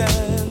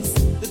patience,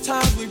 the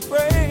times we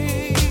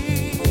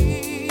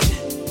prayed.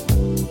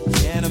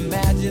 Can't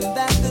imagine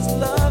that this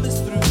love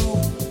is through.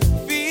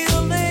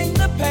 Feeling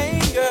the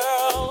pain,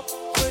 girl,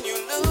 when you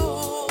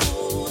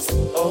lose.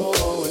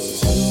 Oh,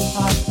 it's too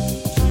hot,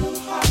 too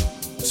hot,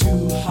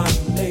 too hot,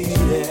 lady.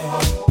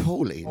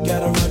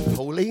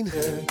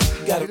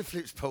 the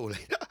flips, Pauline.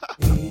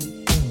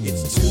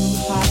 It's too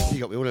hot. You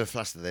got me all in a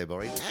fluster there,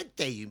 Maureen. How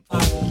dare you?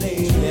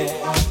 Lady,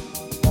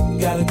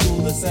 gotta cool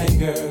this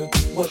anger.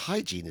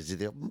 Hygiene is of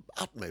the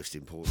utmost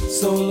importance.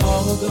 So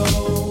long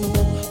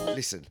ago.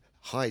 Listen,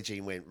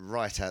 hygiene went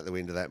right out the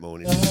window that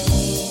morning.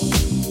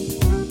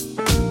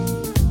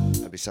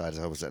 And besides,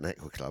 I was at an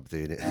aqua club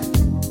doing it.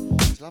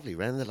 It was lovely.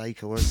 Round the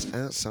lake I was,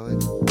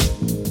 outside.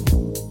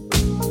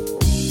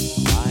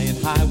 High and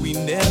high, we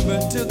never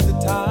took the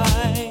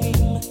time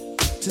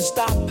to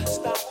stop and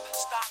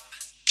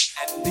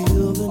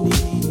feel the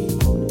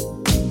need.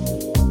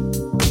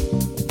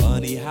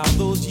 Funny how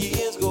those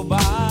years go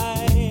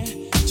by,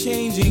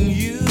 changing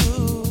you.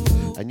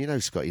 And you know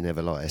Scotty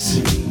never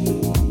lies.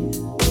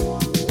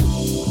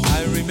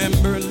 I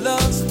remember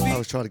love. I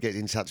was trying to get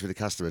in touch with the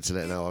customer to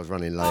let her know I was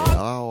running late.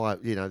 Oh,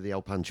 you know, the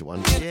old puncher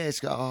one. Yeah,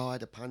 Scott, I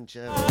had a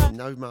puncher.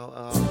 No more.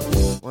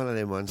 Oh, one of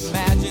them ones.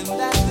 Imagine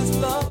that this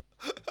love.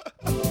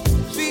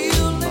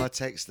 I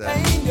text her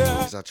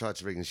because I tried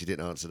to ring and she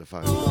didn't answer the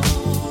phone.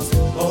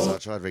 So I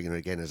tried ringing her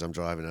again as I'm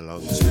driving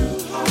along.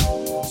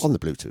 On the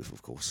Bluetooth,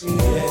 of course. Yeah.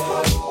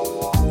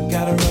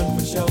 Gotta run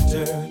for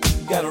shelter.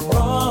 Gotta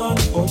run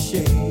for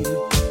shade.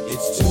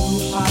 It's too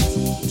hot.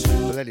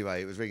 Well,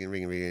 anyway, it was ringing.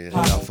 And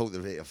I thought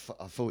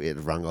it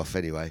had rung off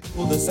anyway.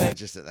 And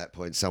just at that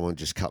point, someone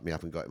just cut me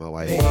up and got in my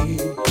way.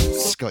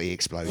 Scotty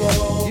exploded.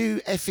 You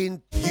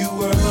effing,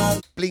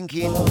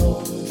 blinking,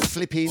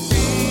 flipping.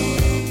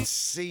 I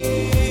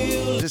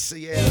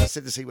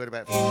said the C word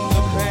about.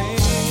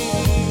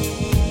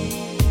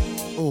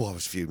 Oh, I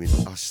was fuming.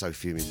 I was so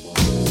fuming.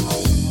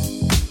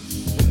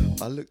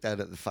 I looked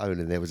down at the phone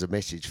and there was a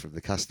message from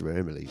the customer,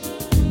 Emily.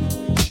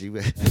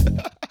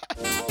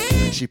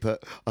 She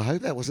put, I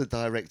hope that wasn't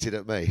directed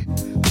at me.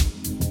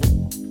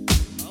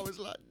 I was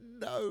like,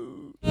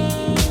 no.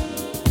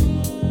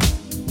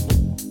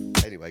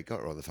 Anyway,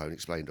 got her on the phone,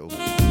 explained all.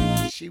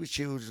 She was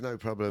chilled, no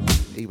problem.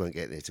 He won't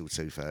get there till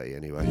 2:30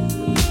 anyway.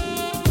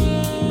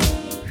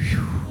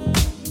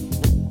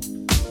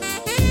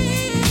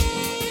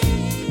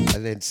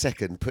 And then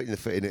second, putting the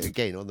foot in it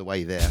again on the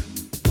way there.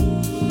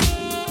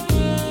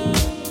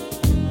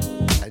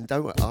 And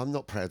don't worry, I'm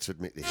not proud to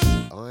admit this.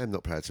 I am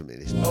not proud to admit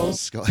this. But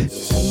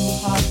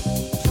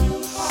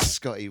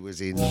Scotty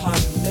was in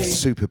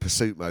super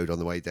pursuit mode on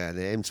the way down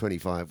there.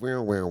 M25,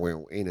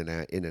 in and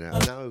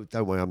out. No,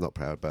 don't worry, I'm not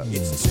proud, but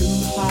it's too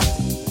hot.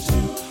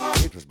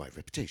 It was my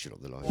reputation on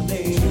the line.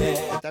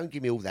 But don't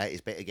give me all that.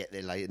 It's better get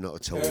there later, not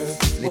at all.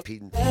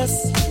 Flipping. I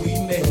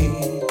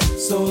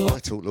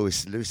taught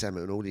Lewis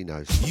Hamilton all he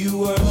knows. You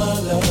were my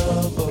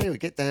love. Anyway,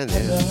 get down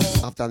there.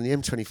 I've done the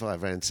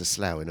M25 round to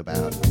Slough in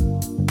about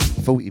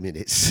 40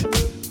 minutes.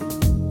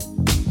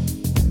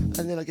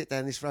 And then I get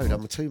down this road.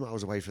 I'm 2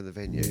 miles away from the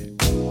venue.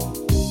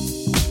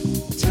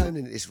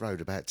 Turning this road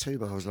about 2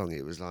 miles long.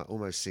 It was like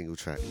almost single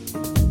track.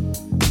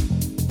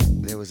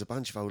 There was a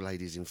bunch of old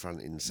ladies in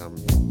front in some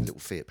little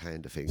Fiat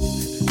Panda thing.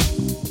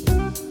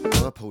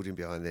 I pulled in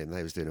behind them.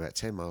 They was doing about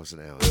 10 miles an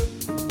hour.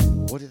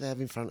 What did they have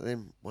in front of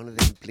them? One of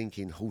them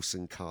blinking horse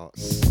and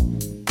carts.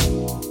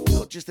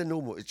 Not just a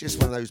normal, it's just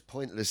one of those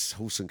pointless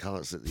horse and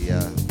carts that the,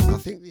 I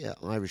think the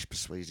Irish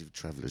persuasive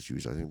travellers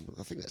use. I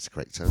think that's the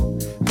correct term.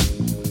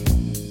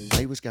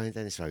 They was going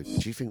down this road.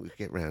 Do you think we could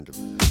get round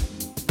them?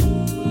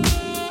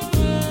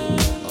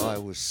 I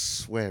was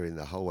swearing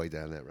the whole way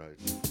down that road.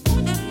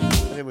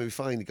 And then when we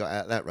finally got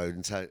out that road,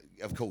 and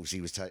of course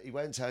he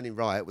wasn't turning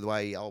right the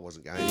way I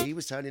wasn't going. He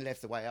was turning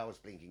left the way I was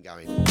blinking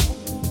going.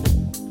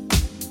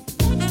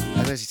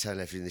 And as he turned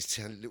left in this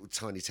little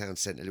tiny town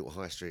centre, little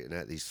high street, and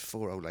out, these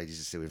 4 old ladies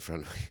are still in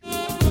front of me.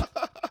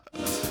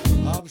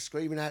 I'm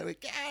screaming out of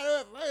it, get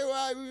out of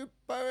the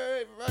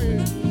way.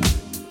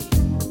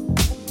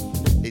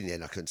 In the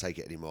end, I couldn't take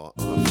it anymore.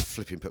 I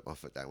flipping put my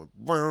foot down.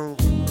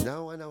 Went,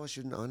 no, I know I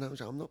shouldn't. I know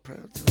I'm not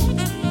proud.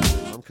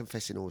 I'm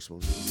confessing all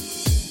small.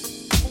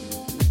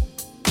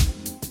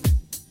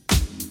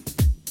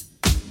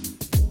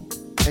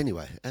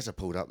 Anyway, as I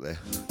pulled up there,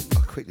 I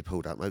quickly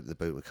pulled up, opened the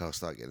boot of the car,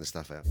 started getting the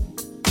stuff out.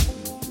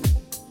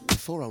 The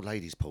 4 old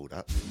ladies pulled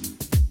up.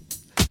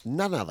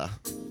 None other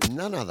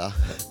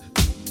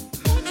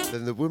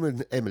than the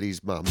woman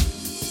Emily's mum,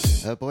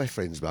 her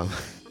boyfriend's mum.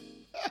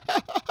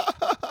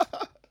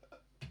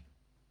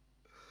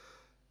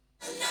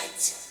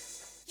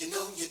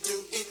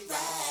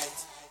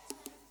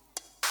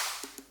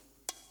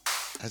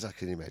 As I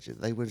can imagine,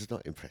 they were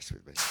not impressed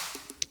with me.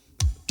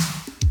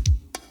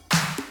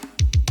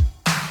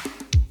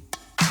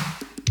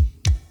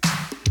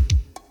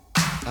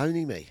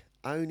 Only me.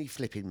 Only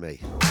flipping me.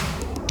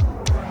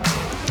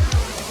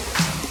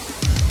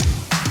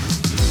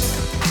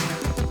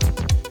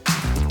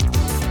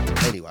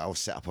 Anyway, I was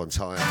set up on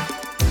time.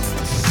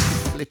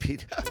 Flipping.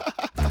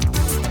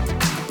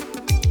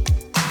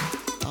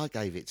 I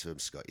gave it to him,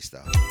 Scotty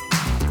style.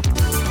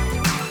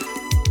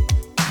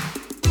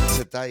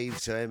 To Dave,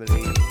 to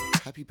Emily,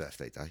 happy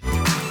birthday, Dave. Come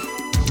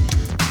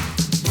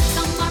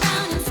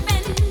around and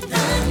spend the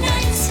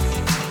night.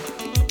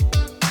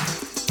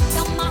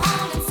 Come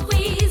on and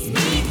squeeze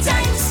me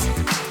tight.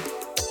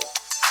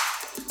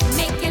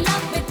 Making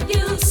love with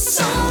you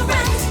so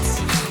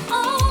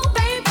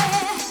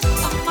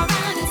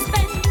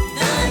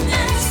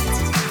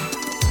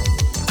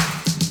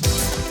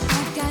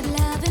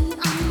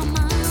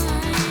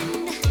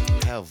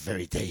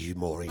very dare you,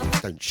 Maureen.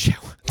 Don't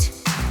shout.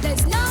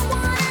 There's no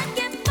one I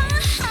get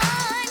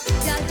behind.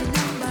 Dial the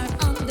number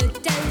on the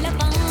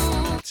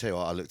telephone. I'll tell you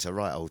what, I looked a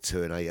right old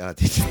 2 and 8. I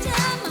did.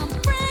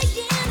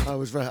 I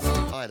was right.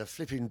 I had a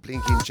flipping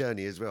blinking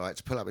journey as well. I had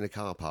to pull up in a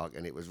car park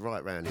and it was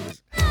right round.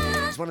 It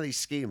was one of these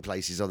skiing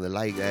places on the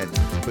lake. They had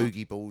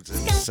boogie boards and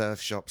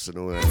surf shops and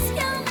all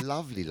that.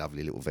 Lovely,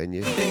 lovely little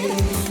venue.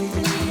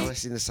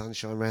 Nice in the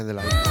sunshine round the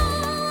lake.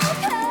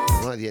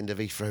 Right at the end of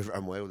Heathrow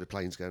runway, all the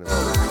planes going over. I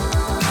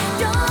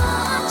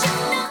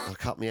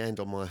cut my hand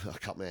there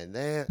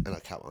and I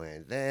cut my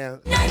hand there.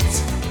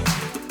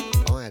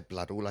 I had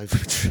blood all over.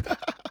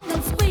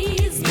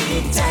 Squeeze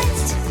me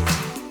tight.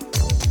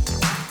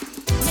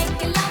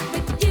 Making love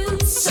with you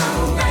so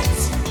right.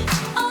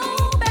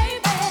 Oh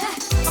baby,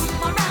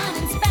 come around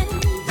and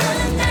spend the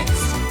night.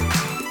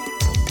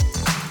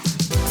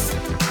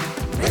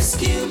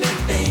 Rescue me,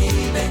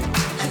 baby,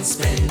 and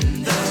spend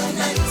the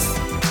night.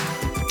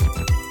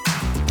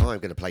 I'm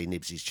going to play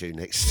Nibsy's tune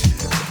next.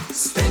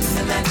 Spend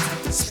the night.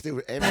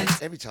 Still,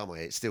 every time I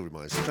hear it, still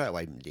reminds me straight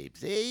away,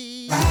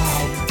 Nibsy.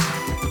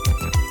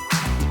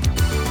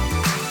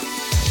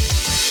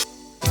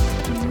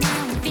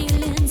 Now I'm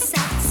feeling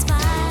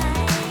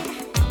satisfied.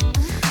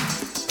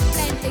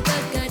 Plenty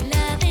good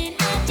loving,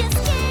 I just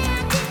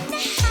can't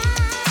deny.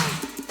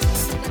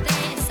 But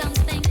there's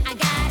something I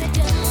gotta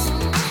do.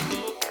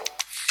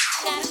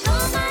 Gotta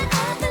call my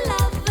other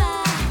lover,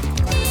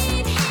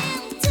 need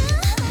him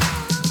too.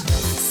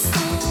 So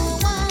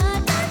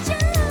what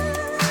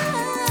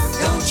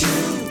don't you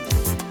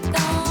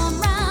come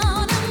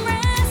round and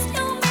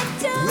rescue me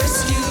too?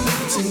 Rescue me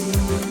too.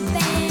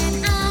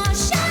 Then I'll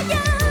show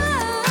you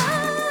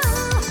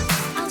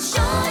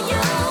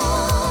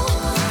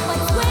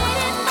what's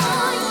waiting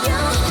for you.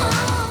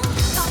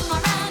 Come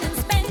around and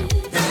spend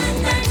the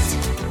night.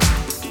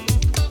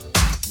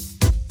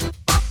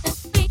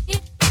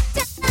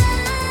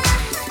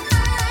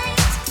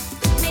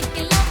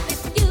 Making love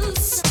with you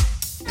so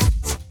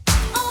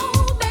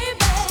oh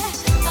baby,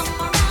 come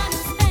around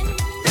and spend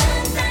the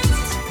night.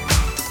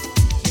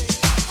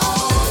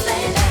 Oh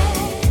baby,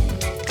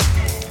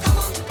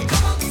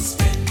 come on,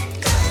 spend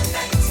the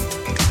night.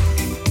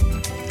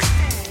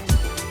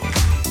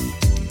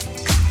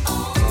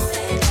 Oh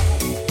baby,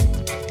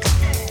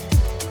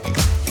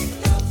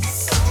 love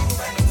so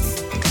right.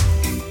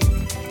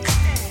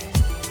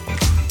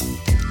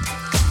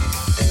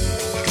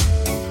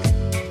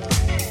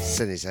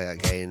 Send this out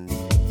again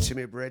to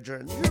my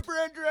brethren. Your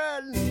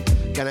brethren!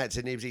 Going out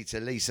to Nibsy, to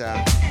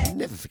Lisa.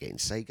 Never forgetting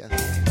Sega.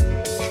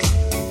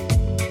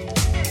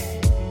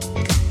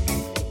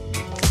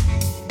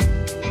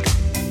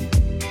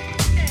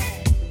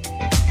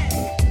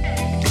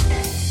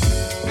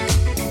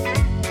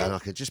 And I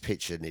could just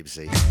picture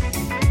Nibsy.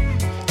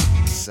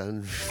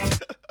 Sun.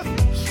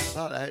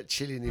 Like that,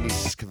 chilling in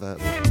his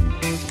convertible.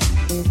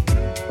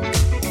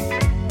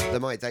 The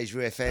Mighty Deja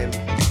Vu FM.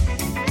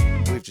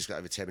 We've just got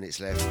over 10 minutes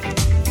left.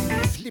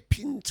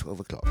 Flipping 12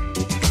 o'clock.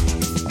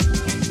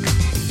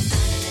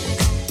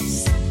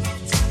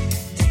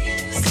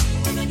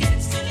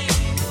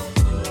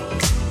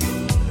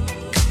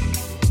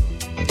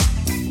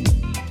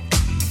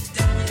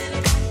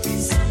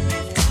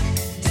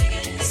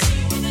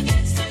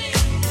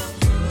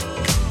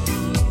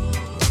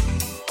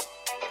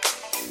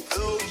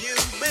 Though you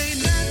may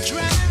not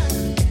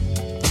drive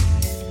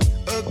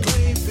a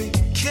great big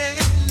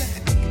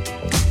Cadillac,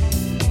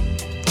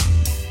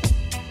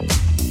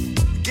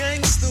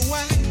 against the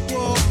white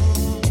wall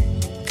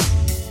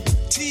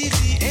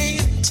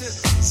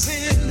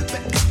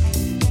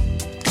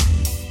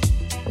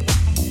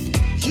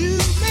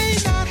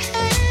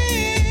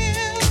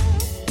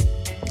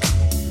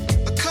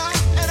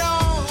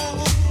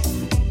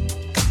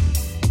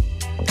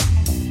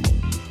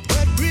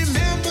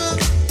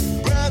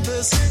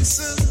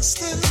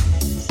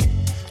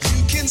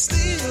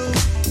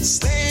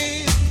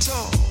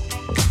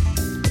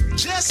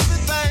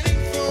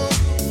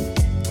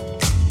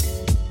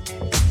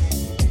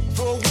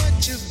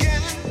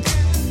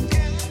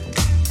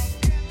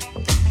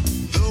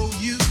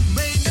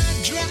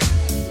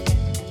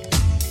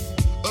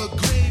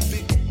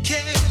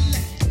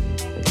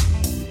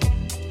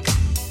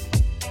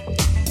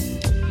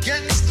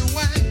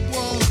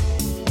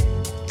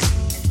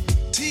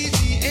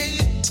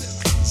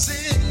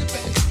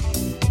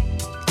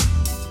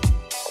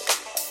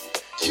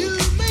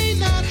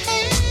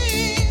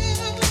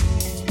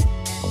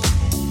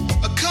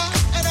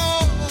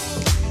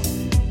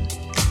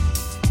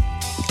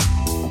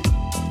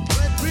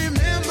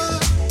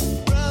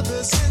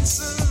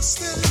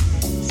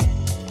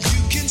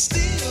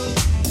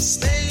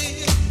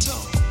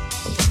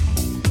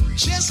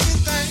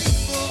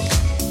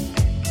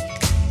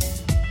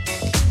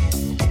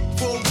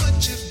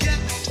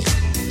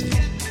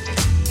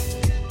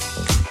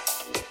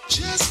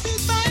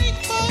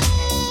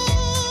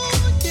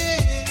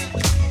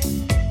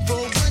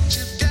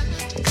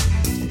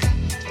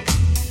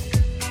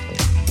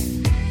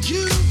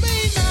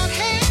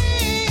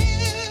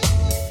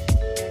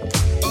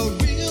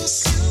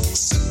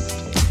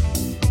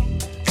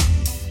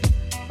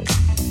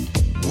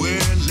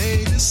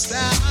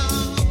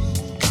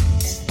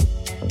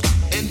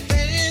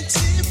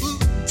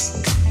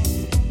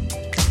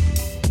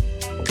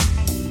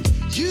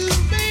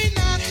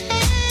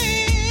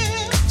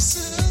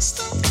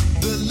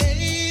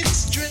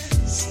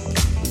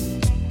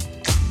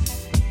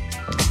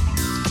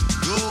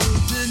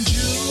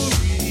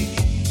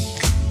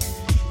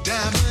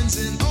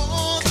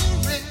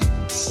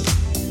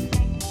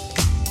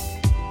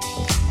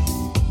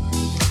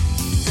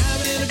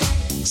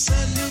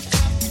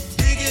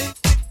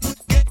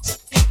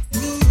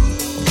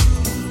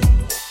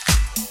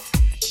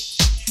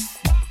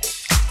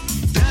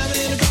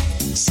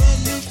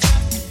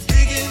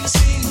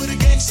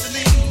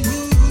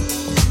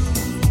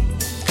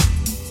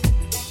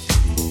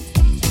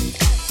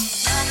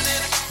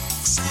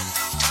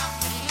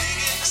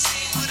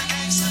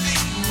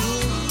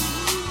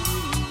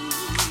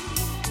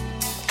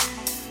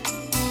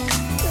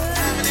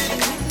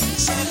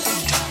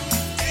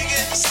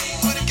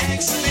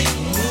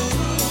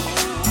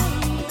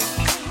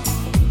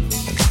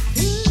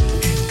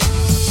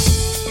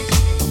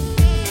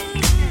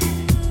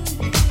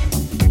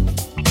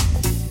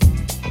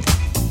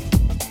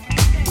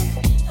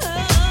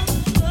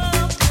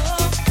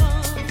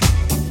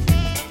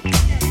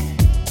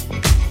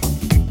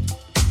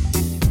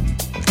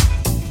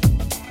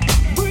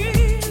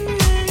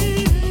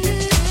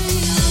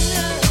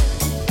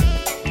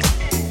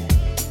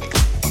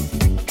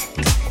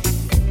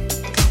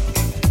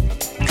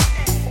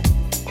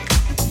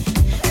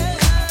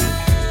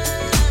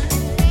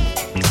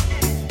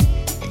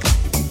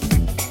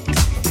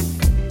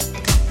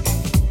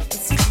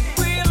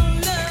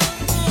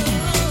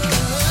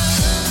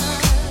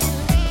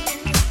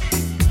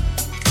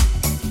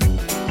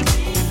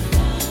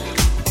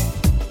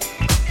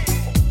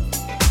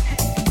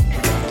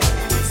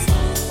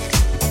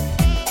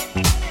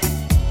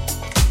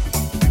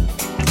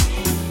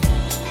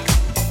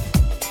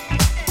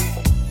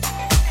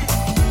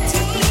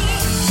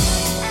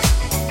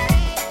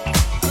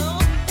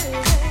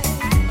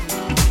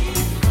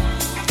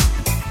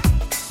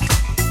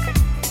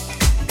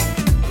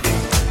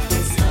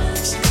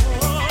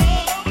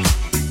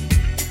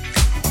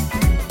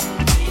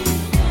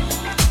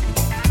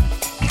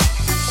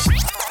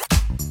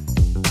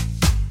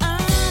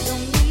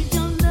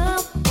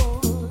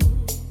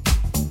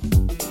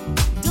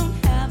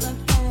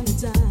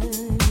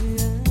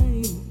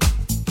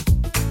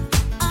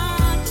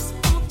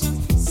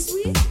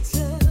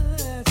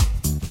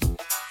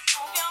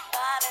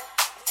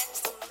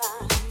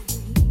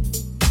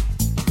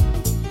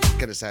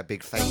say a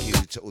big thank you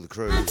to all the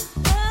crew,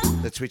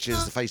 the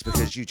Twitchers, the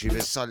Facebookers,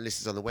 YouTubers, silent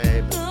listeners on the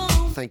web.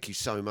 Thank you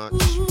so much.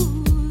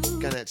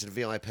 Going out to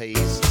the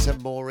VIPs, to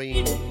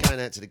Maureen, going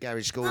out to the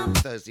Garage School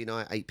Thursday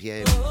night, 8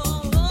 p.m.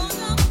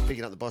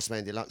 Picking up the Boss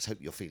Man Deluxe, hope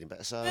you're feeling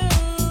better, sir.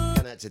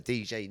 Going out to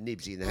DJ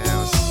Nibsy in the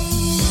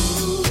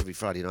house. Every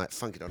Friday night,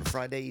 funking on a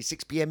Friday,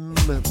 6 p.m.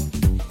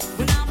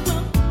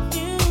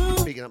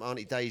 Picking up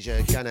Auntie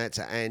Deja, going out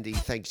to Andy,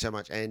 thank you so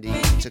much, Andy.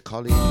 To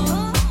Colin.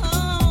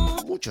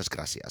 Muchas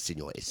gracias,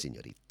 señores,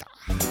 señorita.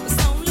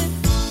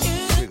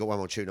 We've got one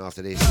more tune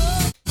after this.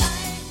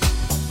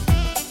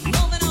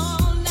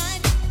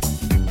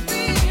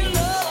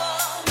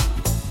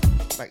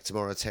 Back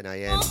tomorrow, 10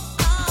 a.m.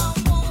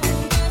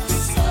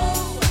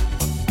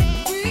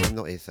 I'm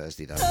not here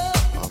Thursday though.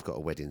 I've got a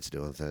wedding to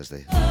do on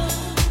Thursday.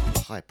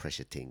 High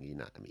pressure thing, you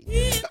know what I mean.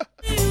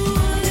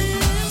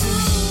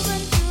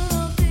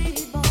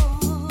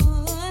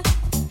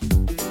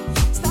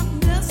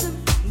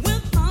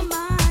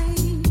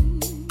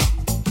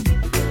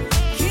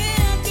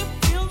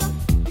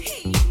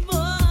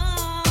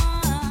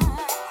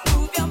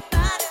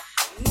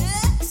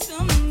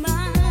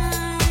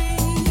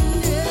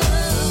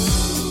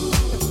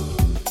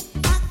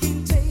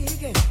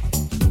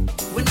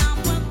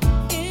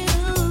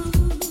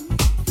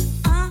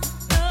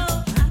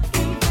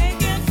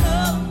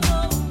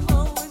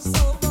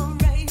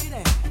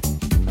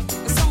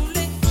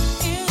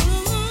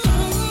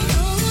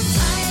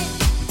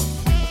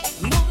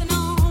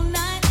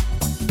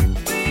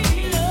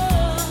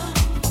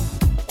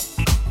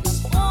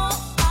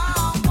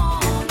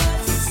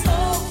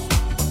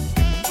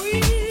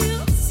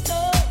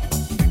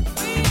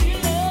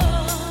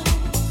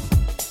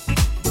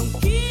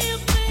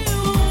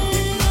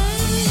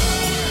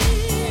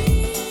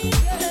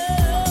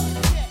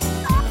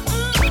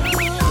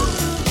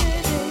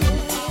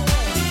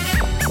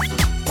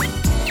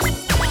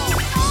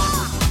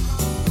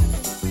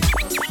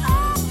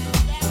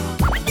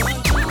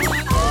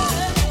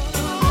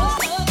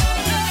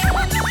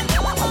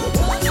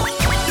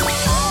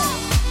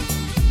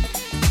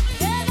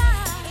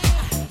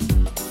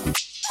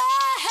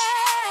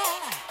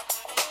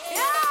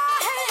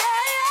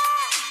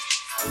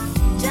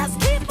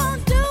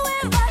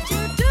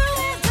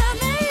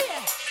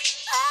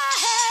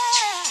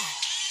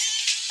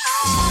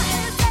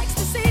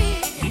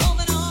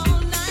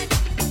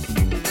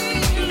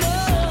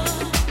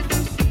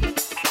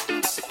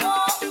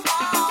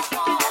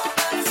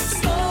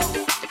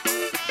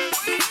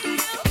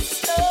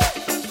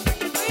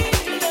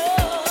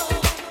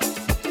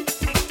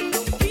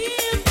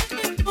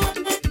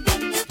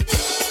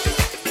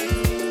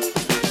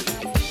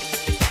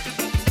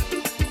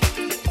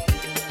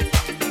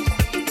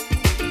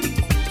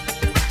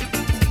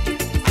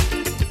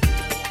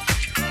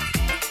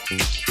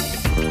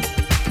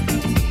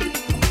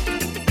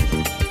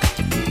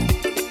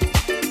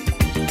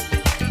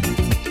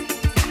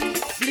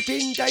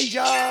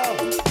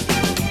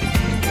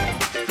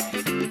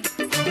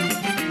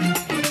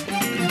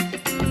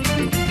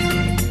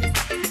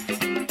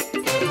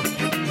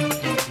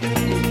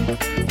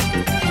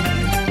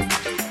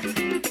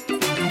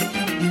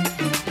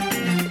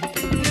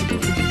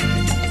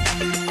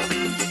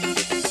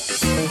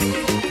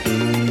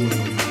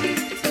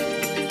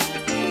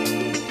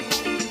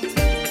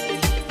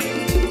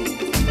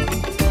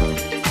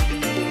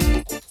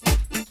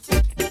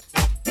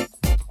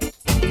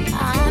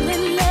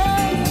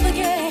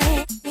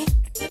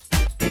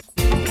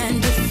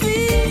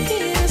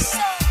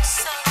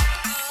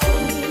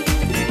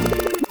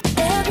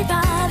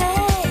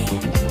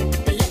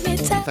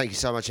 Thank you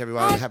so much,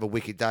 everyone. Have a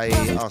wicked day.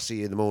 I'll see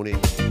you in the morning.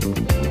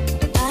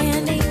 By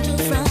an angel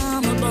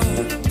from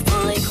above,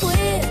 fully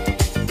equipped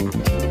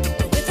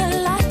with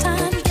a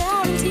lifetime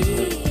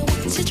guarantee.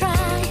 Once you try,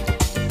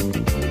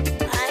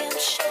 I am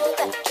sure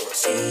that you'll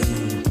see.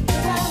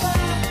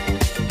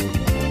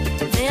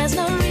 There's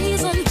no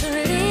reason to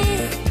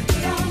live.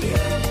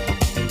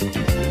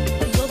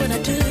 What would I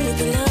do with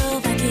the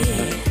love I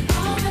give?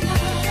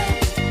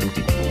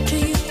 To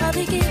you I'll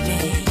be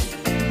giving,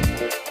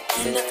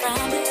 and I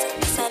promise.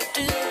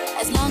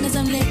 As long as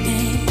I'm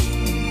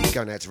living.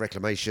 Going out to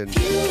Reclamation. And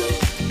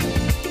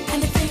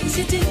the things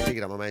you do.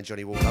 Picking up my man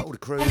Johnny Walker. All the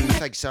crew.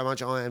 Thanks so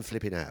much. I am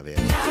flipping out of here.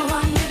 Now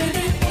I'm living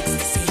in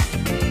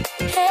ecstasy.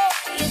 Hey,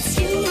 it's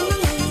you.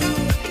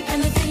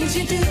 And the things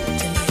you do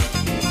to